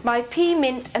 my pea,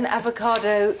 mint and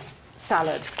avocado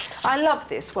salad. I love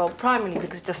this, well, primarily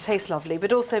because it just tastes lovely,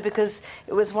 but also because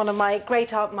it was one of my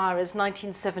great Aunt Myra's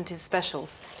 1970s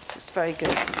specials. It's just very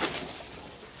good.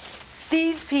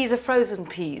 These peas are frozen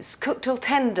peas, cooked till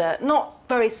tender, not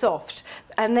very soft,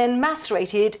 and then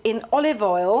macerated in olive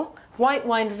oil, white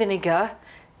wine vinegar,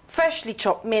 freshly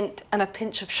chopped mint, and a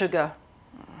pinch of sugar.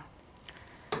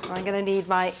 I'm going to need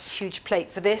my huge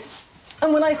plate for this.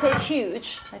 And when I say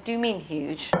huge, I do mean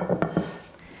huge.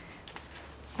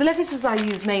 The lettuces I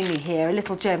use mainly here are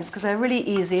little gems because they're really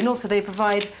easy, and also they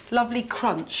provide lovely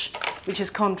crunch, which is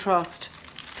contrast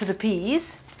to the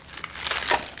peas.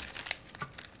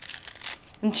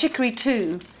 And chicory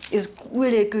too is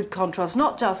really a good contrast,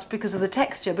 not just because of the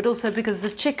texture, but also because the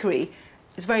chicory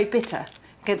is very bitter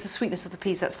against the sweetness of the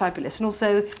peas. That's fabulous. And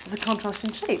also there's a contrast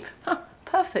in shape. Huh,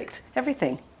 perfect,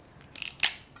 everything.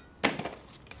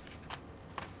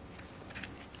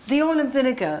 The oil and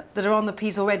vinegar that are on the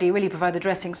peas already really provide the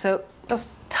dressing, so just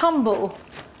tumble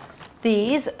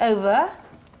these over,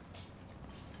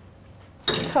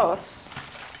 toss.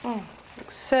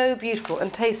 Looks so beautiful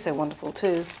and tastes so wonderful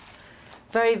too.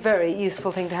 Very, very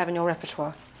useful thing to have in your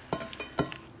repertoire.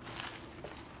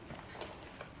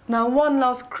 Now, one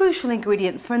last crucial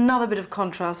ingredient for another bit of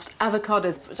contrast,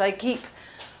 avocados, which I keep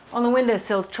on the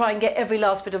windowsill to try and get every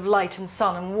last bit of light and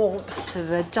sun and warmth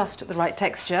to just at the right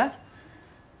texture,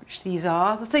 which these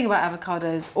are. The thing about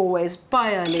avocados, always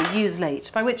buy early, use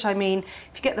late, by which I mean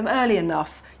if you get them early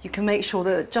enough, you can make sure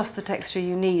that just the texture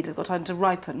you need, they've got time to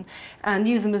ripen, and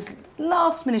use them as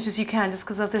last minute as you can just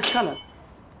because of this colour.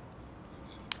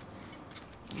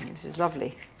 This is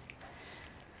lovely.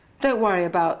 Don't worry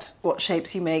about what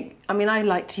shapes you make. I mean, I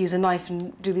like to use a knife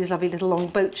and do these lovely little long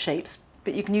boat shapes,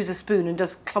 but you can use a spoon and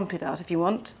just clump it out if you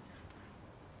want.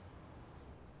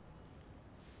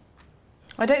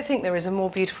 I don't think there is a more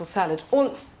beautiful salad.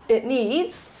 All it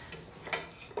needs,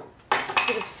 a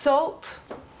bit of salt.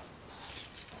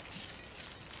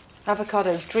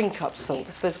 Avocados drink up salt,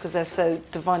 I suppose, because they're so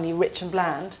divinely rich and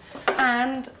bland.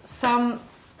 And some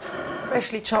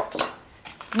freshly chopped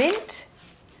mint.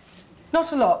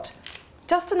 Not a lot,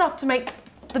 just enough to make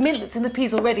the mint that's in the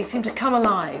peas already seem to come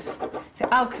alive.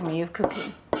 The alchemy of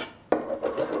cooking.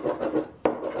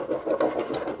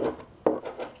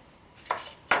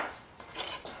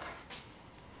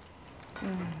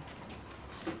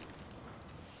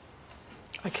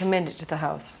 I commend it to the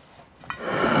house.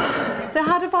 So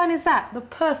how divine is that? The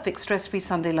perfect stress-free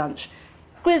Sunday lunch.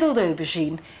 Griddled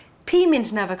aubergine, pea mint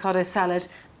and avocado salad,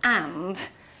 and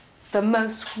the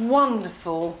most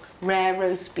wonderful rare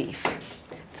roast beef.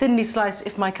 Thinly sliced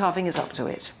if my carving is up to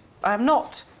it. I'm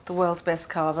not the world's best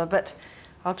carver, but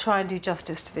I'll try and do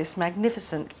justice to this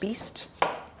magnificent beast.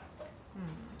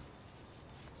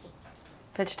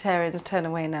 Vegetarians turn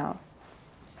away now.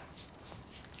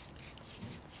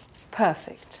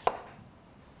 Perfect.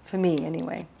 For me,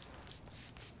 anyway.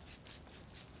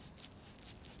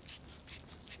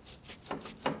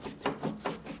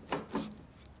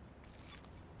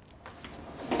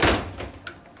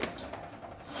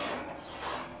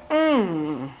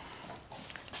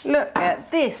 Look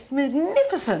at this,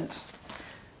 magnificent.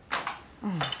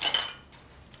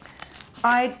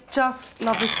 I just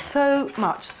love this so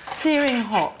much. Searing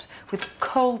hot with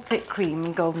cold, thick cream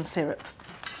and golden syrup.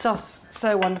 Just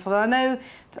so wonderful. And I know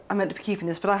that I'm meant to be keeping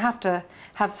this, but I have to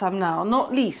have some now,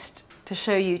 not least to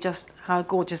show you just how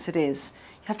gorgeous it is.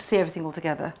 You have to see everything all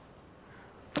together.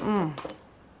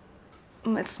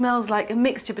 It smells like a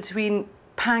mixture between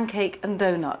pancake and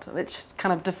donut, which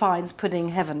kind of defines pudding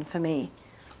heaven for me.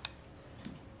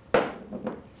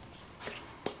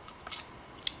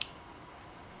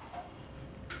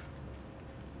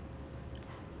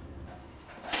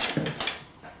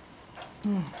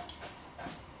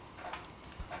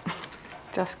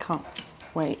 Just can't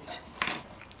wait.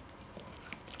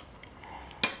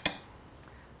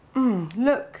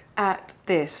 Look at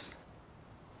this.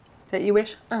 Don't you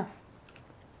wish?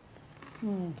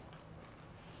 No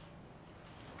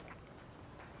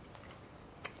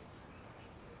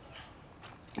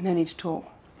need to talk.